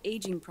rapid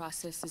aging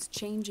process is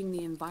changing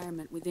the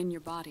environment within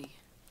your body.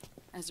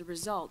 As a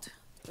result,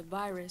 the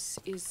virus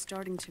is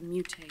starting to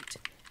mutate.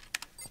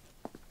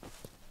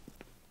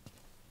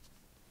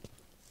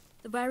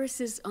 The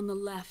viruses on the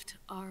left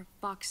are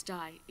fox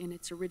dye in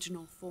its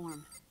original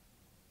form.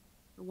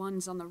 The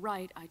ones on the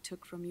right I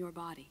took from your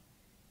body.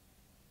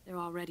 They're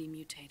already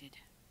mutated.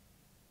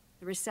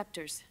 The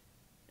receptors,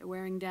 they're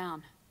wearing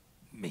down.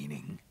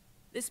 Meaning?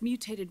 This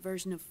mutated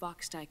version of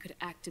fox dye could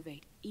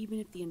activate even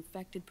if the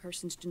infected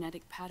person's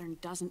genetic pattern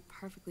doesn't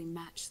perfectly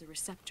match the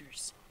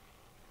receptors.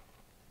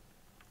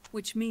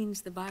 Which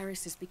means the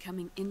virus is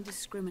becoming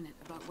indiscriminate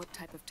about what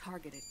type of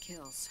target it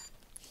kills.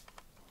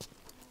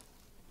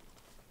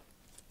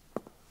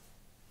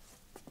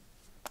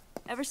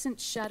 Ever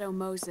since Shadow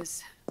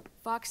Moses,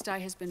 fox dye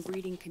has been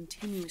breeding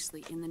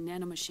continuously in the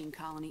nanomachine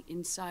colony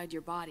inside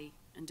your body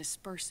and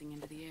dispersing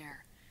into the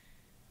air.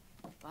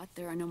 But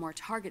there are no more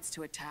targets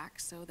to attack,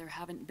 so there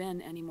haven't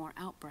been any more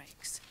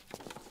outbreaks.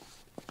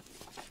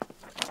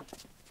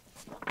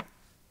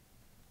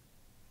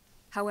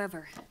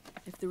 However,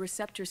 if the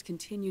receptors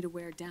continue to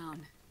wear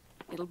down,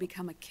 it'll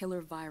become a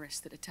killer virus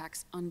that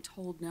attacks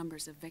untold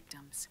numbers of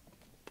victims.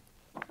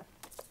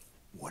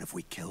 What if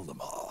we kill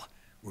them all?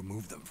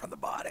 Remove them from the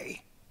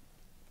body?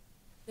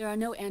 There are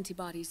no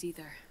antibodies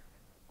either.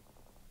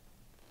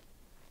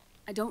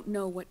 I don't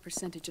know what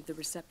percentage of the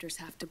receptors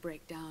have to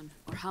break down,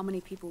 or how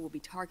many people will be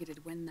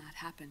targeted when that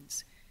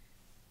happens.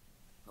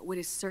 But what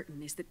is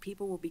certain is that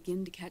people will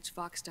begin to catch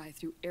fox dye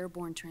through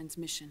airborne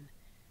transmission.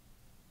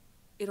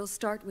 It'll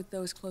start with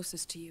those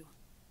closest to you.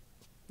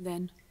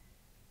 Then,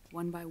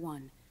 one by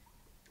one,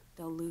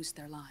 they'll lose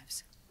their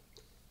lives.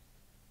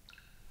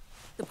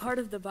 The part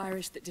of the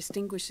virus that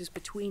distinguishes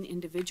between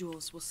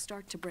individuals will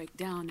start to break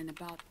down in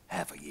about...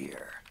 half a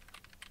year.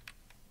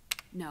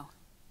 No.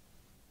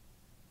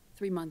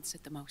 3 months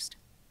at the most.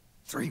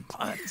 3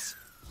 months?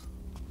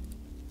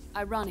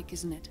 Ironic,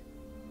 isn't it?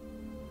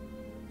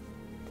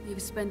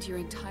 You've spent your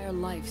entire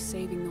life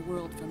saving the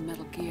world from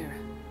Metal Gear,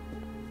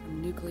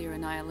 from nuclear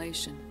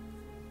annihilation.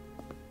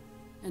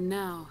 And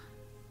now,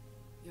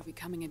 you're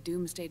becoming a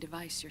doomsday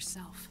device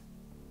yourself.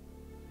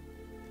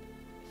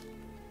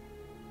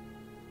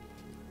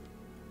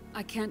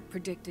 I can't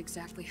predict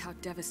exactly how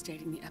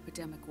devastating the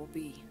epidemic will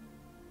be.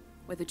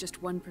 Whether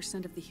just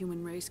 1% of the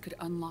human race could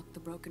unlock the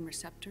broken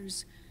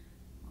receptors,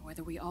 or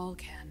whether we all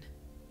can.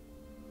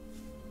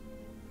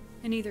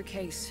 In either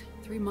case,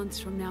 3 months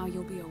from now,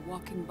 you'll be a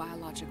walking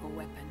biological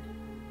weapon.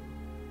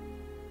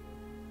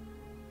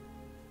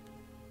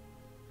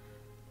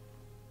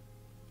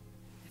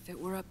 If it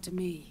were up to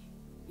me,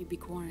 you'd be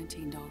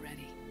quarantined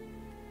already.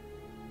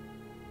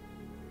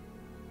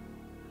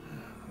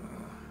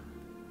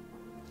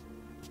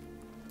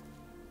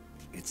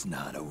 It's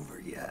not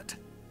over yet.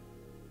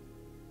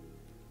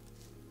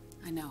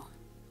 I know.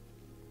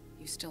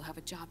 You still have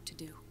a job to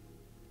do.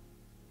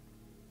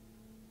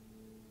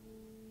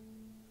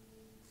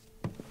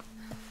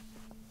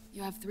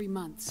 You have 3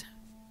 months.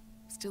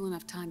 Still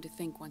enough time to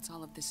think once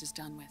all of this is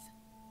done with.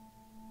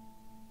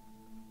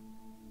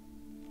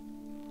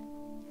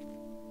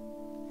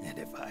 And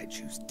if I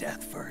choose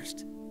death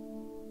first,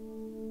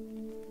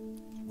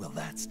 will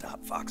that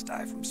stop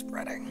Foxdie from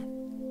spreading?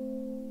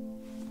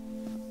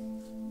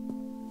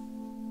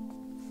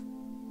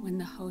 When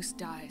the host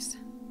dies,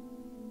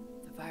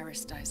 the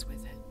virus dies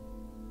with it.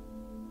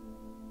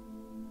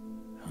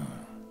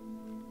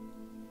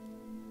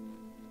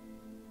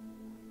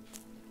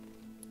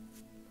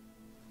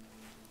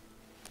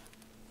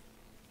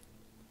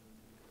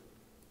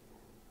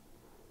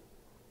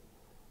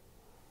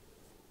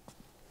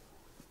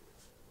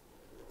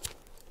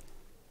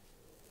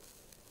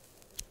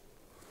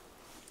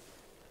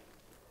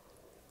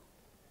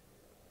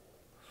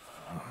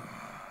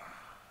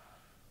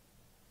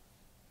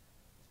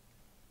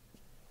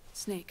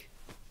 Snake,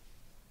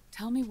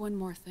 tell me one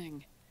more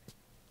thing.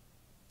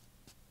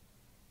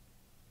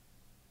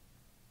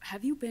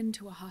 Have you been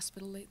to a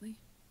hospital lately?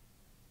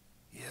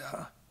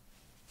 Yeah.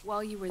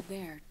 While you were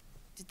there,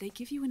 did they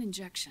give you an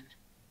injection?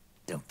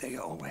 Don't they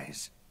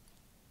always?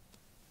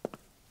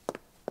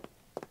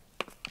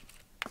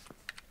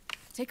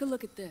 Take a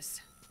look at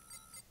this.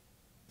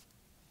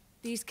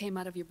 These came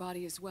out of your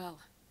body as well.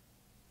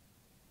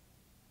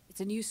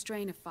 It's a new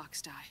strain of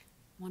Foxdie,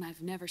 one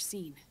I've never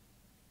seen.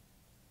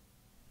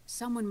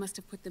 Someone must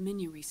have put them in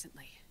you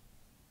recently.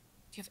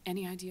 Do you have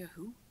any idea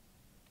who?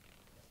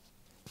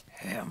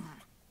 Him.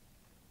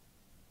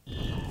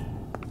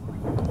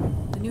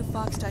 The new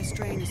Foxdie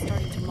strain is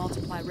starting to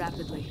multiply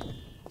rapidly.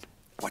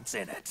 What's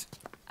in it?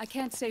 I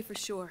can't say for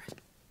sure.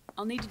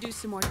 I'll need to do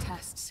some more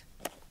tests.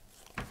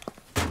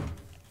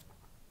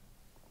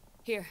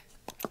 Here,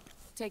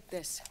 take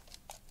this.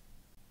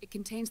 It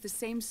contains the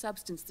same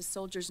substance the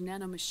soldiers'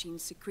 nanomachines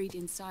secrete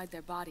inside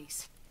their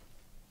bodies.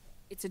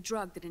 It's a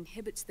drug that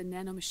inhibits the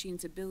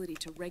nanomachine's ability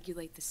to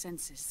regulate the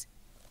senses.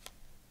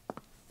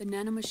 The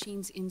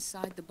nanomachines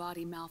inside the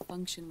body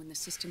malfunction when the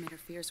system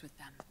interferes with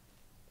them.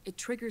 It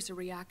triggers a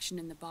reaction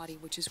in the body,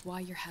 which is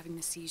why you're having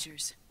the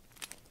seizures.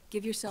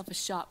 Give yourself a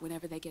shot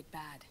whenever they get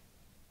bad.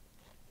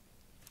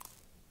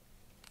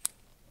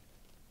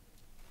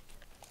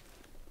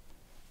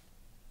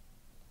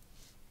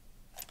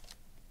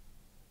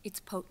 It's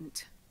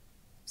potent,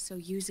 so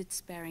use it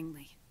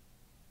sparingly,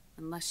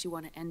 unless you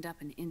want to end up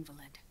an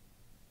invalid.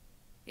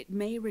 It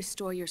may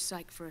restore your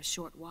psyche for a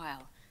short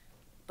while,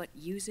 but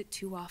use it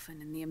too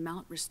often and the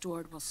amount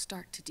restored will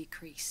start to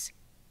decrease.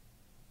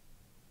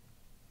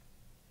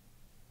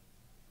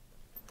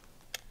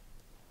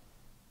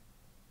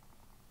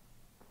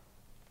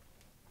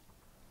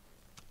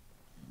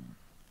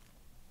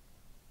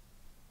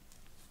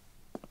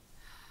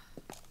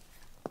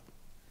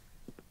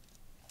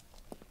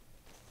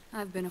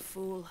 I've been a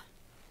fool.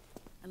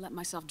 I let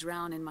myself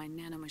drown in my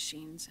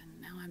nanomachines, and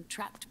now I'm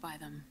trapped by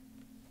them.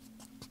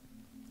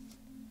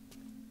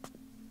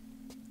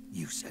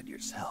 You said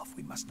yourself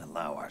we mustn't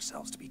allow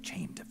ourselves to be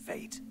chained to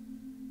fate.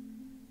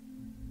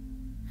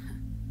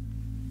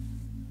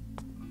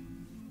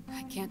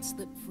 I can't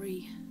slip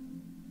free.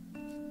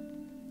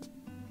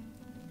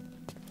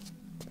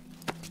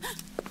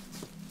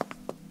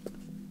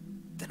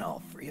 Then I'll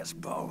free us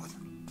both.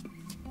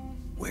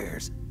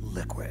 Where's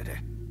Liquid?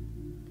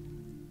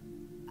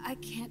 I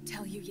can't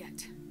tell you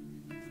yet.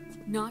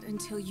 Not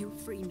until you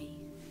free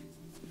me.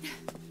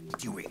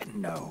 Do we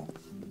know?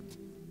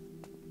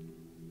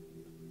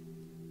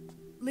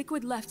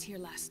 Liquid left here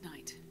last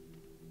night.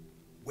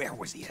 Where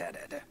was he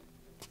headed?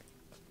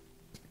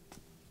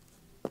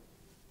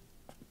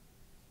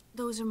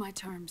 Those are my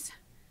terms.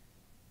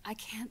 I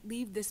can't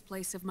leave this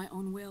place of my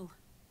own will.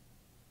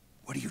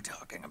 What are you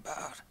talking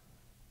about?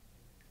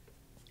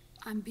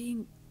 I'm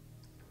being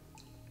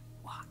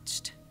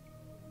watched.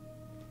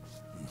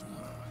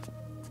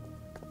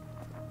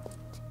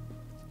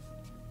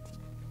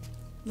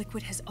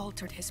 Liquid has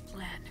altered his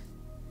plan.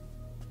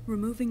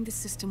 Removing the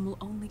system will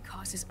only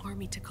cause his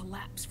army to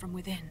collapse from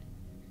within.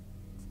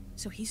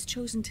 So he's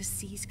chosen to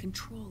seize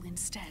control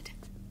instead.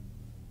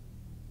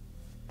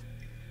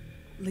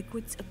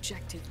 Liquid's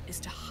objective is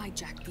to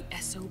hijack the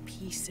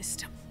SOP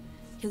system.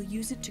 He'll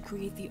use it to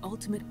create the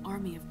ultimate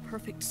army of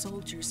perfect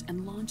soldiers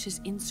and launch his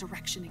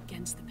insurrection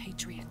against the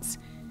Patriots.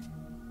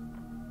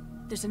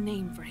 There's a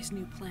name for his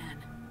new plan.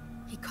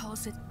 He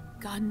calls it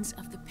Guns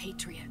of the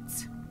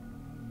Patriots.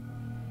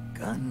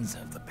 Guns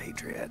of the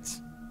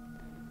Patriots?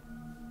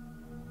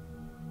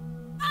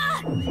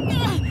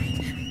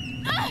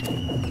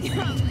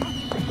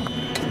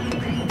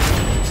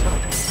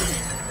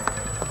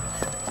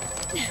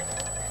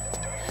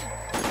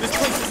 This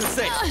place isn't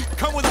safe.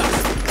 Come with us.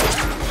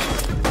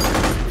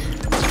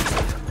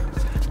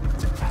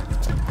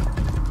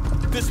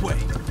 This way.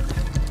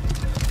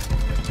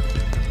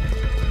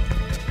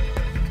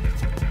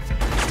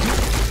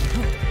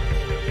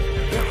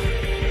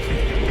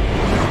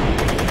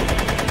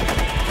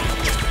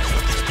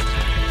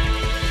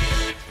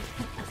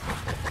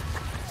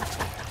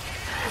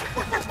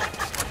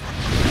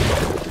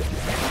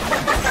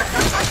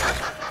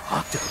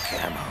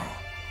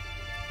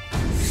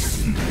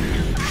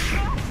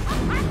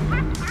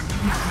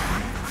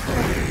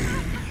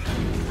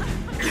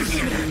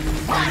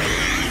 funny?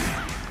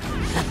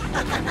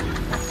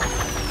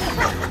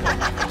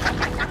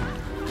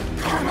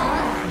 Come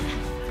on,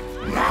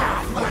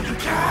 laugh when you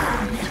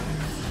can.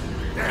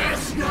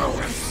 There's no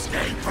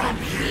escape from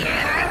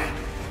here.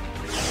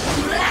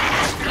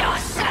 Laugh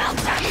yourself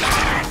to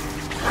death.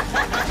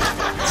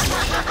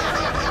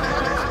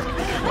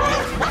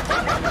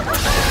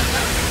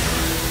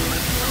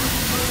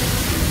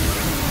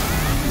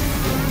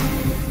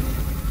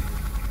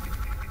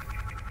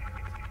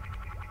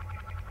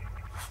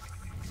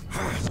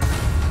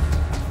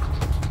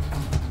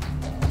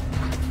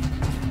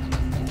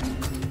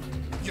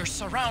 You're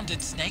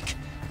surrounded, Snake.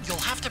 You'll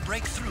have to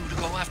break through to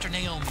go after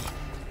Naomi.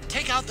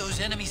 Take out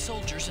those enemy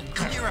soldiers and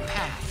clear a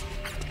path.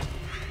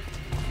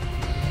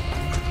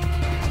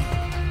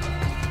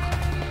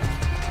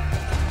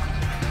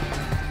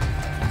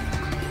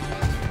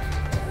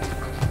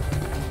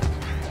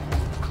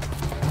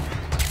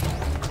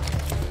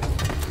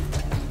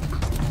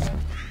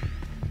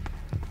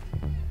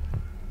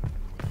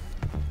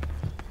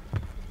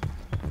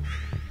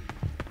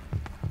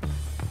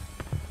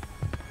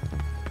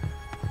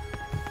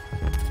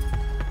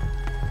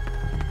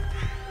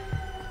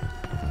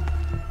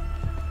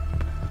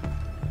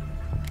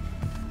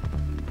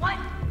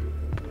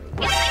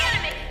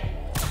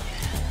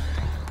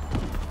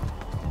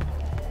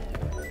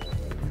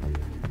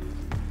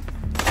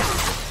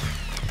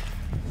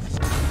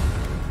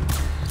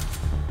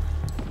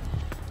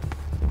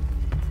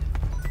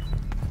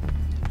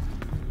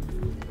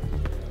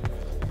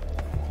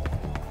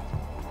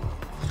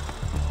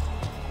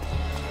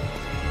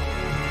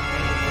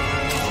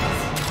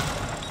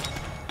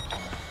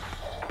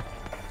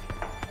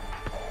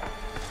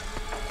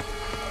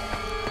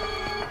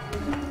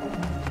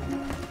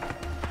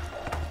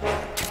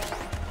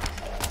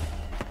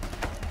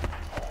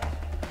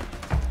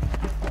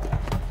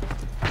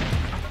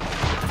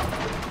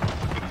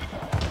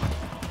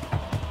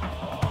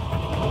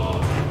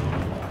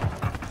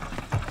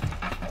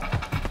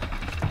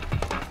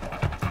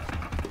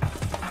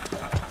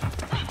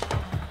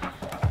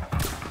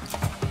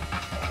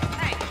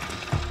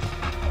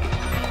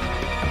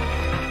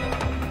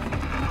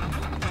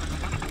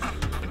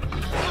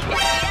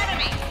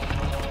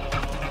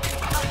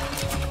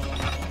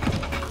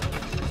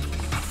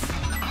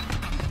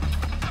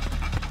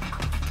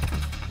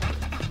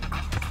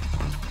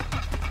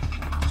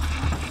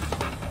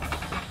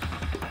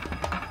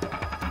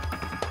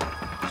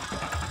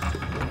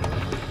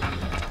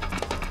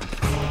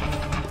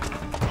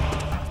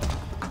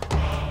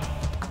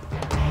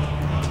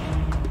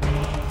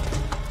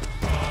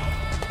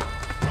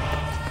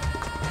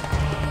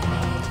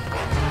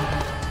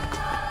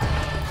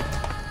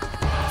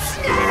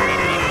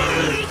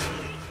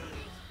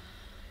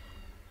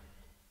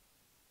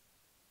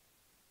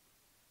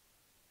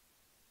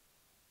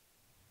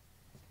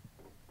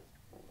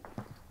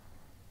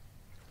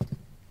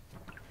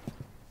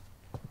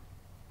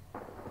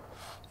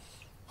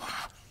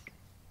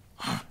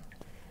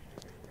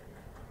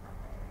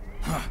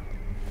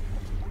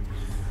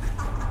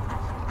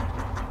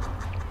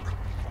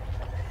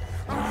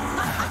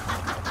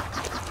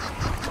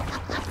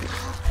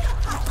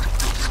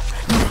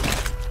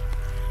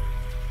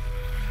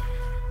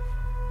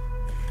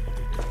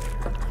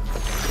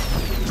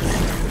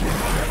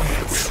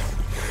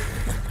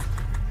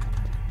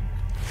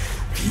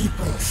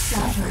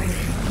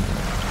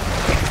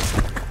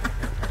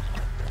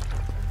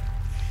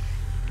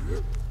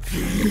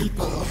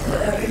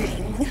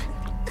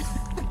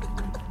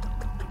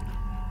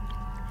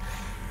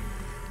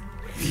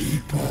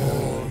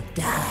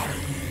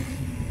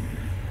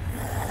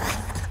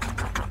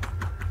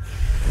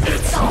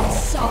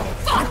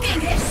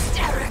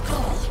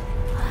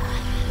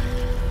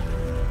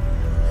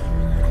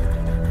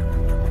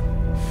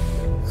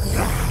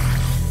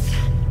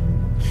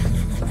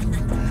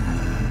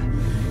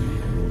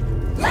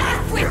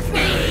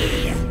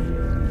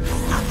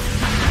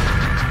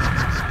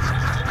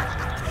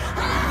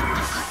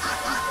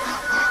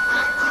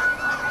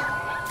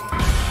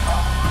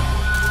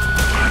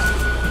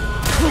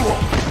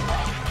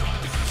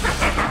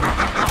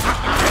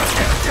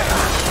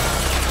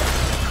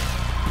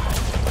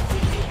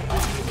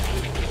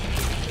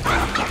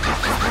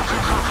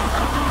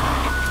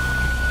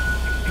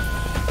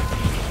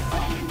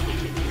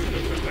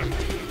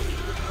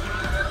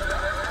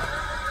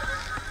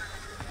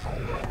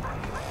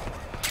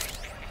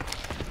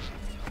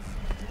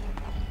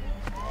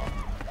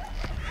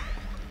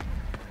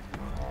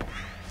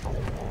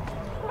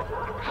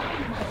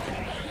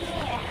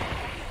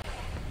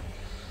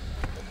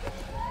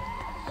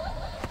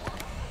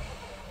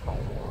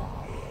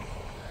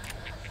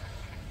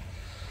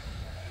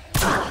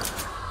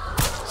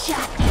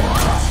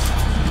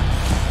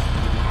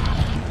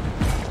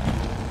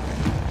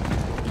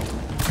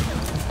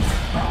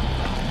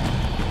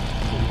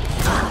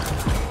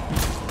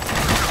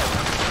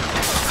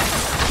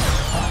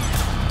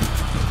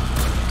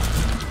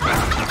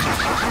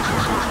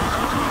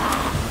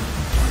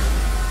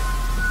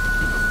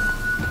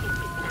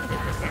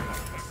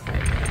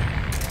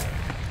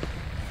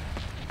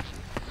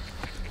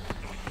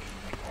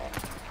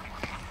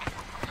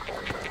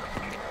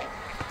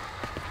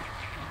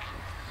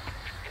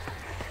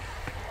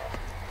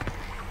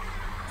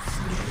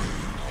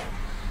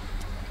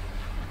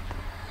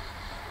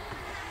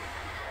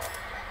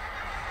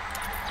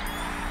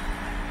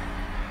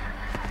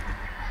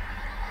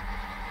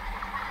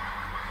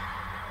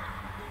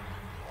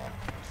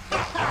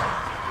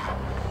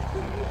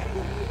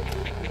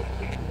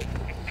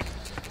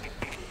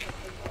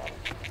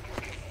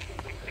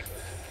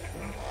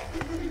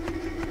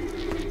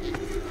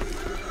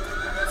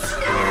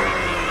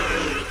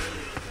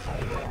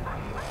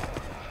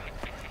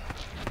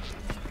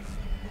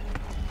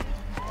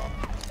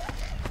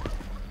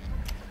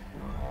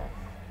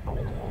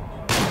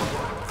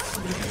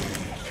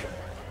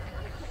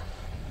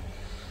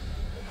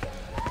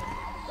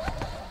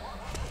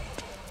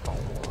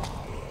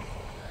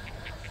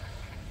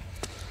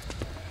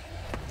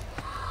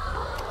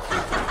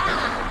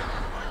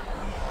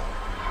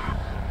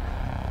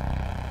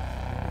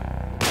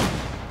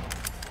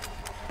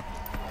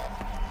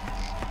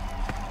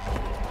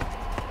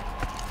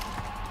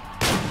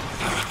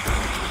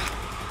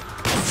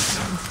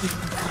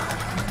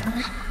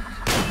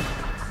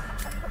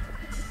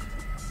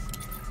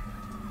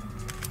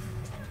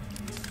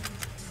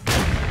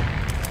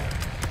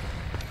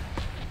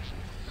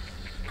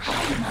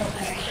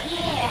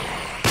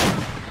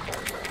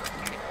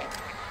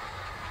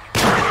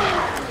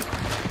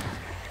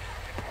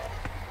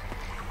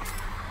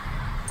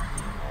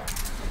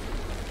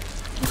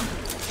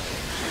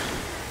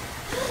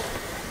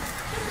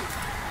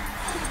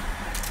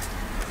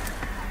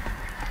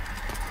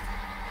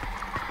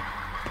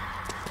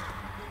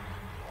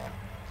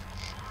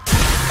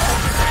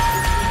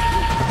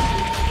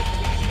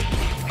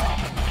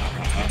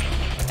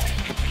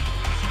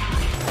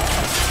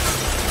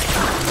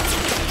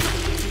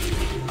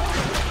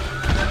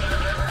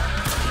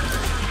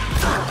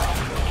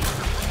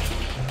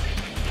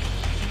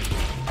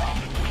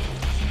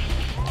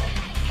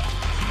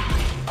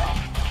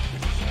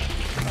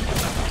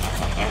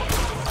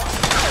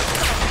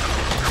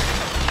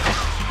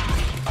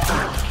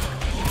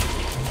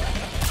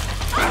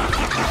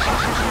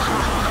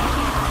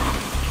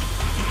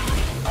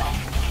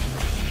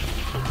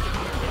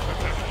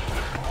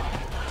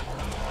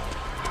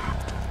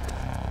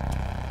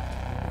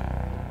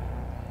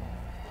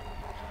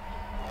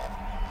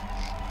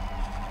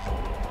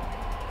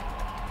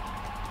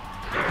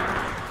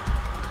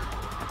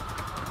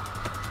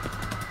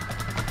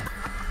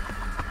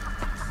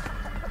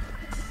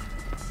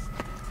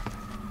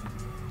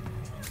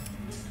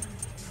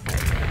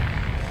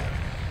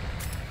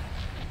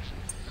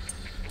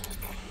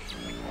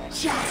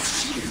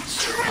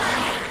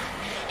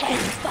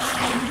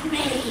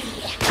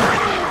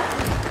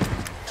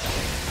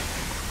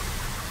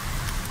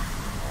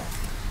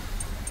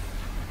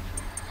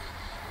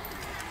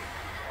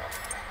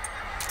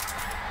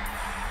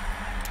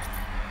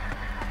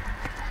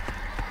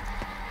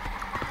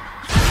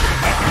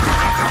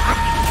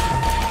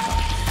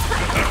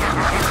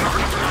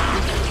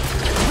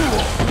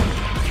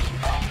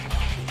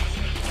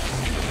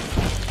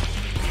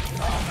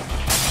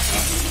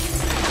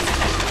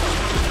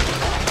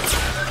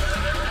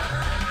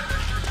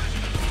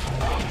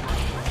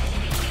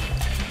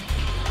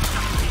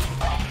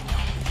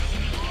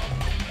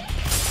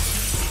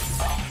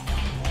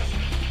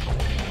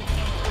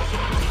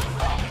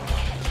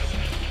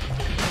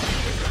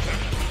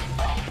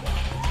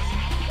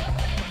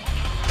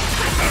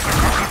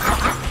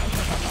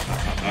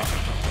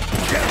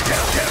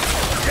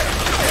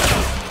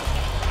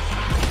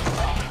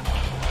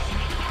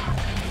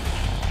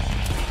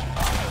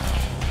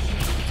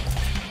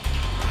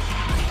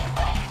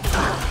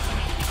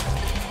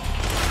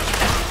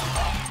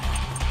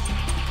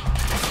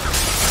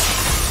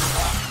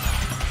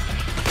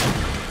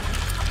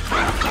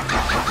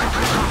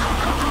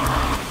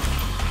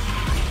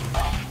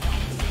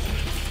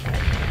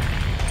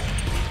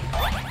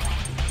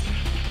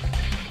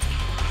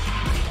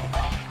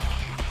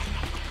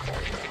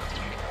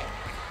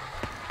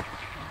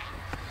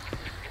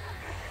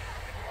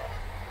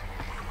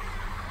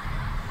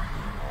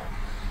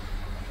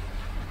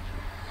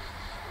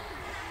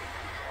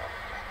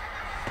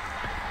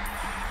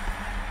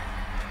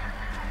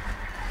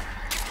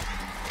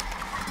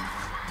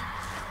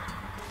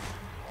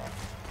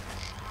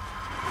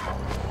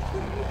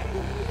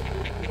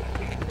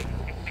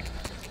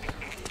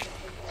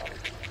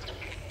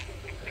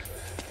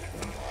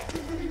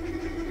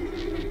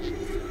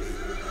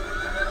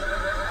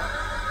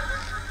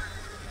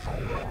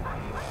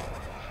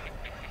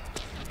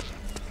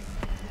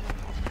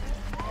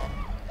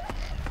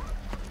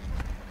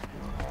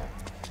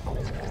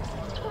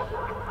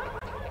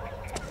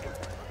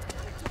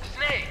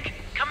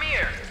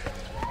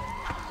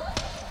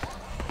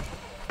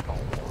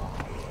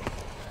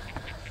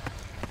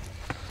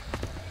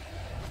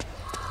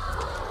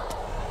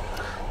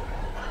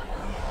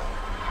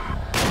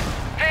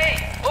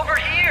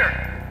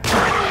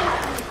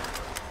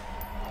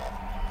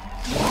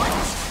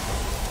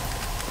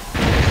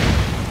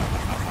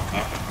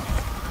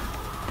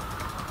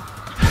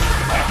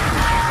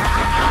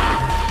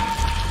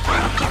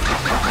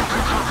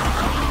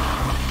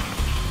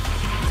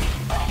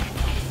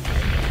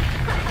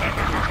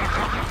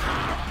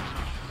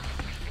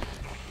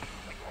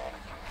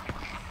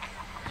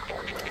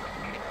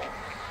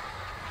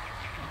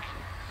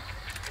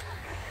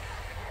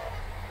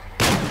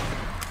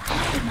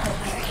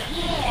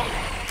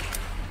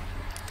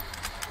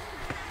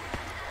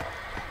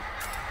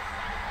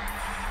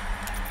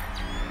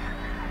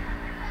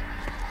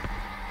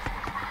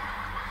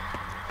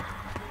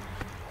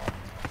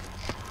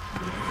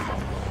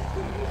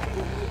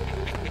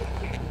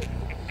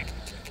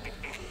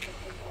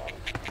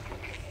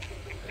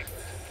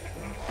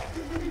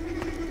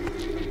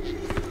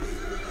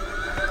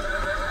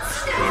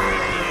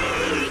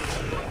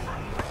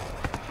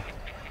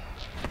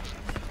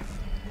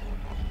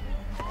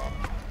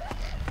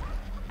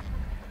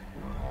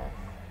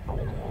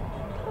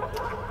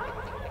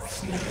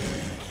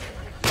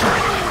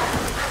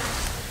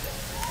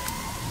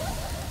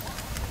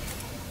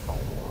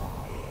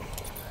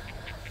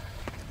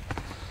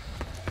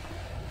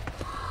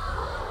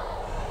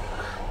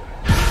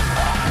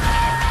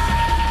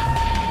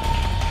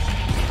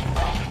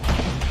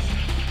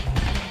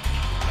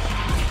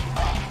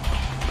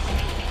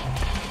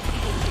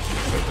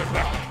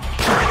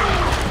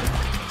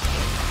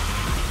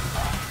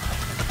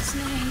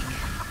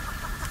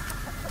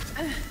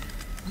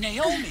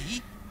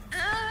 Naomi?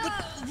 But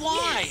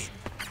why? Yes.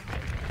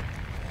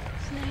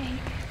 Snake.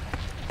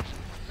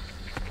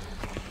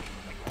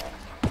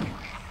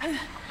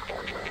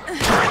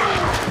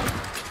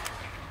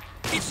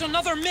 It's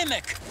another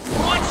mimic!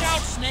 Watch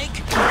out,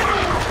 Snake!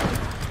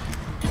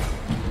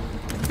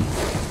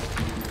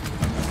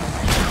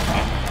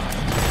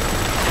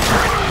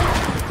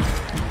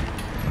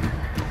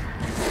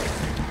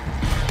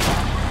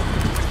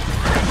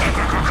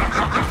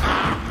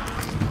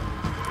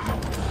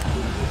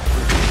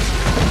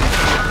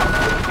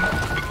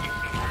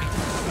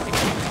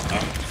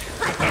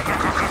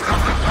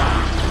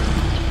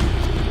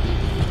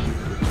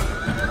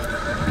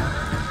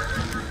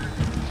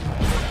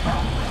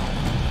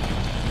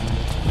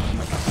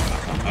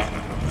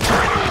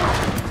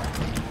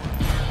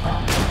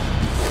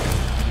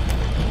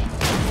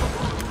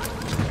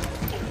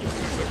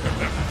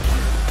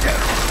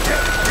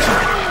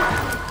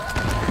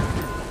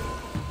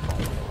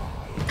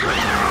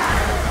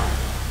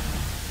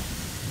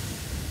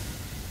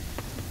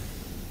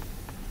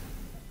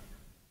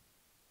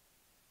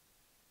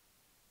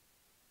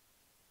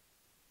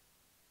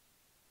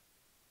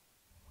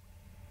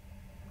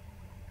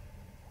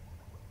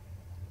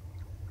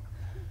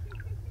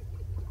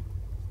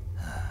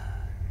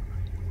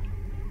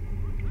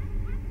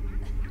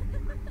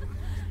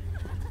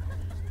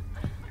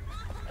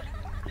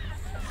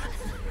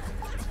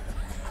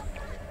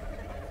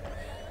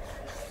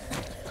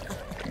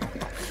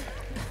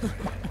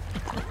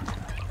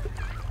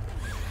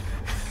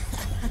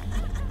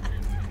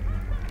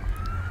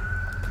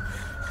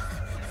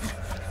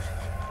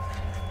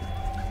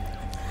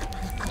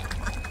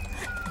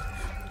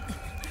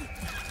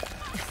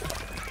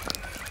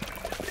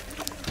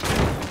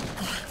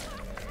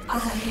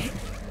 I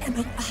am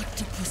an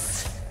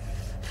octopus.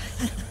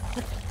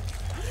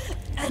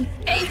 An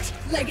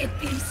 8-legged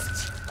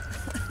beast.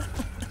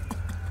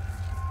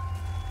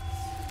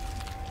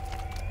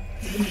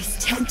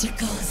 These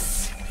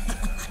tentacles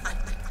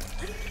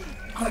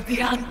are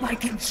beyond my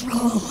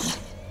control.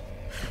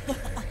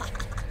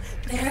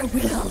 Their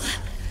will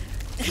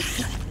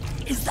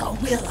is the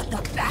will of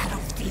the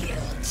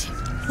battlefield.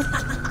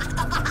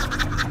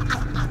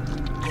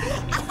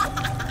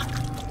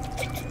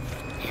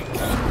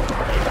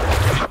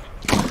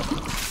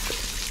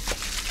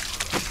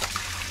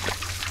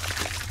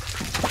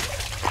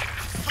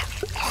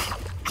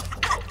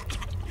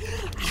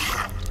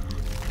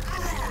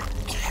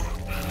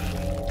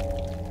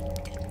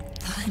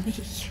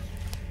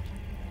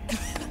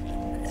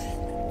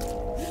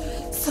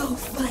 So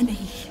funny.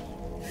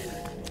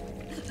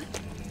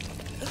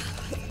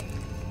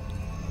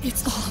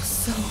 It's all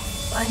so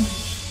funny.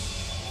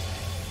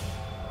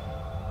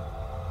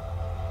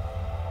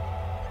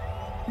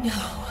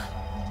 No,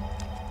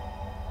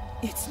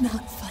 it's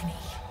not funny.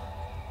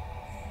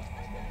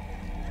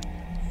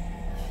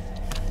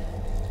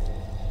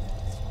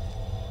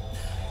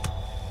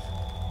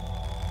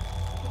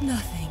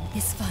 Nothing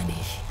is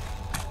funny.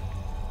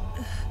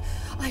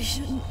 I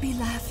shouldn't be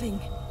laughing.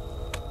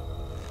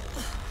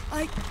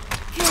 I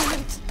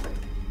can't.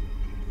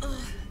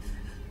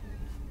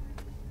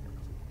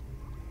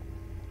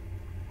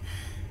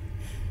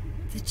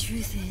 The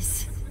truth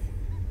is,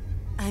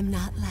 I'm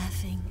not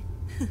laughing.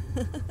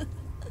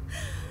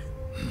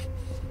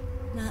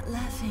 Not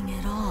laughing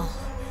at all.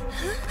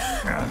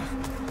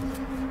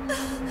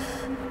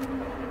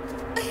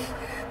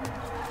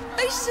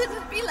 I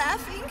shouldn't be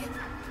laughing.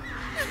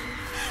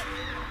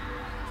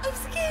 I'm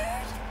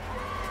scared.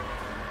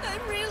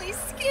 I'm really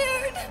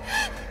scared.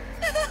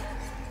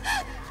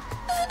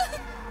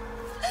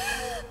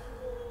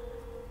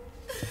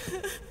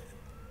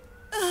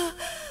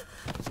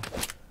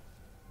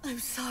 I'm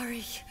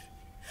sorry.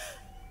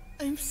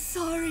 I'm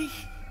sorry.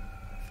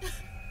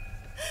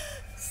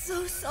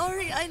 So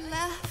sorry I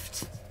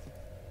laughed.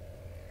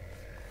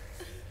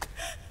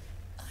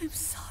 I'm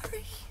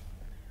sorry.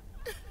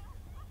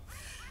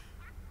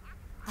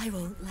 I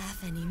won't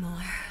laugh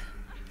anymore.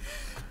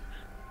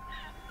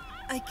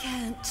 I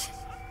can't.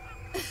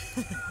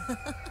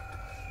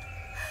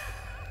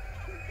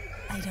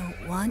 I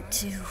don't want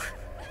to.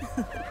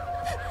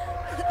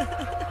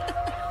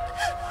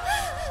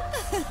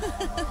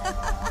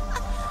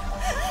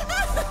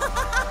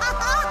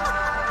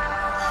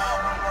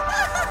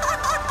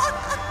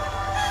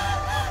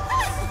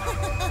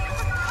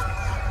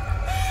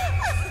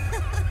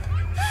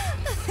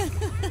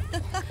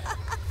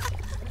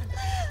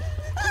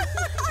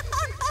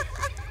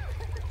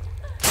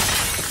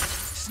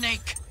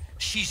 Snake,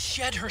 she's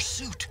shed her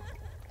suit.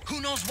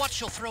 Who knows what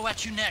she'll throw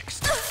at you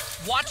next?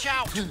 Watch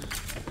out!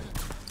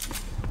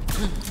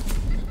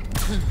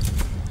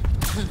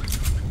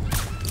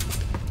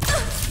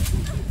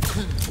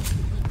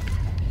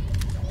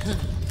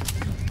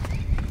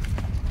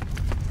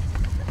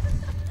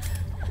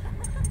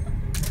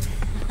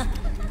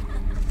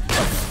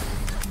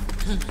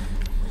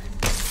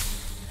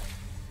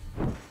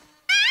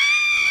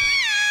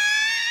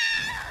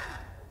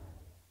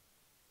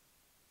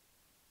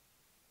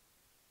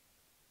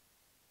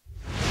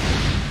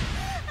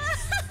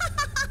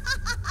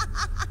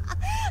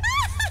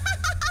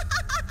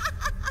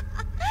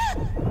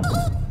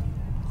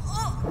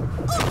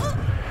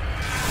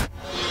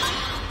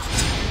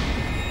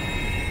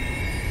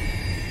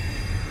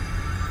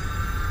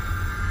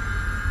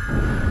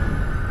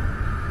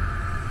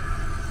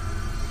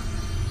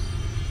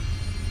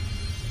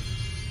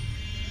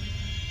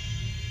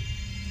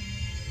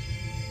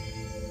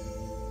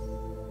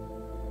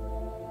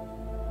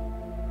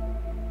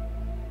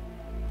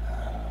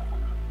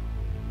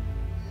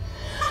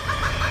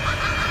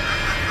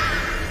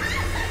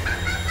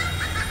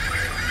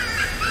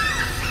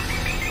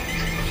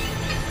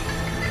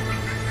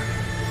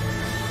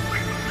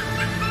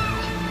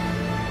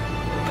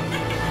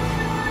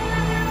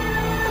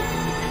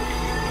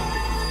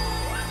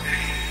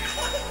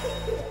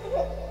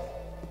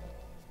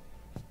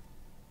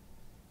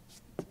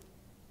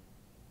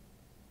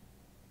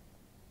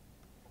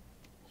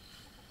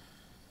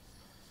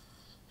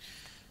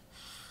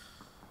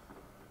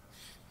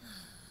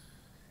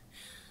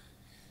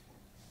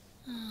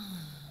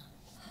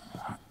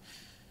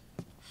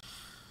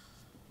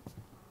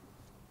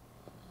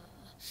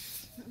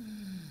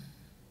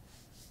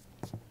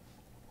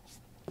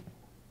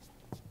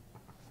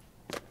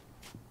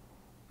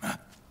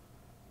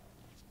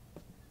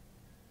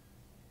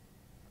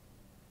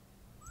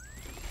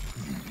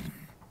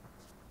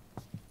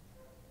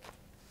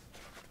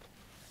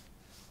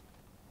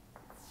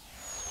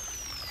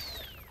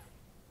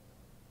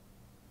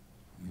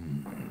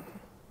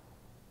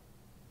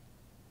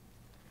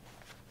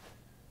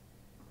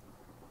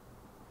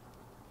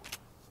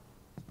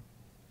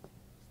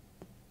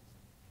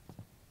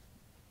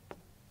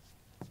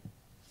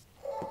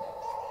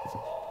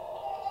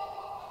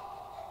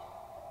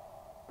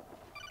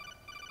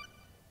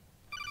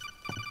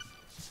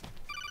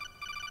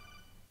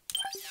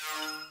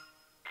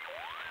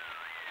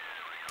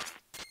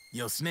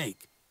 Yo,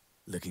 Snake,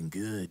 looking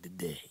good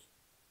today.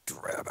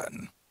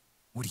 Drebin,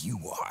 what do you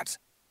want?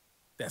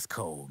 That's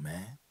cold,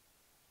 man.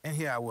 And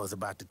here I was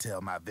about to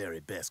tell my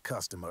very best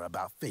customer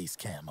about face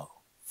camo.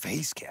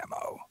 Face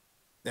camo?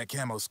 That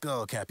camo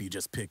skull cap you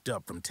just picked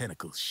up from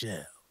Tentacle's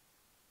shell.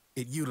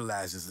 It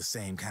utilizes the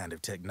same kind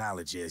of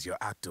technology as your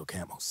Octo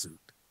camo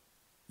suit.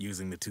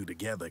 Using the two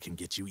together can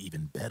get you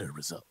even better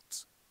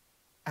results.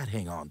 I'd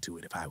hang on to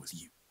it if I was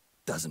you.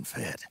 Doesn't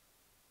fit.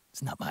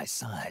 It's not my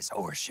size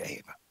or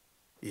shape.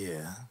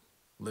 Yeah,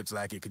 looks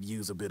like it could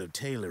use a bit of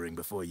tailoring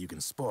before you can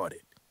sport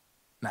it.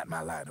 Not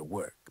my line of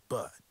work,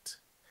 but...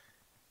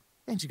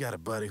 Ain't you got a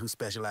buddy who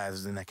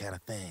specializes in that kind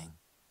of thing?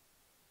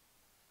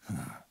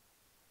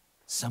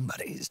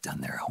 Somebody's done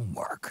their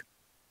homework.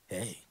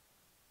 Hey,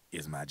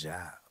 it's my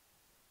job.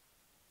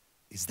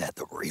 Is that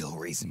the real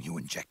reason you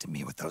injected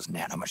me with those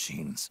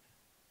nanomachines?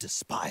 To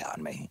spy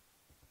on me?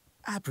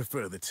 I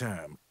prefer the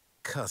term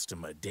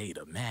customer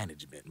data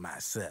management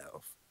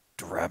myself.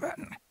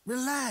 Drebin.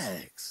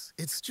 Relax.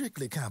 It's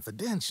strictly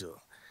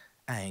confidential.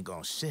 I ain't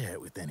gonna share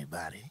it with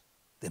anybody.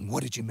 Then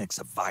what did you mix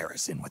a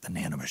virus in with the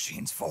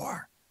nanomachines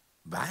for?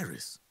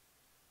 Virus?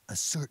 A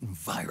certain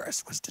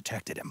virus was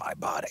detected in my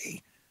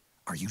body.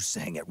 Are you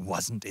saying it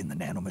wasn't in the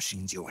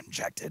nanomachines you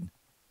injected?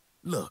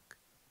 Look,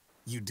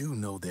 you do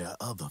know there are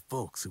other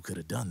folks who could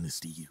have done this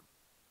to you.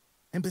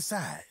 And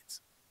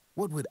besides,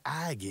 what would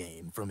I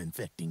gain from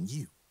infecting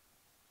you?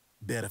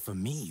 Better for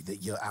me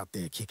that you're out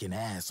there kicking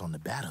ass on the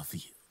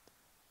battlefield.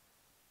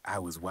 I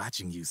was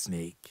watching you,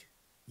 Snake.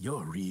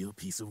 You're a real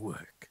piece of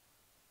work.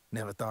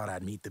 Never thought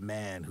I'd meet the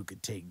man who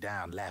could take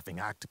down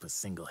Laughing Octopus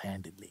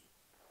single-handedly.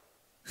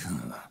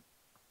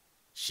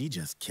 She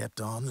just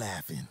kept on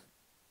laughing.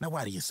 Now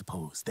why do you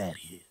suppose that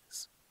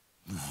is?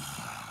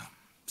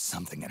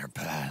 Something in her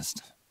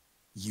past.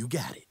 You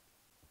got it.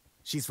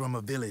 She's from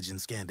a village in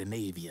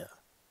Scandinavia.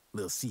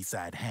 Little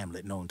seaside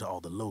hamlet known to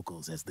all the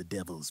locals as the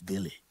Devil's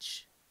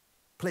Village.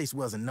 Place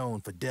wasn't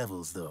known for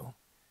devils, though.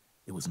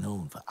 It was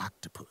known for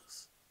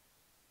octopus.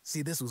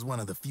 See, this was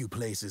one of the few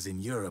places in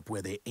Europe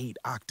where they ate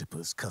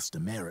octopus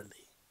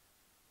customarily.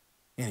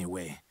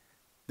 Anyway,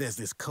 there's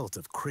this cult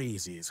of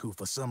crazies who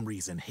for some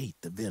reason hate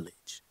the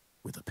village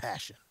with a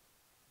passion.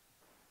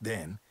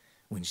 Then,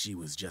 when she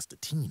was just a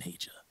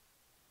teenager,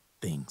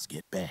 things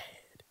get bad.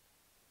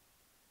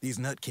 These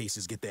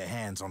nutcases get their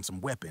hands on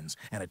some weapons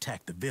and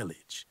attack the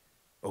village.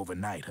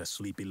 Overnight, her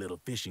sleepy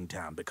little fishing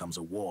town becomes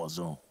a war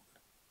zone.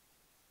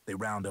 They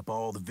round up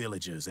all the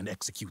villagers and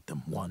execute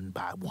them one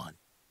by one.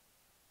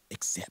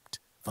 Except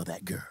for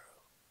that girl.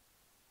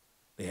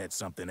 They had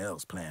something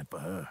else planned for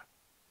her.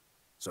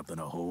 Something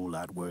a whole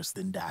lot worse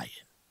than dying.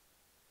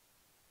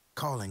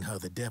 Calling her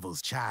the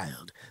Devil's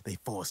Child, they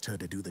forced her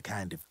to do the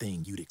kind of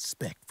thing you'd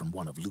expect from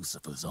one of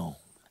Lucifer's own.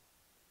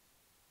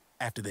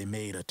 After they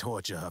made her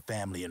torture her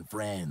family and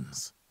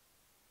friends,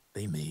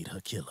 they made her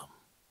kill them.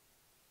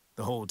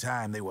 The whole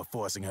time they were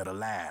forcing her to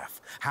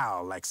laugh,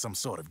 howl like some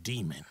sort of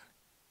demon.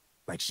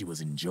 Like she was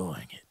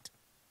enjoying it.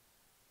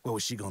 What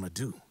was she gonna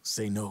do?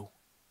 Say no?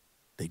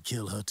 They'd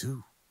kill her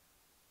too.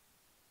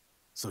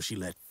 So she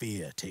let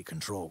fear take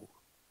control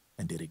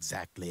and did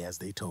exactly as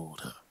they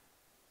told her.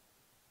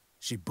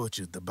 She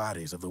butchered the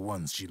bodies of the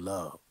ones she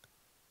loved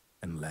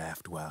and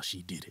laughed while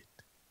she did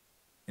it.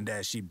 And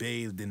as she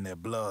bathed in their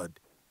blood,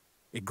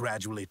 it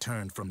gradually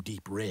turned from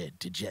deep red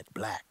to jet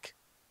black.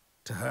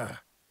 To her,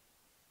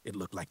 it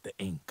looked like the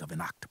ink of an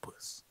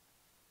octopus.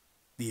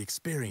 The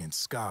experience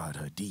scarred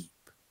her deep.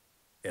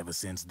 Ever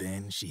since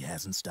then, she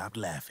hasn't stopped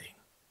laughing.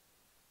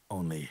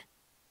 Only,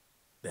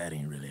 that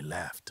ain't really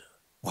laughter.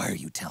 Why are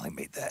you telling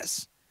me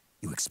this?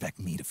 You expect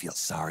me to feel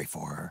sorry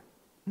for her?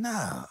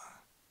 Nah.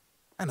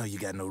 I know you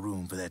got no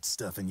room for that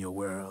stuff in your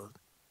world.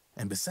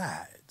 And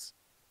besides,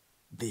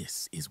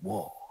 this is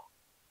war.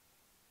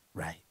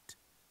 Right?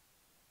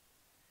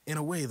 In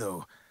a way,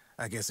 though,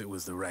 I guess it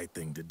was the right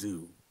thing to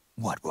do.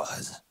 What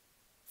was?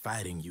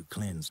 Fighting you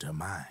cleansed her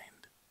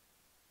mind.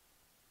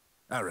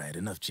 All right,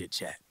 enough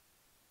chit-chat.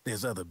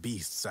 There's other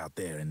beasts out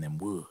there in them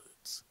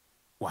woods.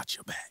 Watch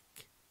your back.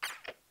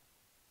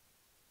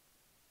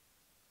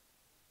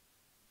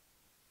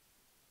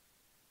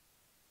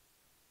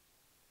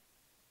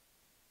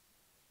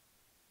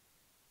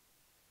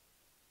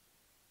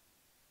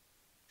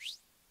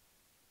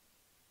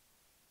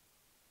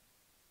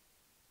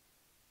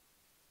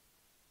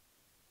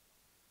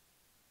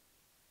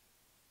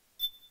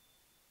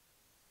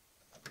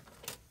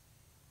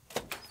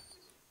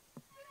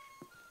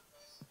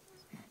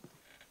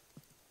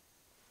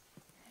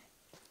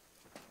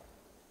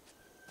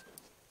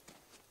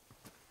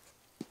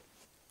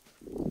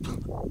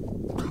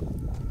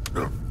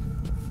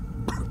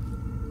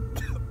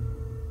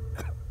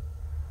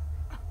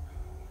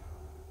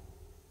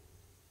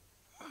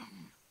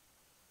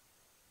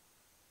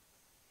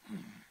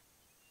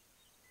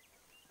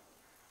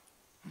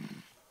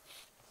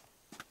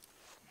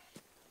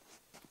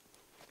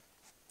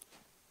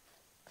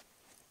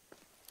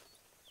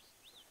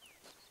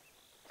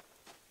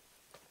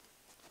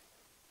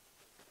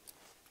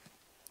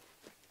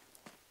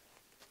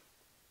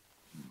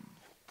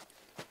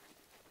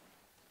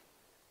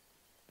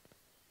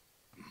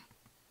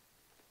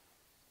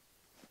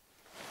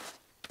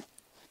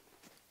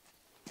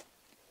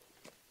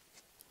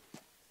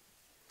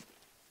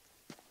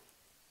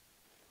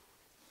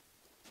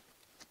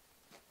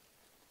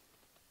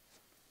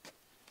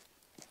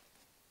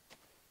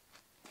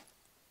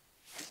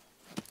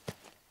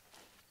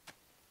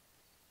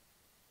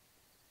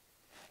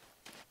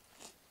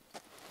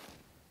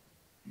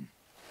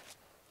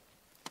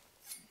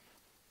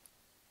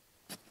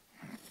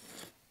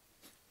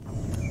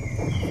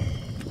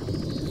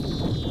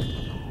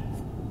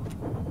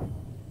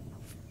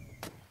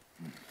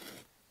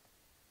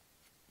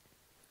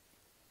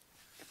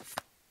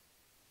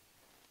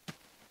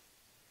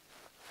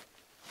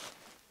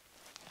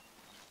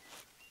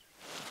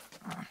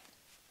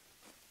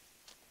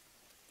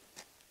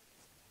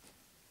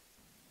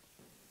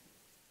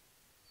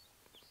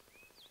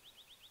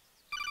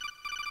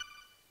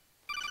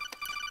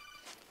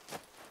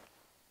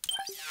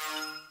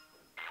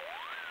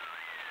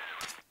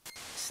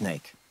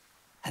 Snake,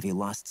 have you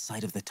lost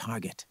sight of the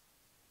target?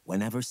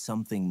 Whenever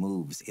something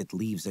moves, it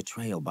leaves a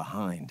trail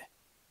behind.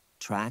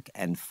 Track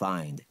and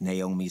find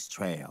Naomi's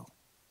trail.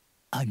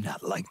 I'm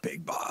not like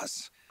Big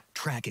Boss.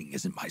 Tracking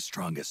isn't my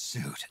strongest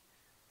suit.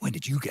 When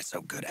did you get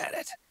so good at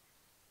it?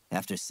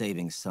 After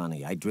saving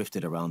Sonny, I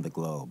drifted around the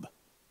globe.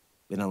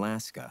 In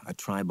Alaska, a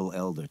tribal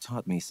elder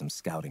taught me some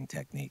scouting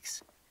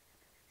techniques.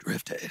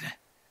 Drifted?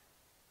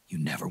 You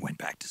never went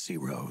back to see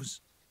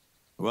Rose?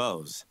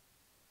 Rose?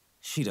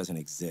 She doesn't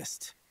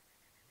exist.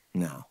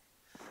 No.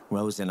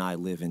 Rose and I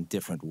live in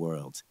different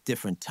worlds,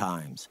 different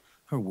times.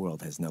 Her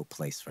world has no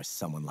place for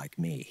someone like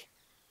me.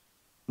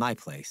 My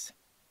place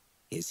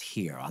is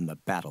here on the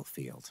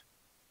battlefield.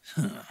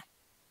 Huh.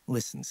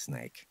 Listen,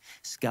 Snake.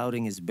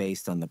 Scouting is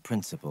based on the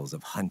principles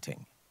of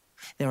hunting.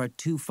 There are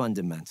two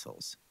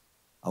fundamentals: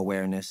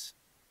 awareness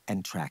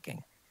and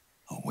tracking.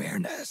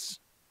 Awareness?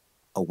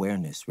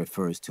 Awareness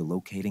refers to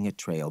locating a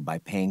trail by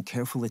paying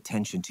careful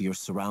attention to your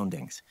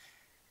surroundings.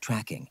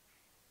 Tracking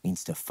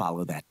means to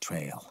follow that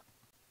trail.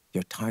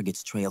 Your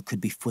target's trail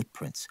could be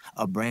footprints,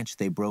 a branch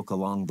they broke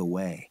along the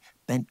way,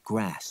 bent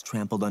grass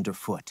trampled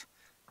underfoot.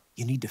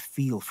 You need to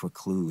feel for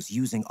clues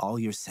using all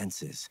your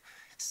senses: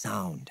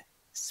 sound,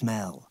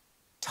 smell,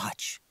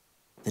 touch,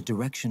 the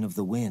direction of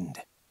the wind.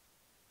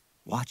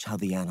 Watch how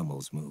the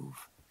animals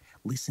move.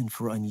 Listen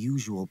for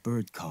unusual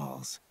bird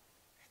calls.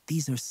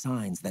 These are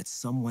signs that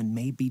someone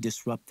may be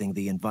disrupting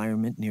the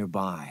environment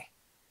nearby.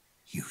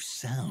 You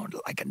sound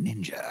like a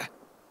ninja.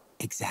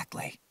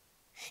 Exactly.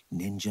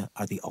 Ninja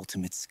are the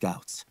ultimate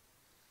scouts.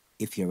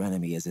 If your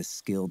enemy is a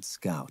skilled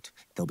scout,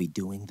 they'll be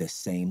doing the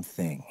same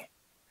thing.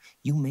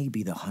 You may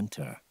be the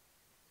hunter,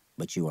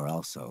 but you are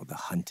also the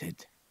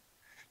hunted.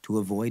 To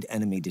avoid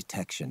enemy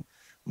detection,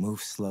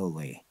 move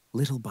slowly,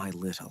 little by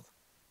little.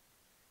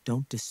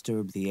 Don't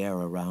disturb the air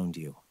around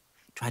you.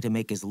 Try to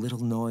make as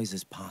little noise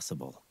as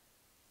possible.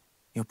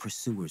 Your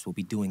pursuers will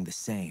be doing the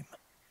same,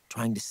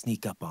 trying to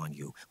sneak up on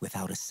you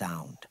without a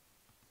sound.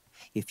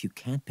 If you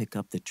can't pick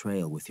up the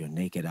trail with your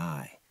naked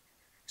eye,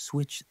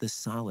 switch the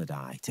solid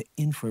eye to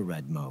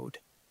infrared mode.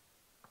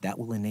 That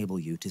will enable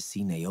you to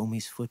see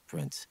Naomi's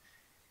footprints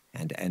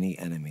and any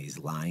enemies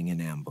lying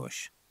in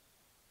ambush.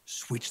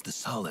 Switch the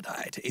solid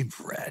eye to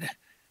infrared.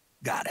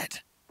 Got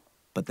it.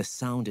 But the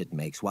sound it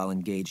makes while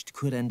engaged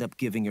could end up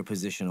giving your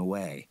position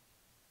away.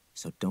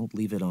 So don't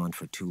leave it on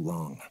for too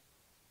long.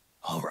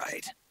 All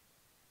right.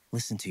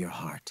 Listen to your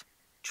heart.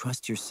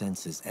 Trust your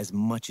senses as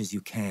much as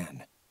you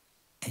can.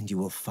 And you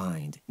will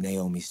find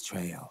Naomi's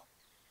trail.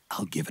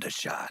 I'll give it a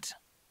shot.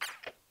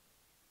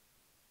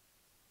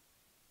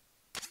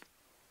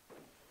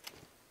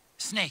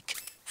 Snake,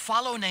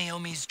 follow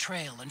Naomi's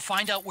trail and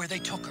find out where they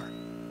took her.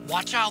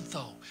 Watch out,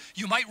 though.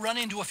 You might run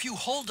into a few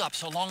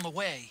holdups along the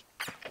way.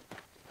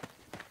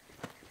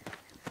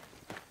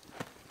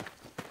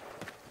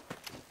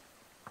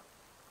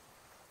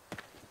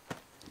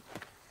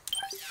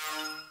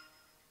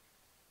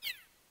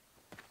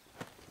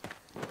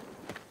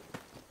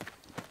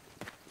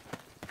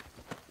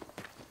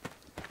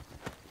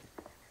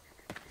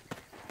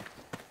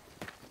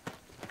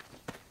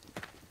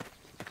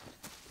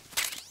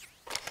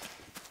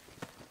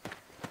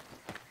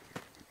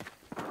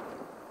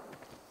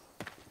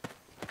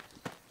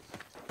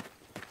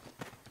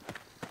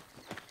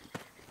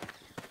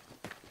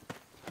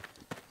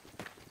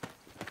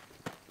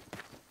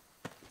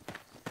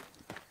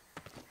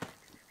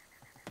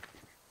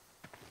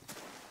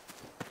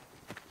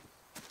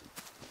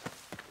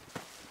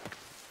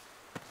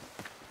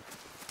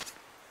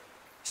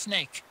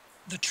 Snake,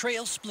 the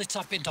trail splits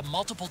up into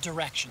multiple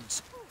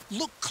directions.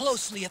 Look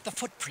closely at the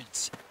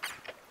footprints.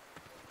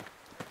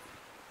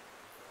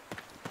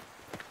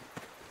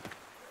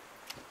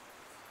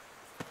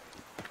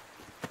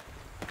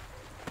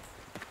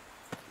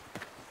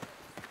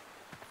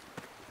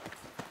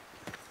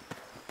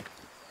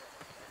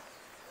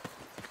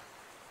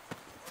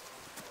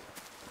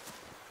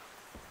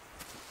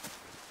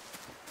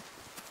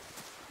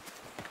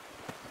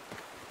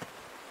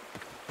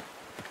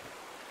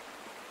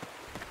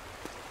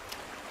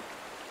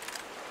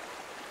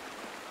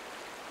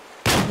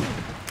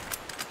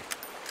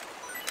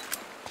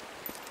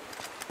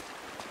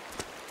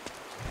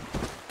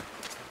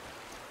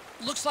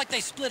 Looks like they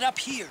split up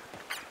here.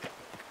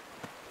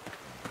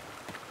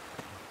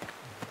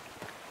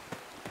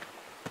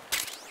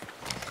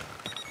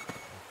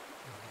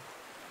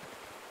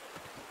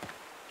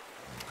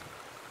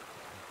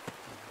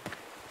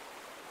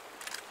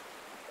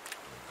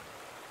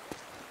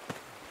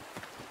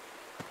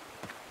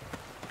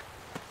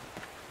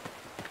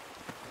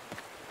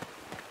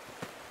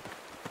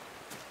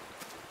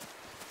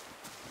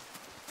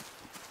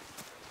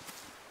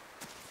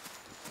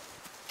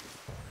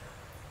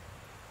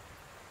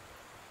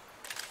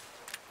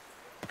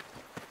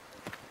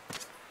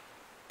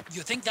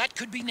 You think that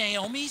could be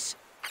Naomi's?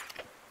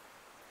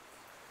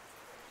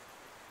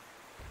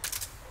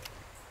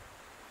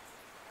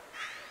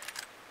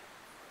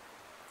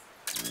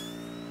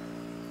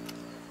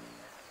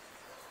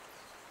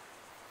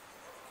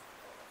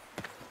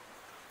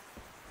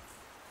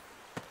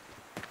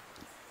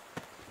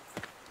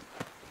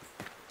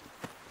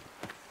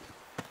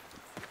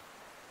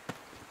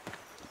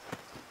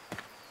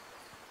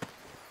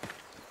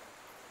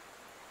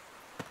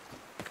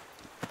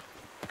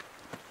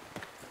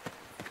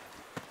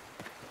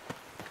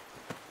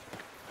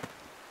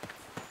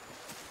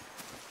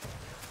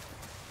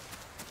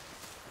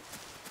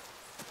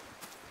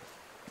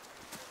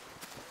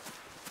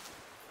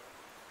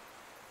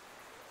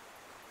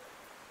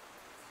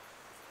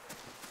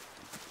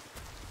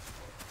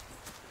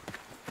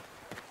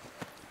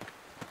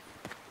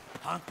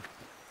 Huh?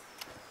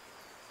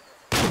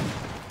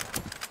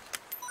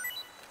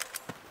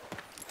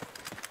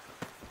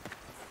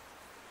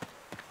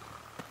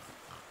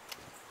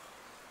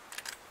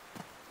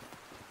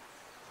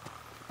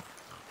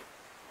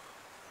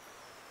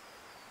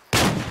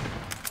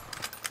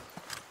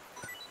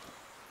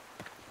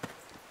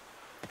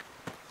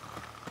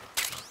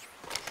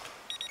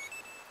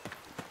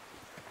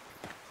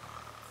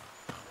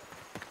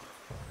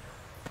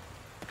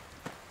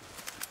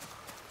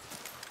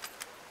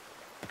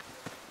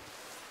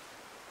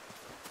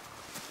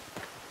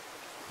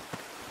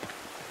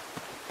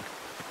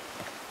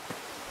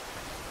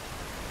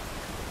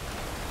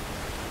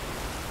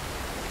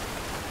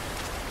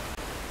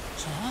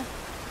 Huh?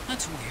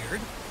 That's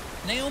weird.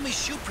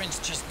 Naomi's shoe prints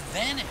just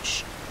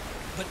vanish.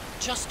 But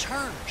just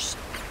hers.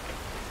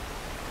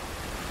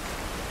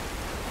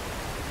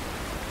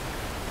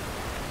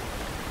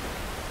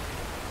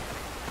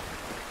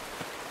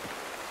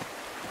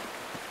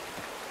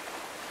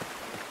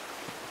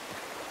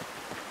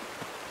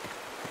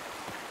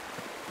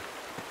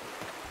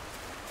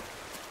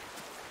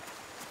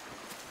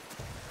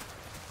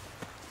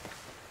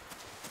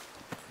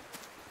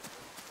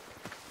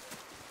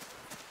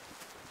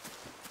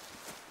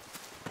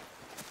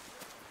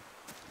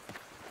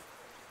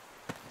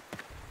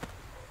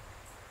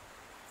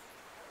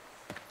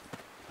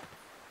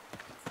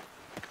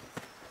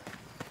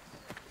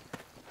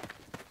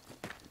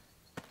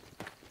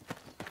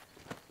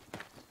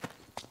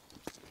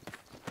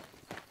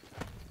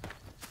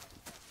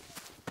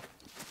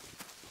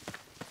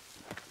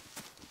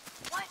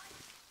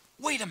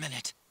 Wait a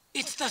minute.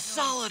 It's the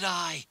Solid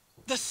Eye.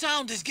 The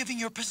sound is giving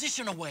your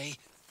position away.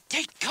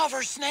 Take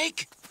cover,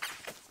 Snake.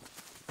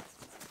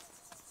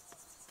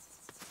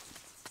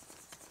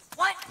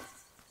 What?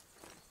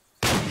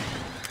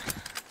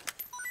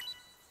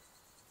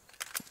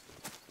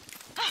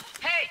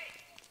 Hey!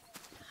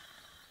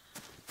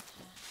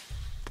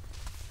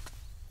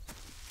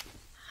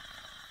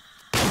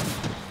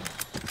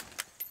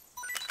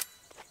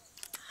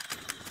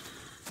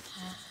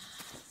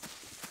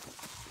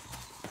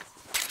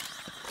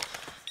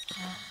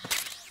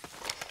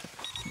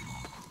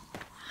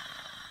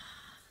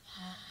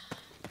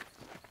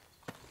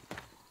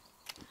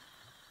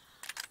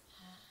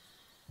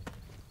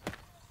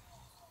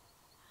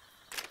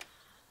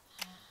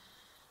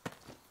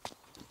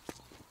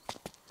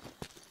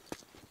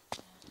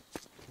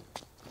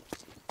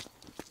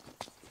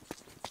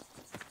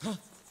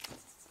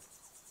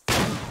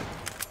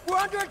 We're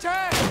under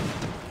attack!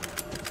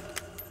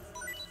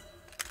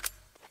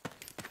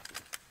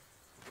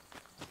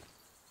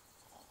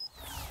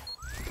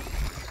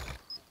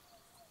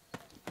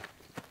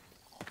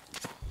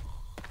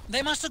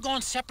 They must have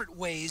gone separate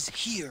ways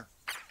here.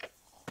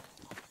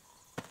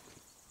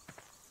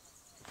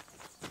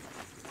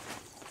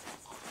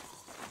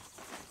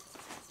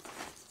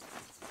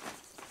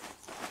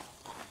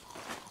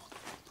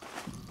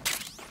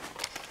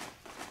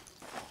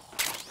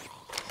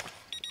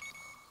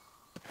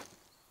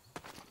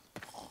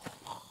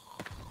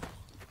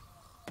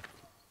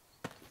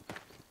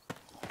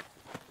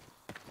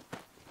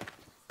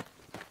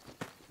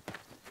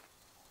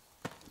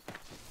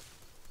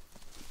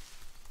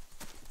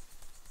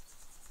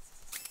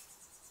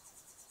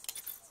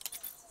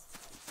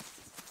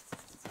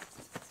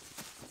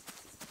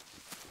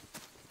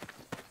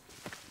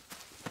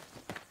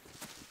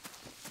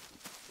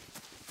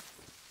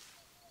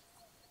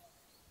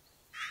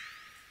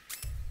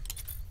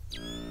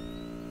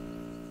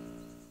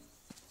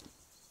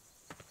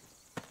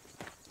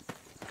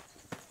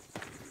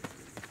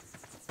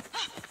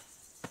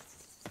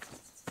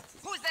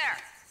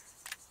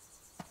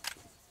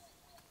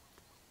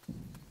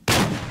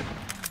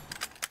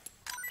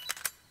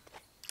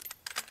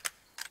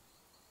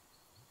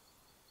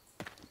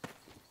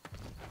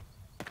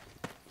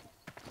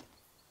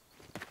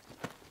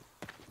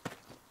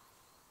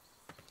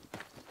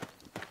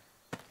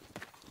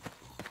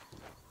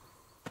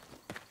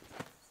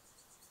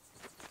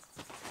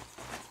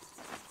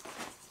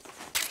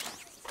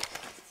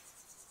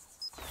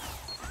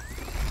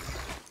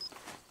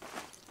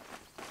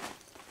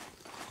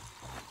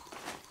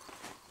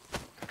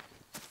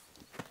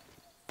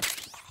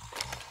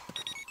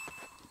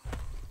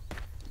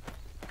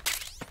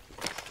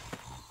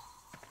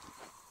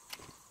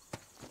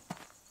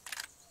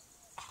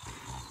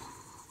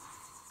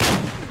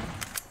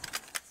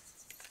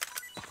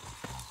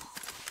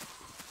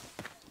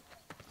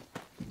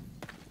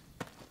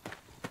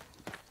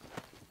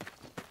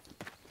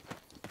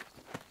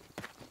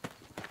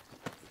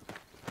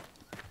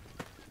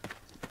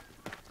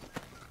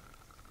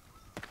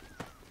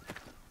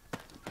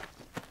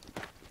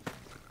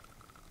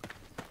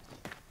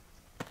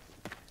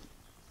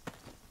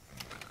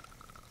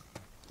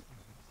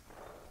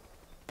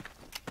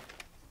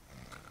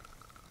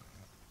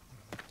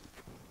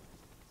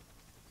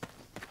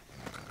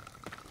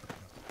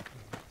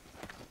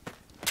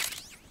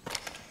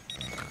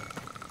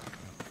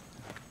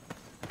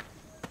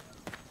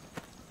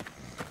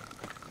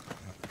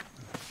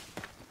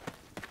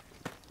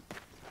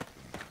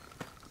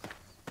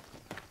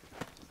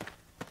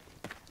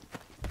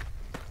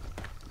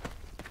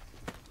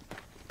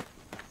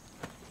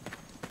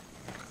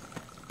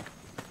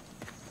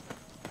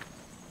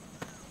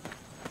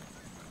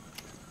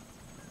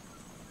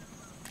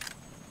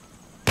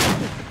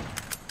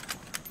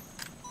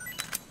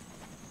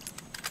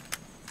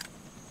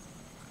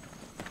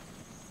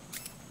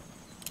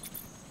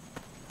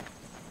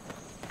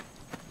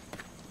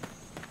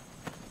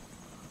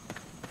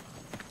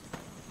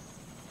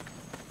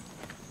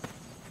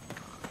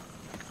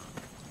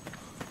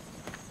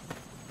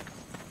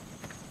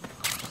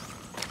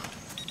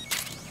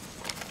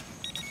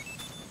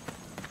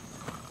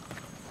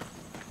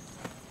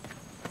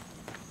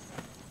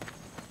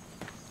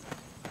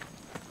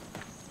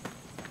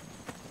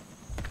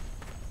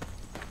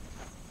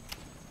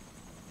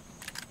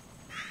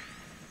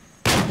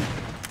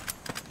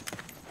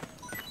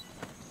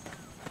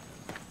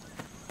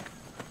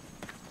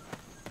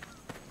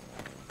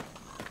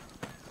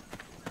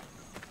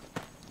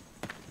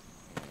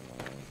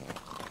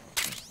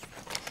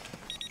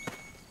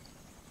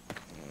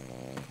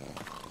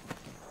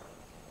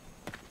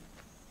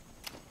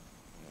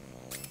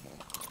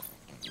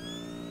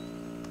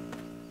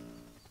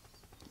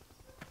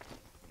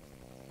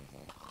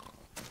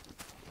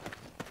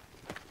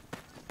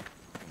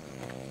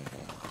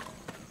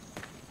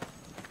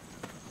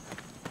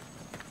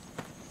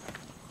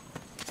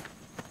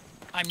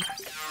 I'm...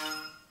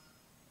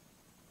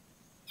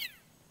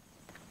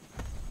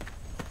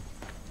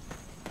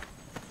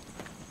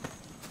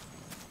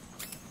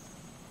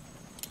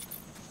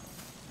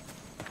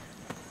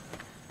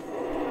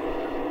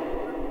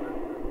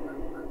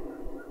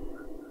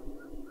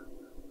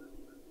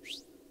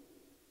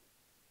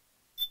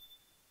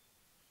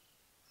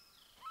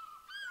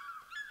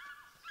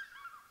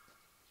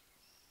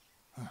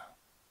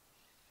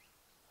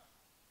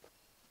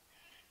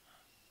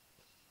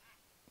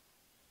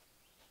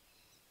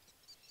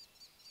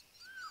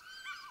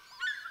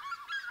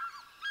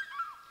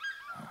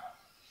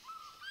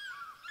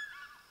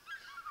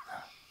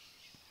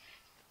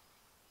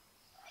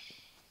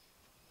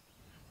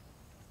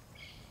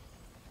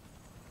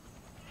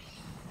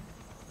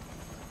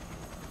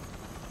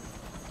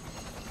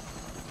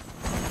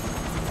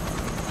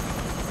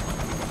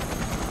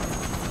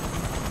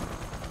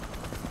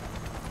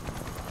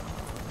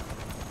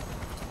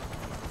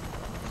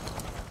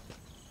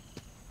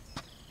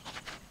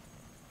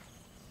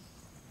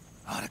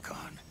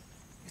 Otacon,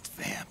 it's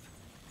Vamp.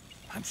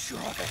 I'm sure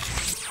of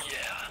it.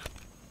 Yeah,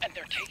 and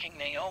they're taking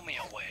Naomi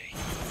away.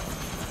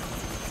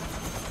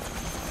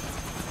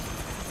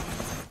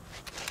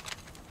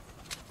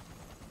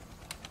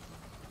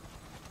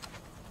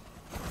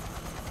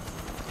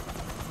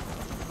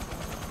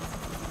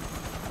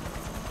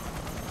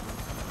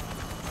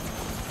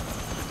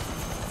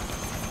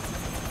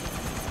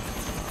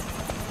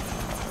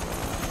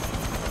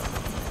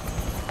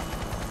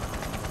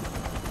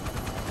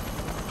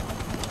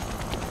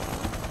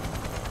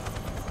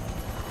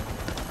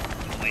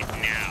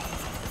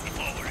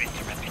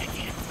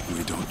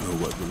 We don't know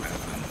what will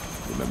happen.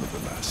 Remember the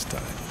last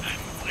time.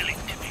 I'm willing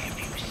to make a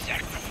few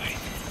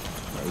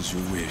sacrifices. As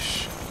you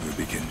wish. We'll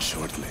begin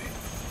shortly.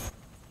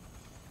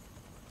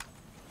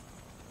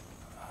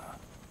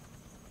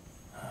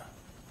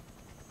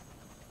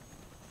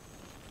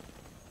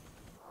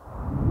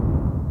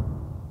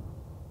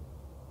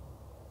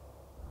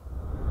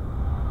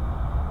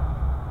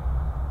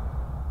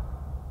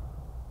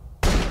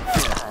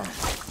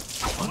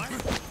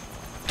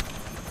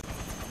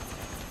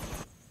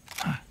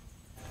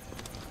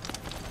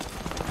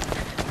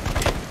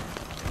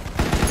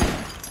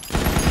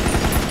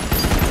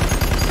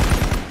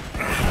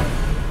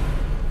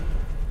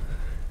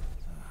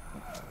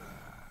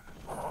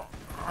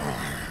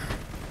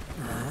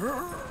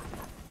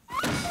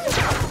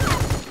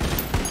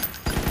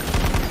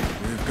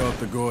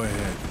 The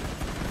go-ahead.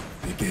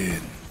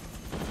 Begin.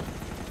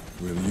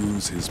 We'll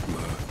use his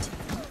blood.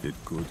 It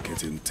could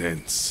get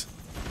intense.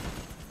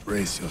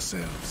 Brace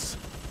yourselves.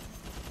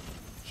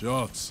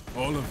 Shots,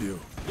 all of you.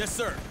 Yes,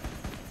 sir.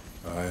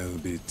 I'll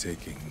be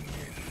taking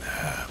in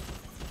half.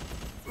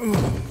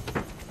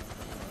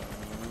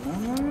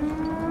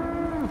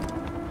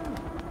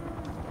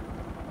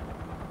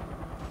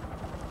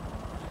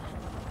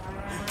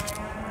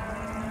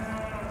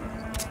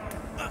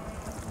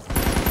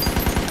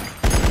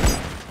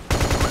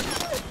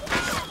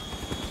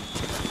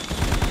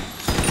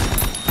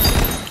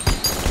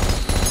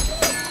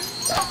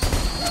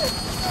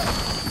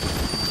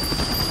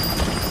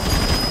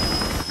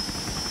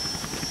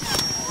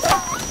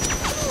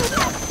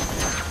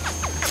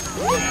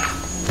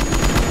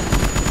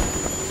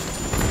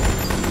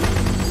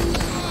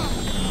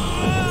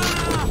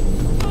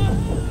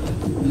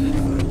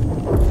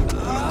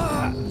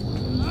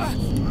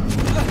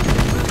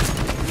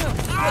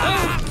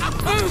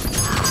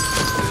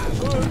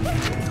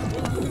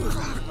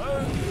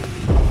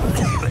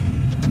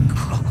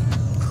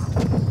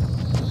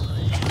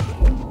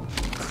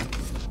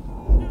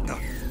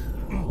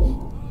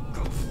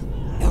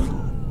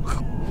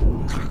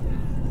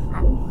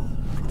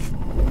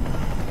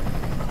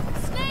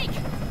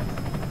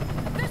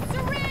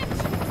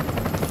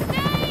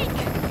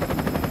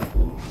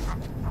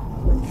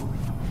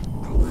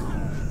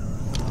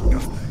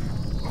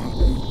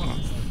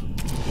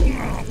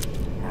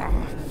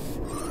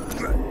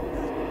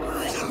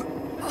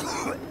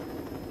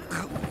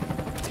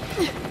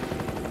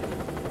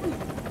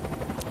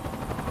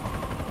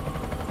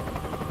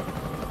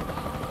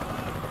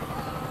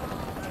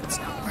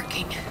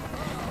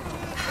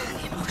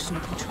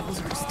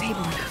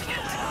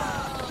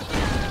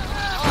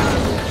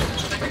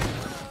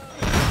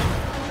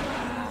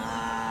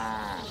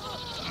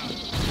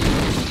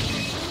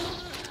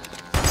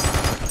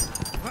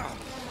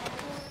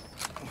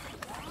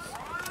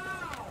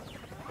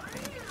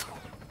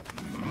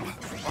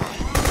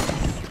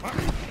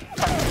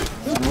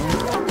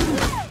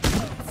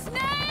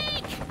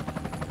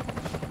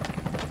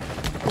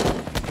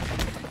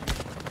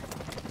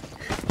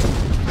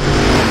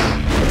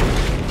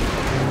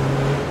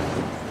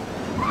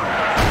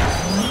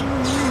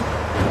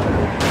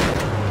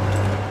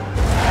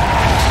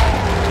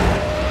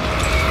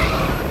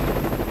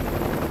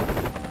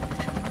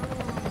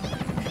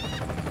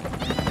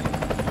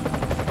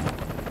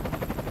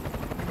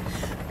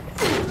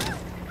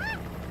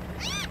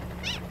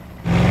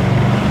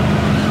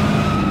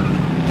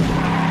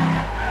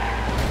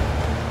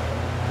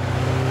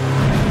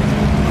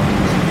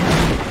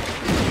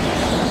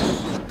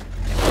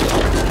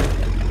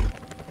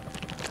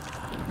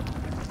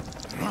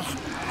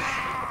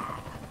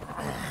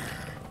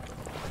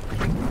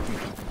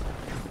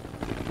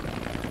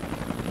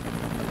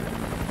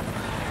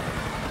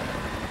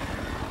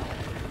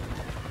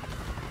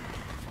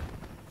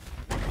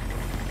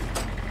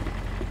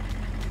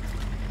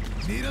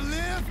 a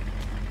lift?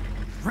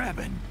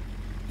 Revan!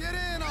 Get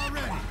in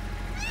already!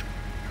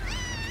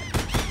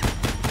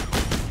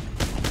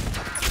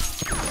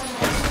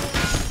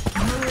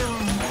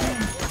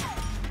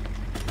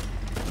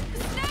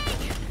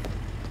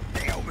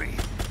 Naomi!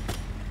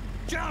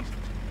 Jump!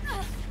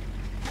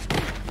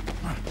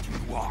 You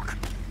walk.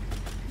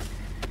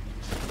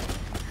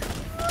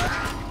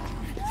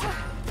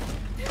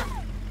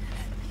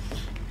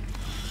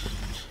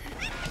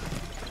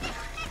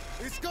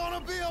 It's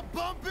gonna be a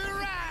bumpy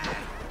ride!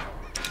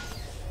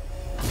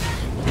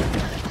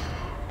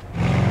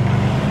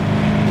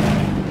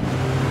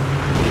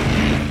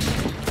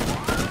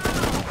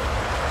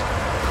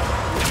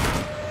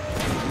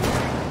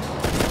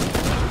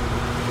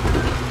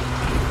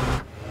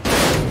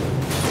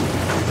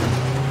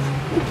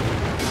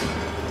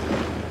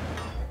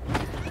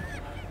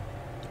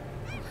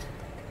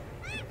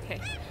 Okay.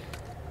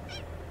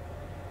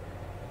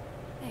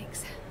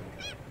 Thanks.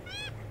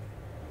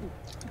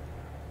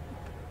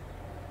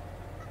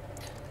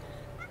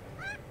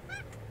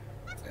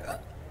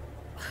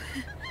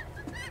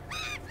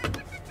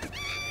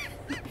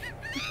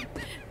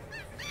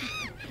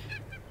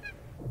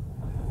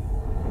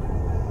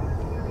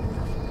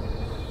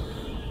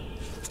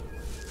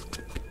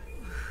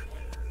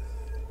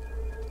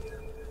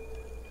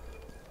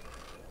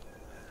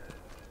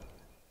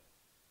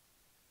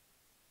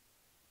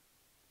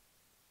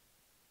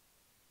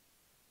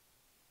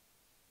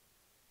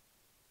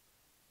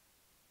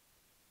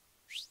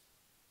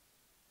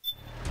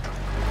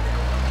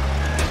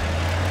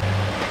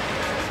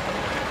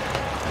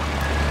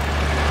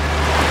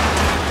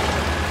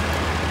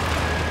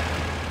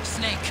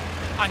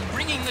 I'm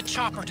bringing the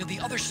chopper to the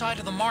other side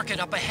of the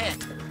market up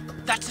ahead.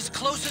 That's as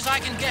close as I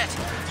can get.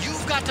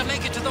 You've got to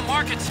make it to the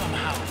market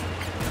somehow.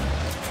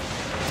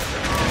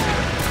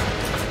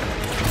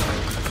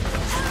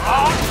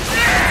 Oh,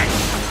 shit!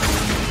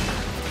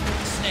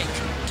 Snake,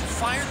 to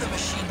fire the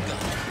machine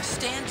gun,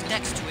 stand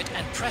next to it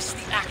and press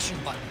the action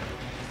button.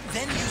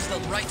 Then use the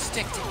right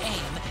stick to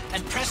aim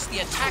and press the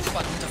attack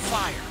button to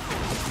fire.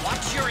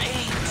 Watch your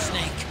aim,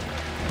 Snake.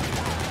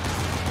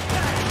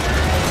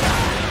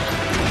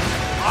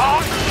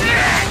 Oh,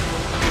 shit!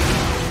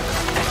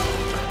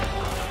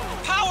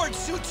 Powered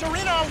suits are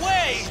in our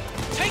way!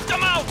 Take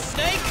them out,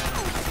 Snake!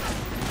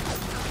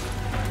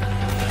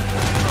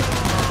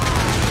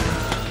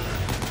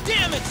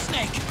 Damn it,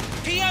 Snake!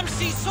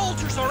 PMC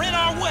soldiers are in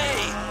our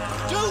way!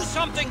 Do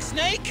something,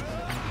 Snake!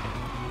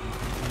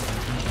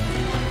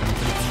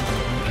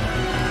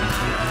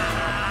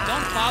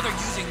 Don't bother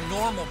using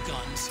normal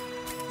guns.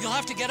 You'll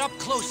have to get up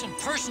close and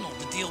personal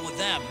to deal with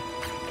them.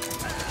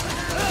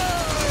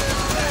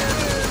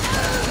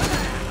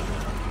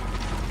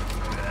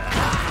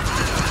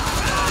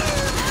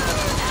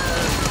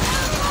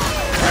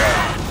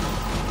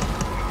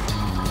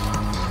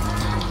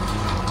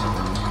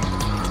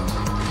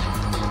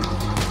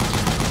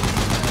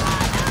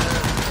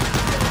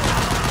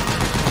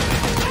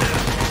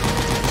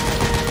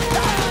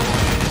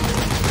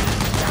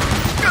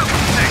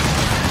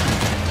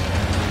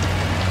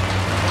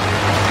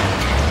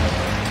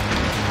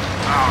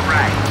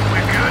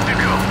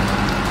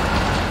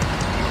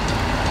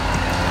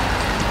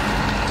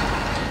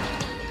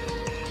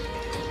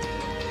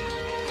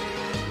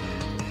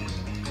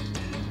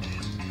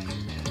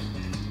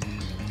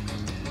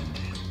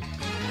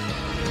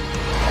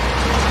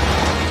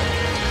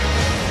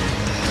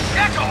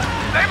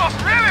 They must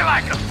really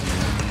like him!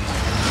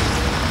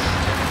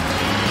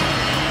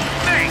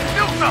 Snake,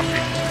 do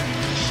something!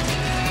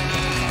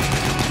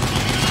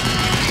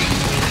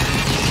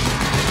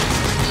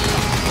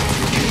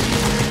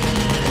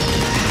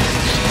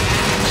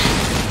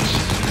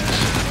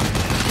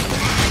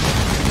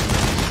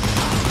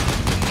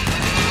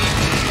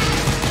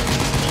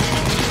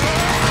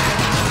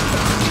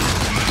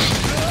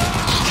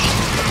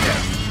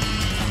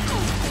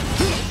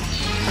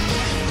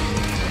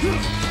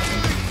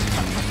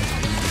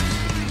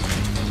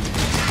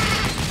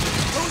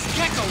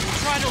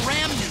 Try to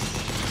ram you.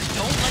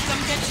 Don't let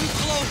them get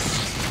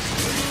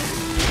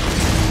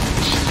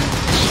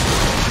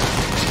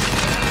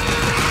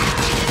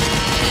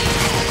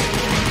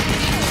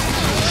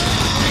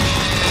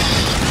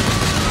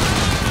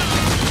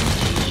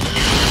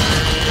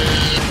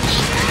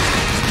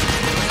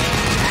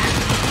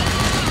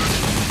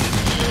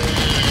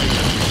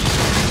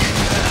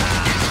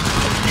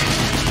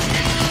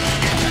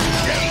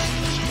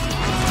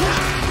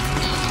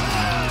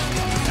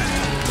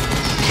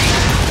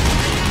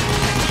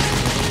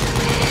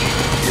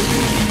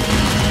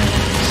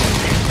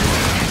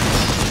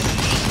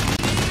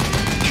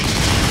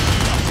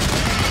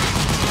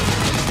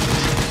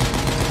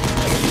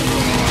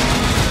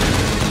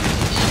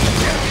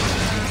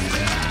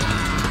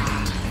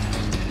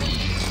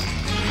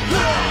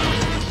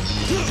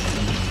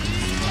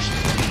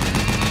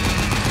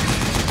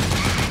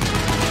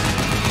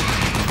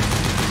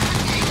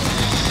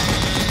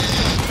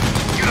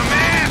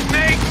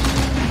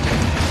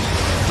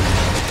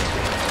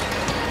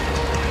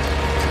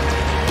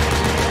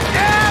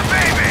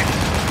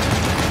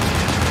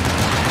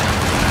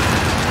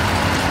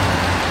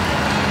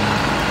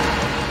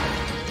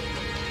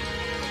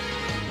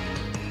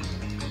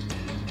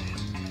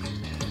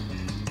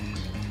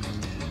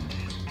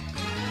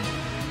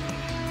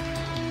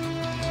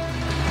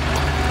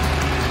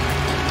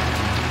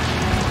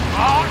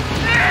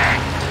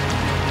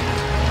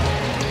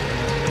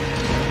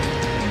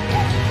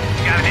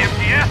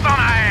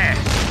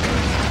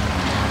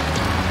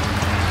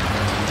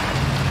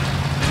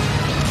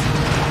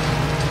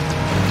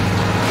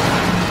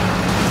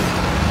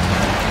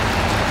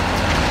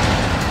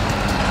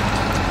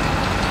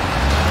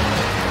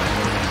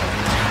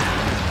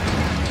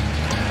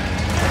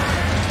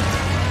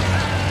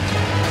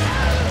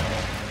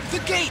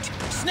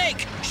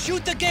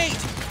Shoot the gate!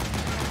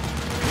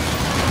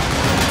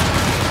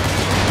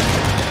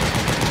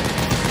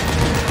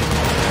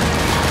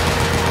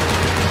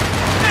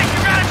 Hey, you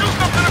gotta do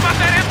something about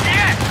that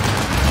MTX!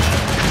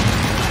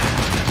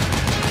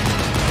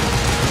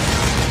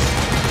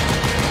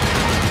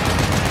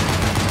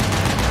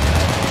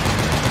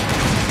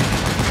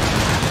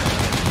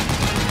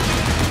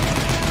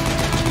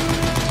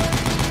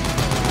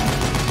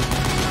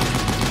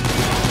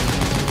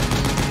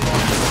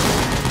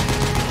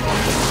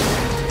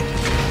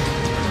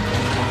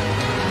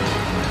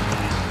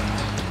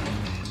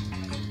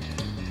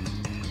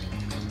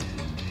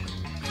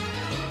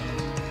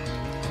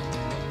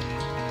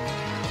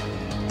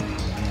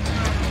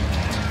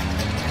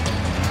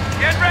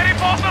 Get ready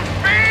for some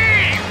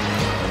speed!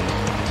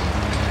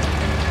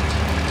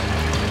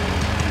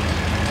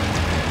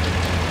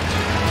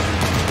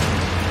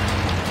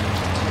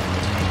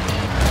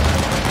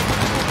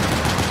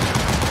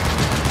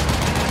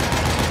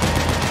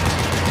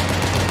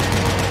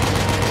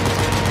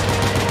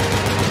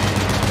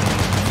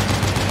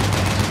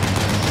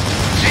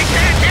 They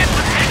can't hit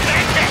with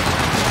anything!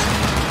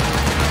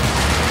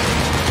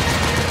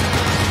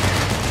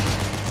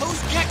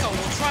 Those Gecko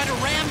will try to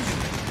ram you.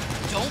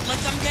 Don't let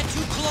them get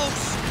too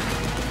close.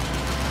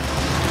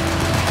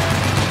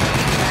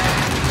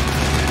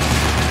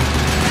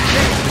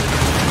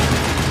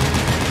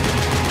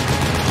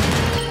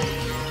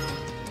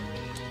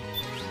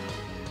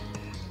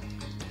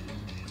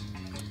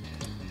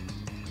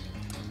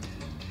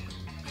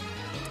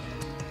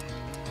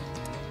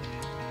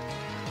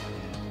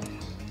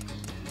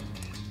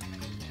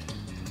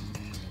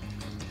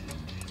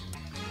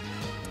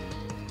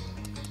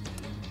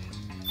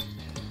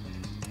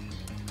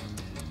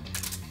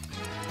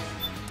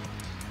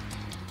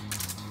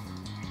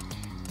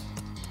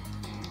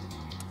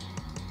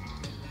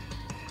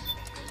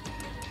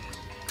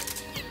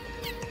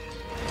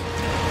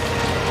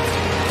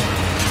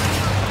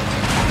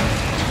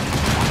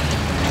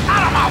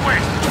 Out of my way!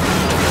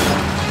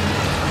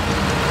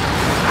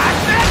 I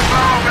said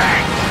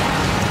moving!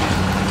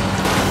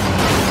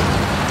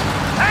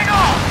 Hang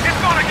on! It's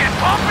gonna get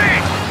bumpy!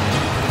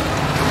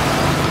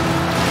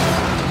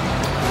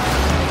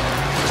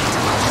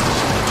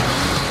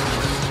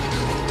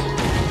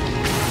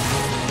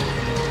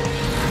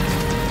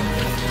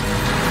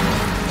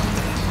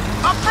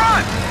 Up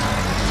front!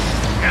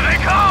 Here they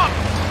come!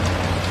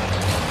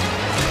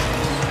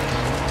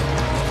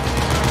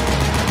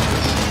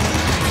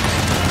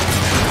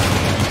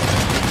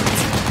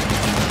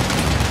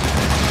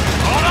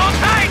 Hold on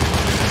tight!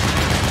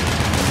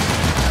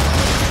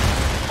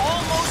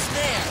 Almost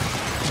there.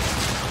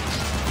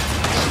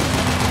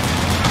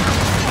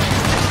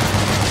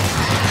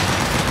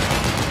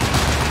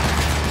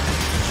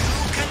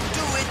 You can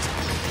do it.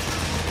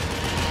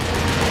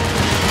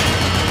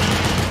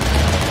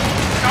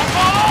 Don't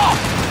fall off!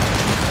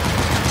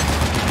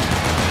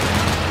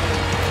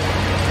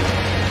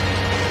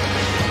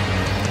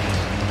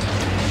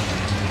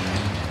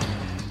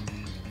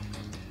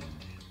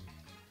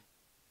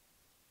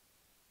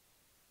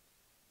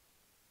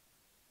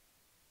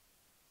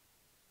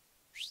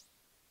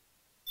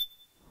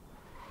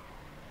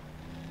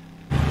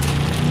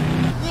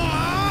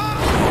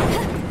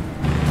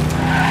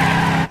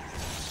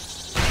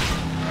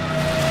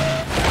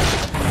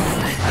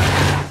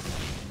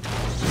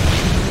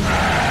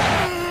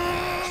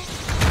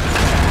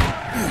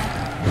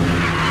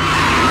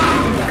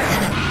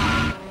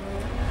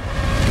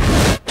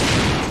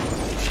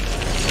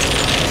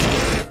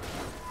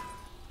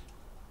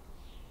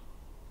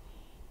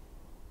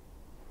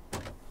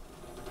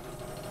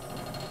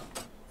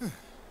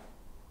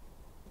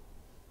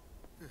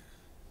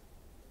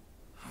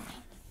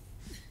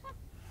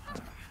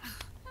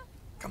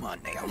 Come on,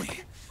 Naomi.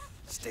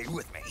 Stay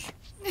with me.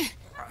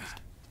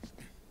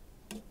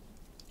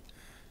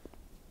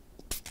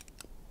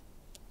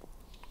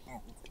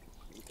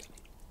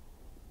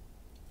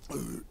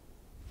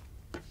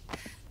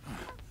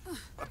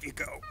 Up you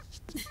go.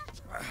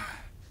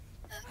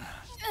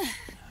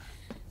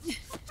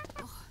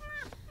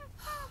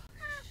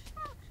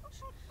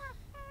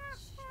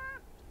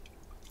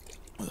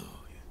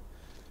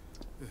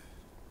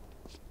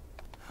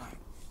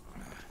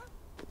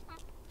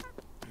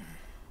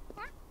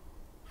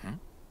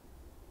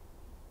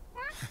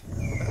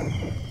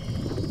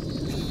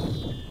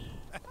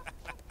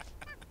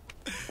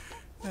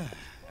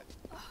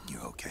 You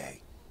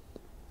okay?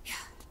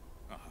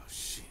 Oh,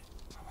 shit.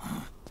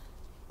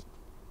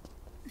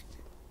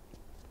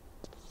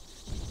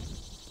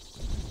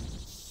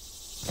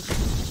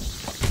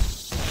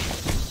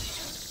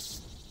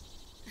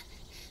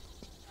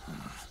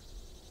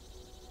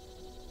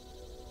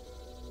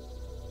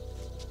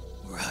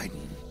 We're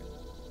hiding.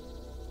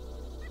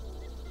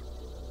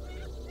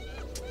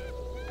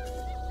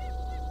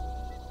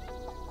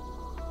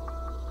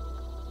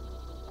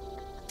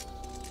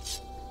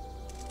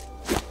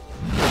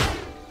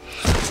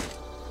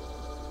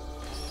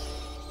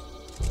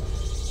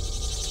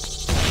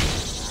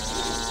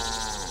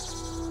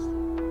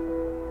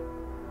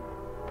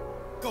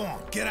 Go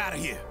on, get out of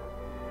here.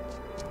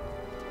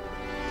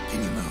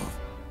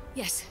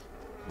 Yes.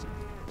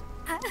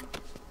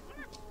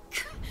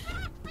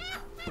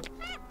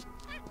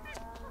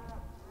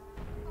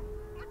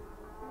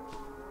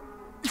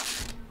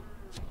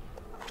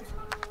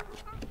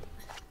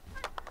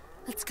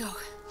 Let's go.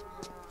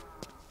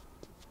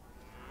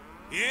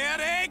 Here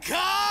they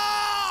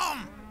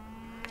come!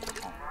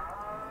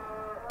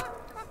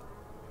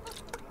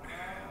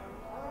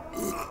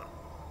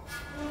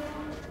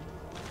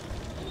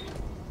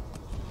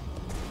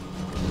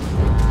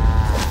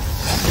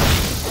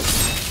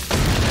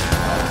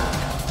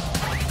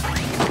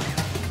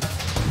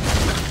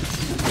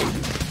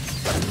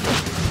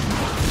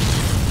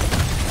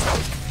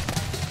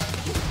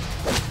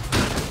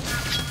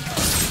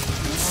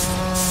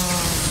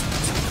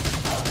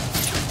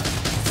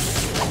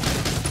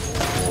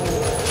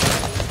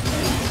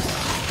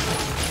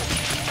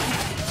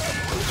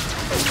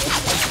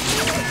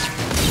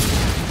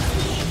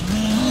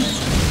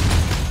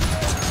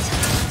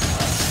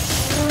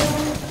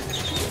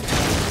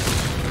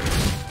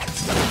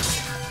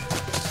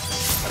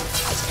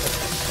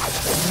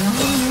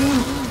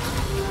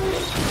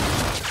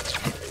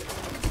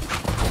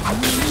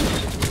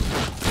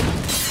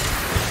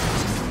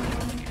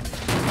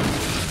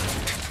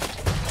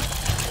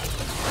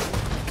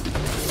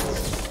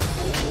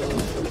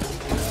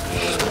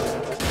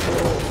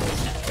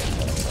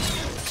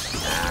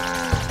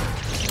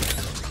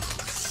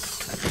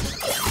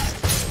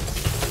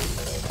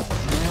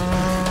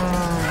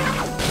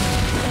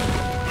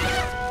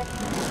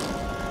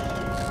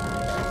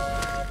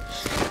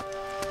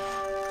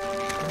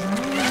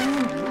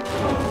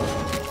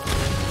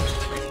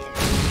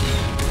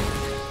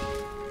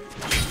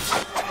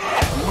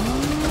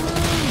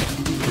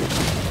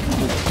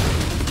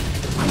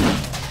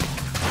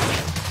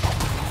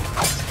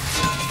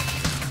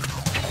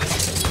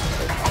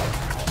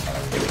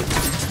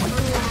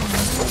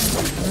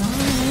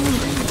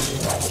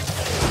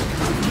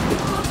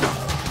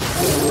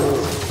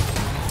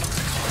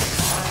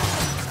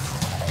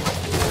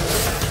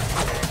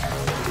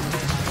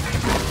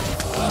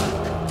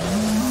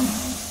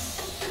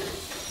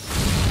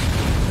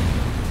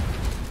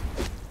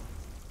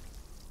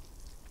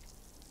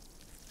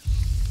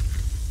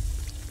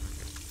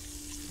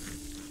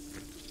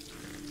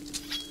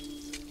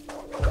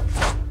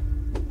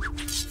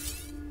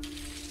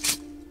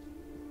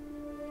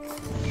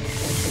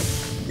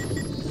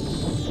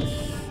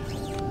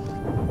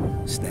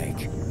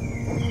 Snake,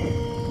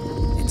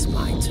 it's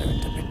my turn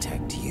to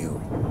protect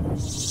you.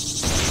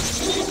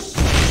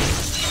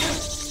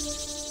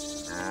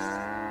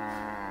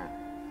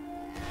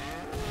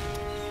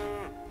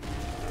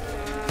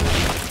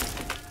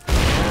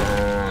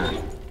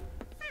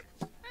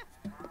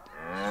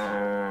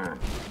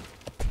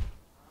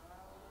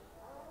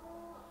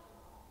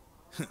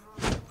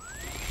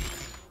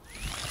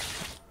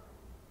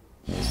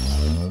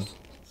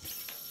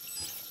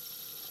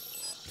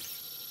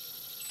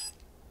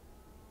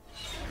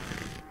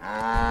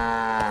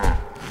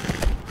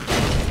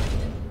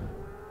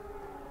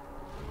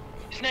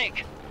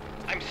 Snake,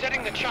 I'm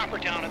setting the chopper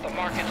down at the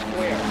market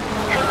square.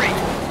 Hurry!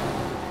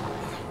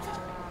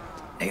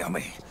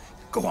 Naomi,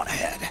 go on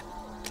ahead.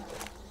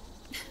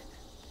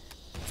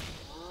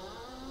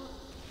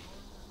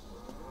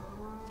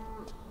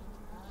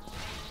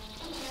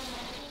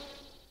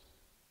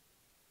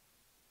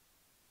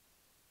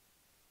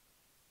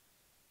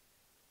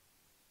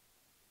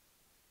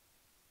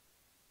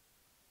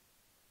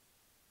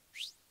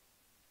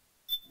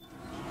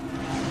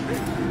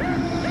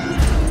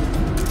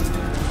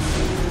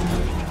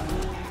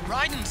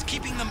 Raiden's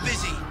keeping them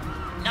busy.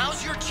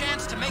 Now's your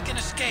chance to make an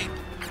escape.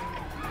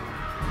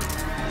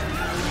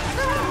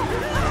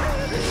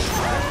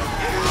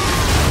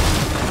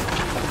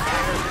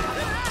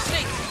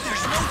 Snake,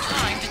 there's no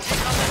time to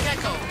take on the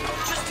Gecko.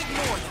 Just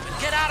ignore them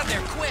and get out of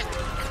there quick.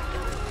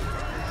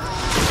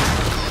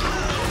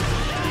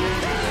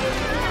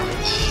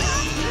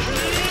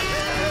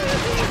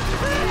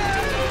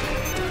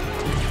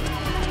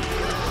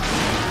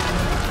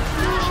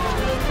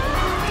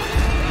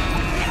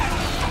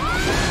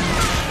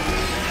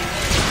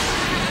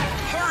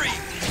 Hurry!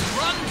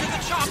 Run to the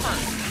chopper!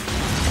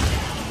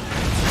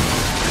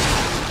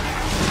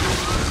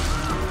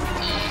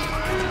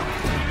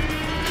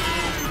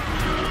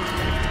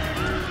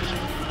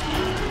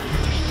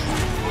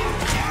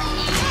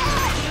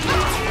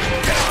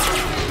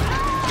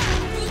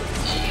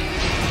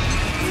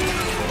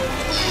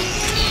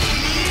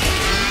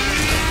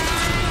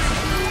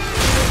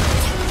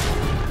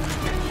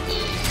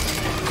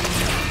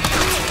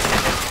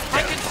 I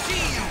can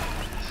see you!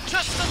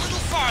 Just a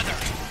little farther!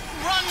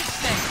 Run,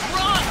 Snake,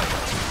 run!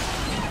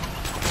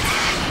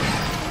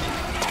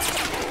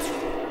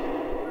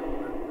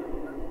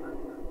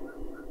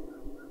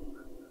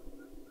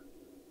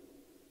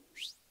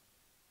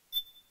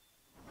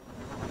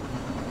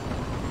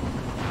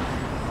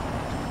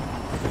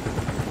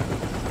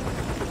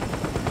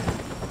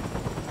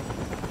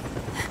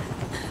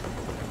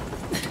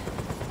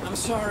 I'm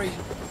sorry.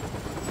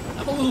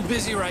 I'm a little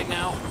busy right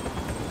now.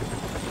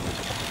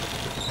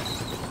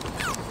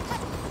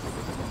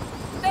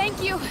 Thank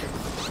Thank you.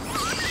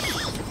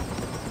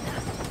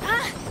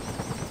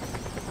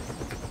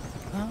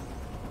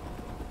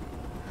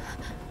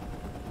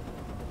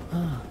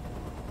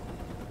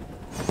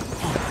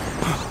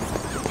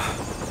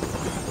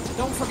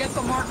 Don't forget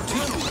the Mark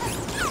II.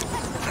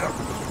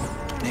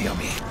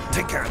 Naomi,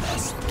 take care of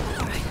this.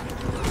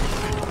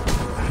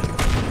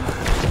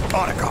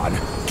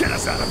 Otacon, get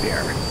us out of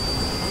here.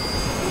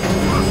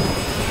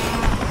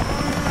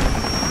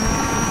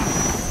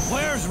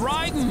 Where's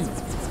Raiden?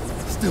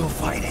 Still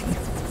fighting.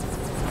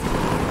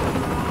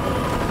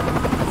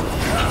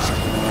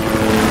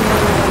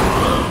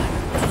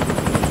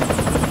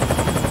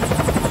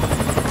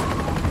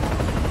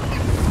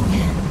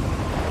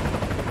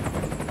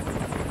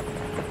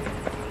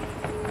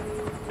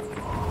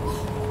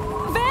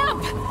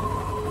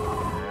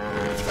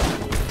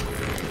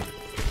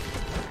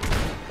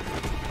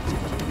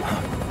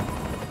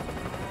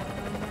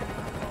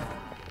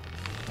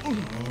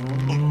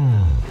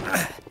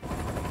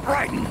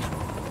 Raiden!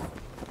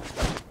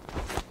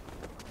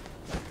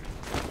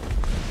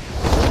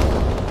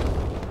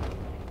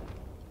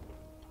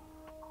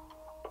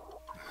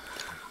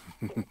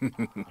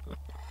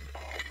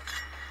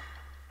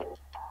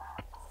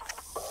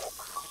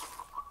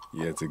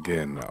 Yet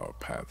again our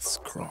paths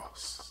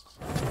cross.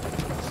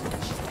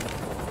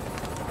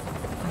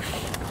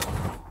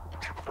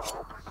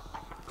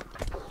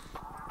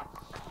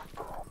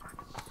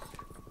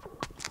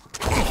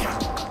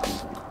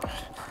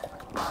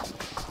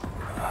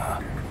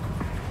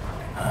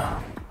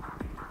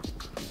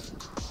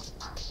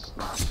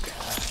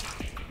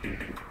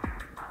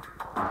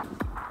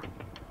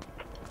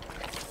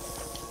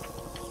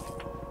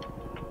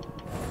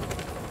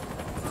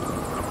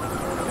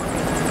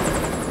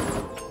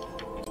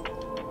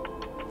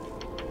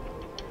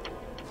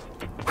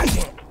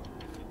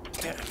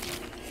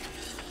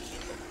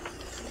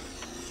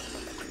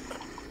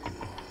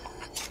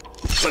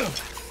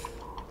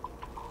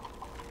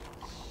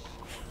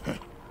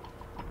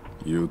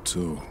 You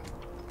too,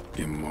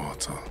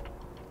 immortal.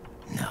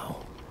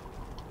 No.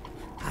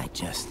 I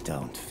just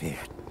don't fear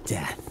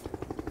death.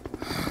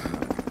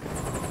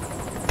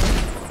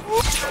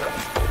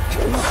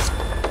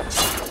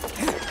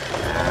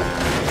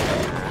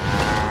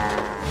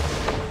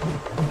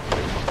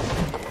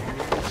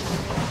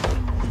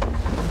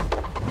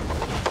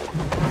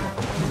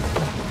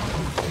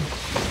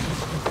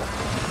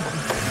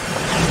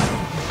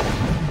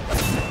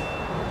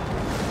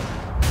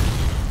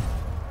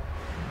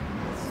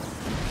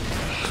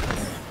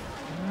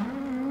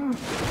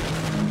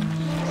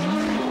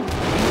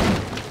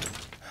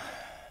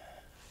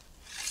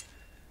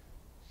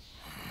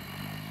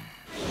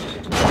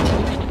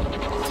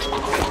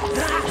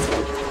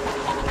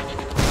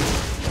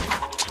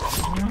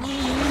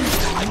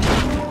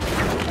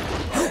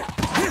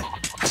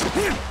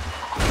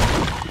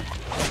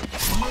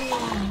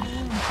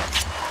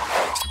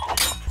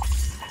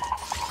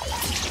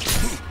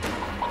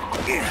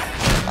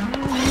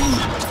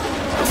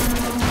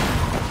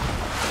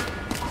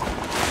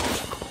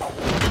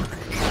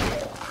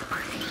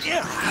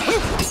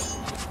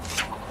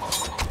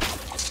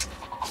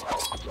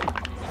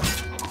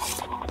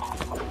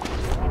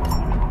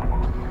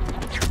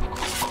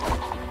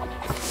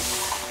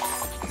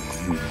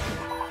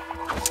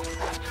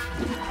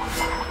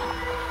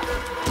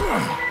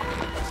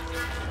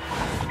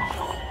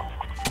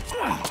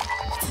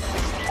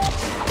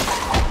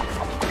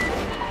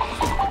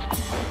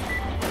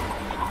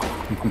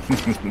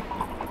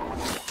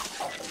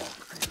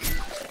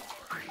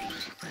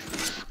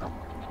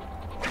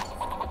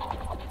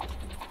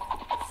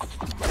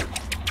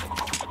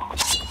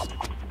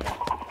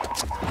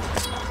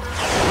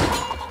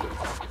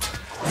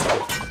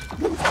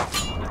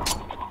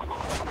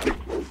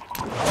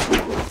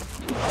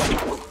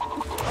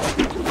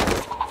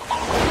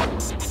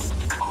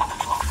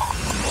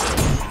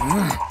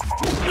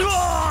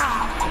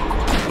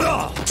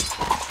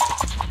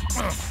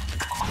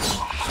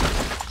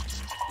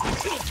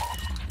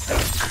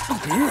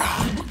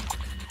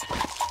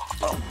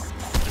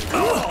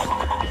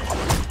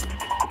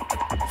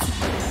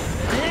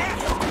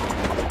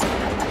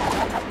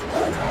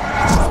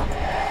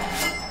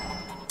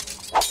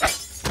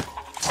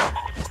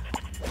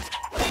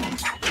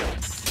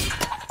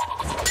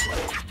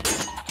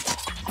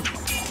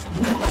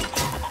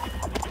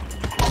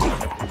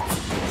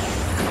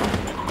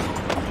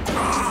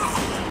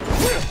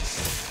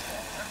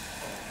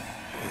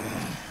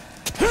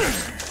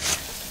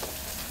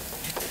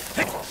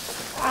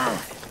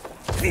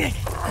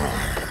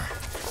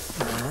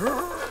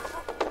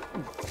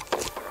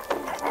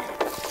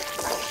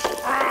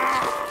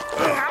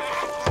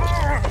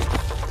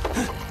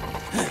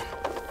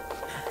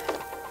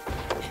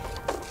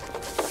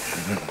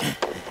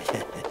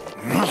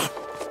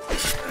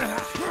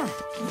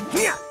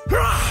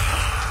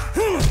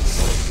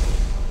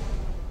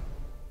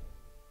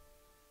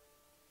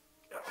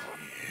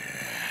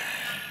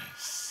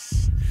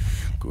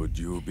 Could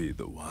you be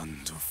the one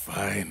to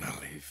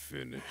finally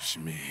finish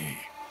me?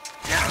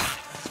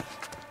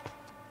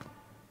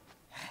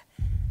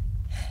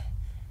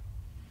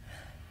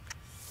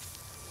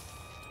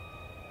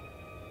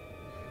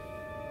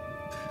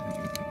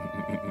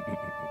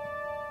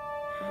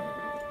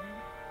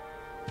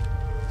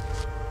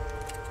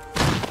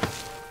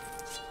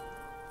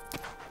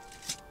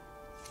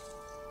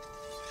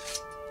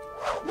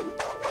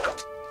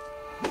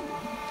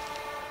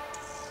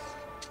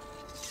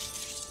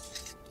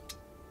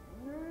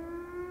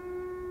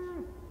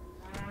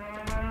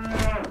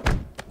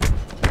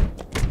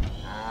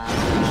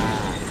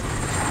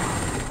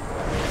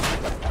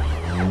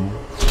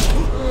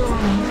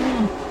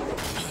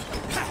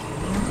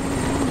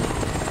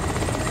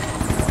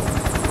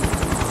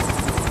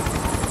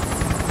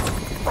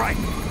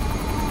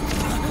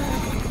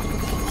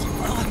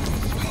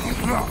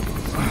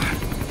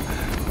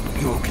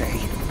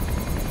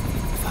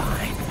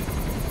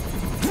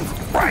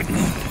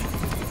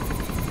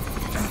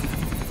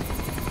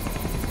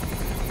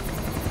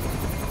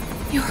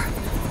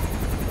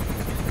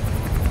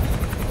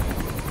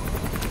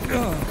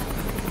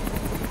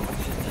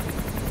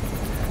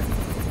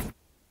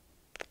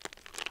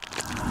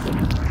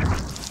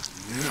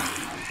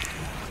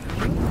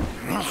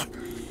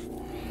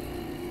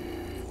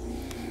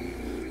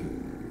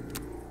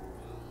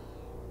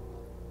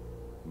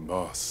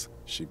 Boss,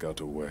 she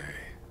got away.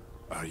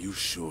 Are you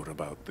sure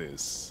about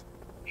this?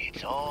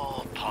 It's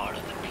all part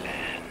of the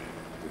plan.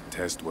 The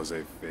test was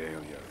a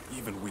failure,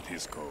 even with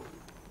his code.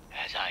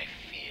 As I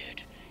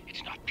feared,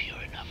 it's not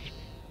pure enough.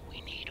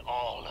 We need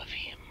all of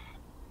him.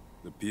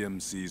 The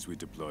PMCs we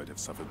deployed have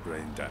suffered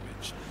brain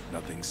damage.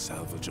 Nothing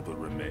salvageable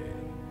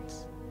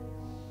remains.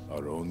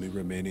 Our only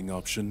remaining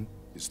option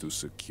is to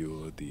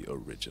secure the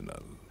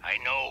original. I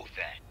know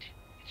that.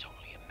 It's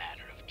only a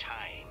matter of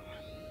time.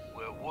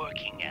 We're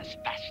working as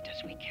fast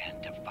as we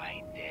can to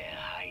find their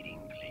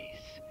hiding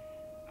place.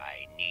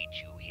 I need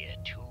you here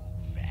too,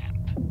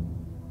 Vamp.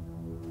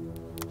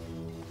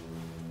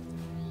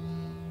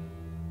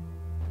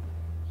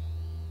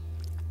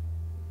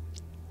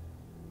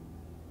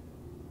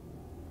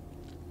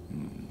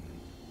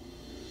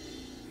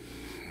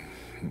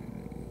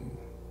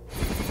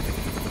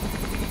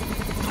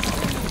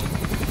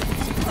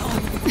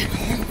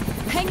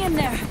 Hang in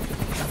there.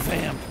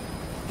 Vamp.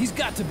 He's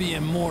got to be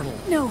immortal.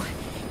 No,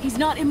 he's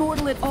not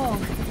immortal at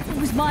all. It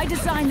was my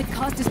design that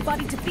caused his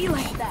body to be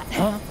like that.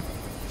 Huh?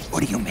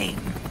 What do you mean?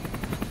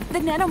 The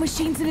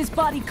nanomachines in his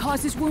body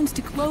cause his wounds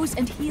to close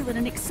and heal at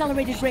an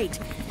accelerated rate.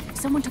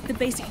 Someone took the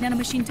basic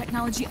nanomachine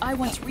technology I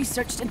once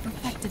researched and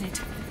perfected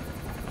it.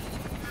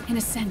 In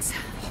a sense,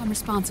 I'm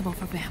responsible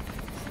for Vamp.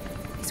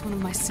 He's one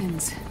of my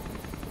sins.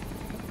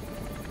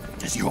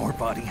 Does your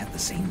body have the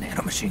same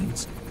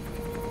nanomachines?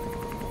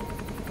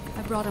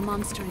 I brought a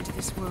monster into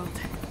this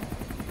world.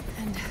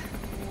 And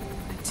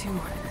I too am...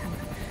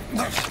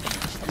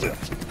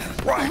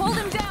 Right. Hold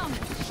him down!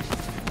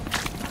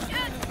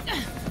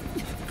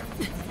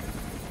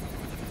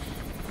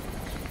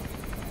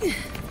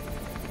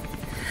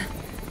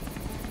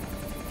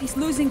 He's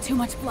losing too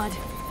much blood.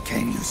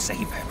 Can you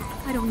save him?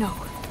 I don't know.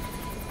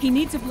 He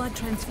needs a blood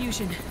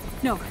transfusion.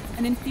 No,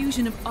 an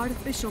infusion of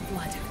artificial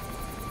blood.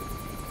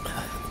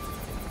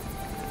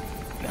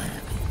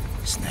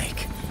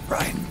 Snake.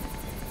 Raiden.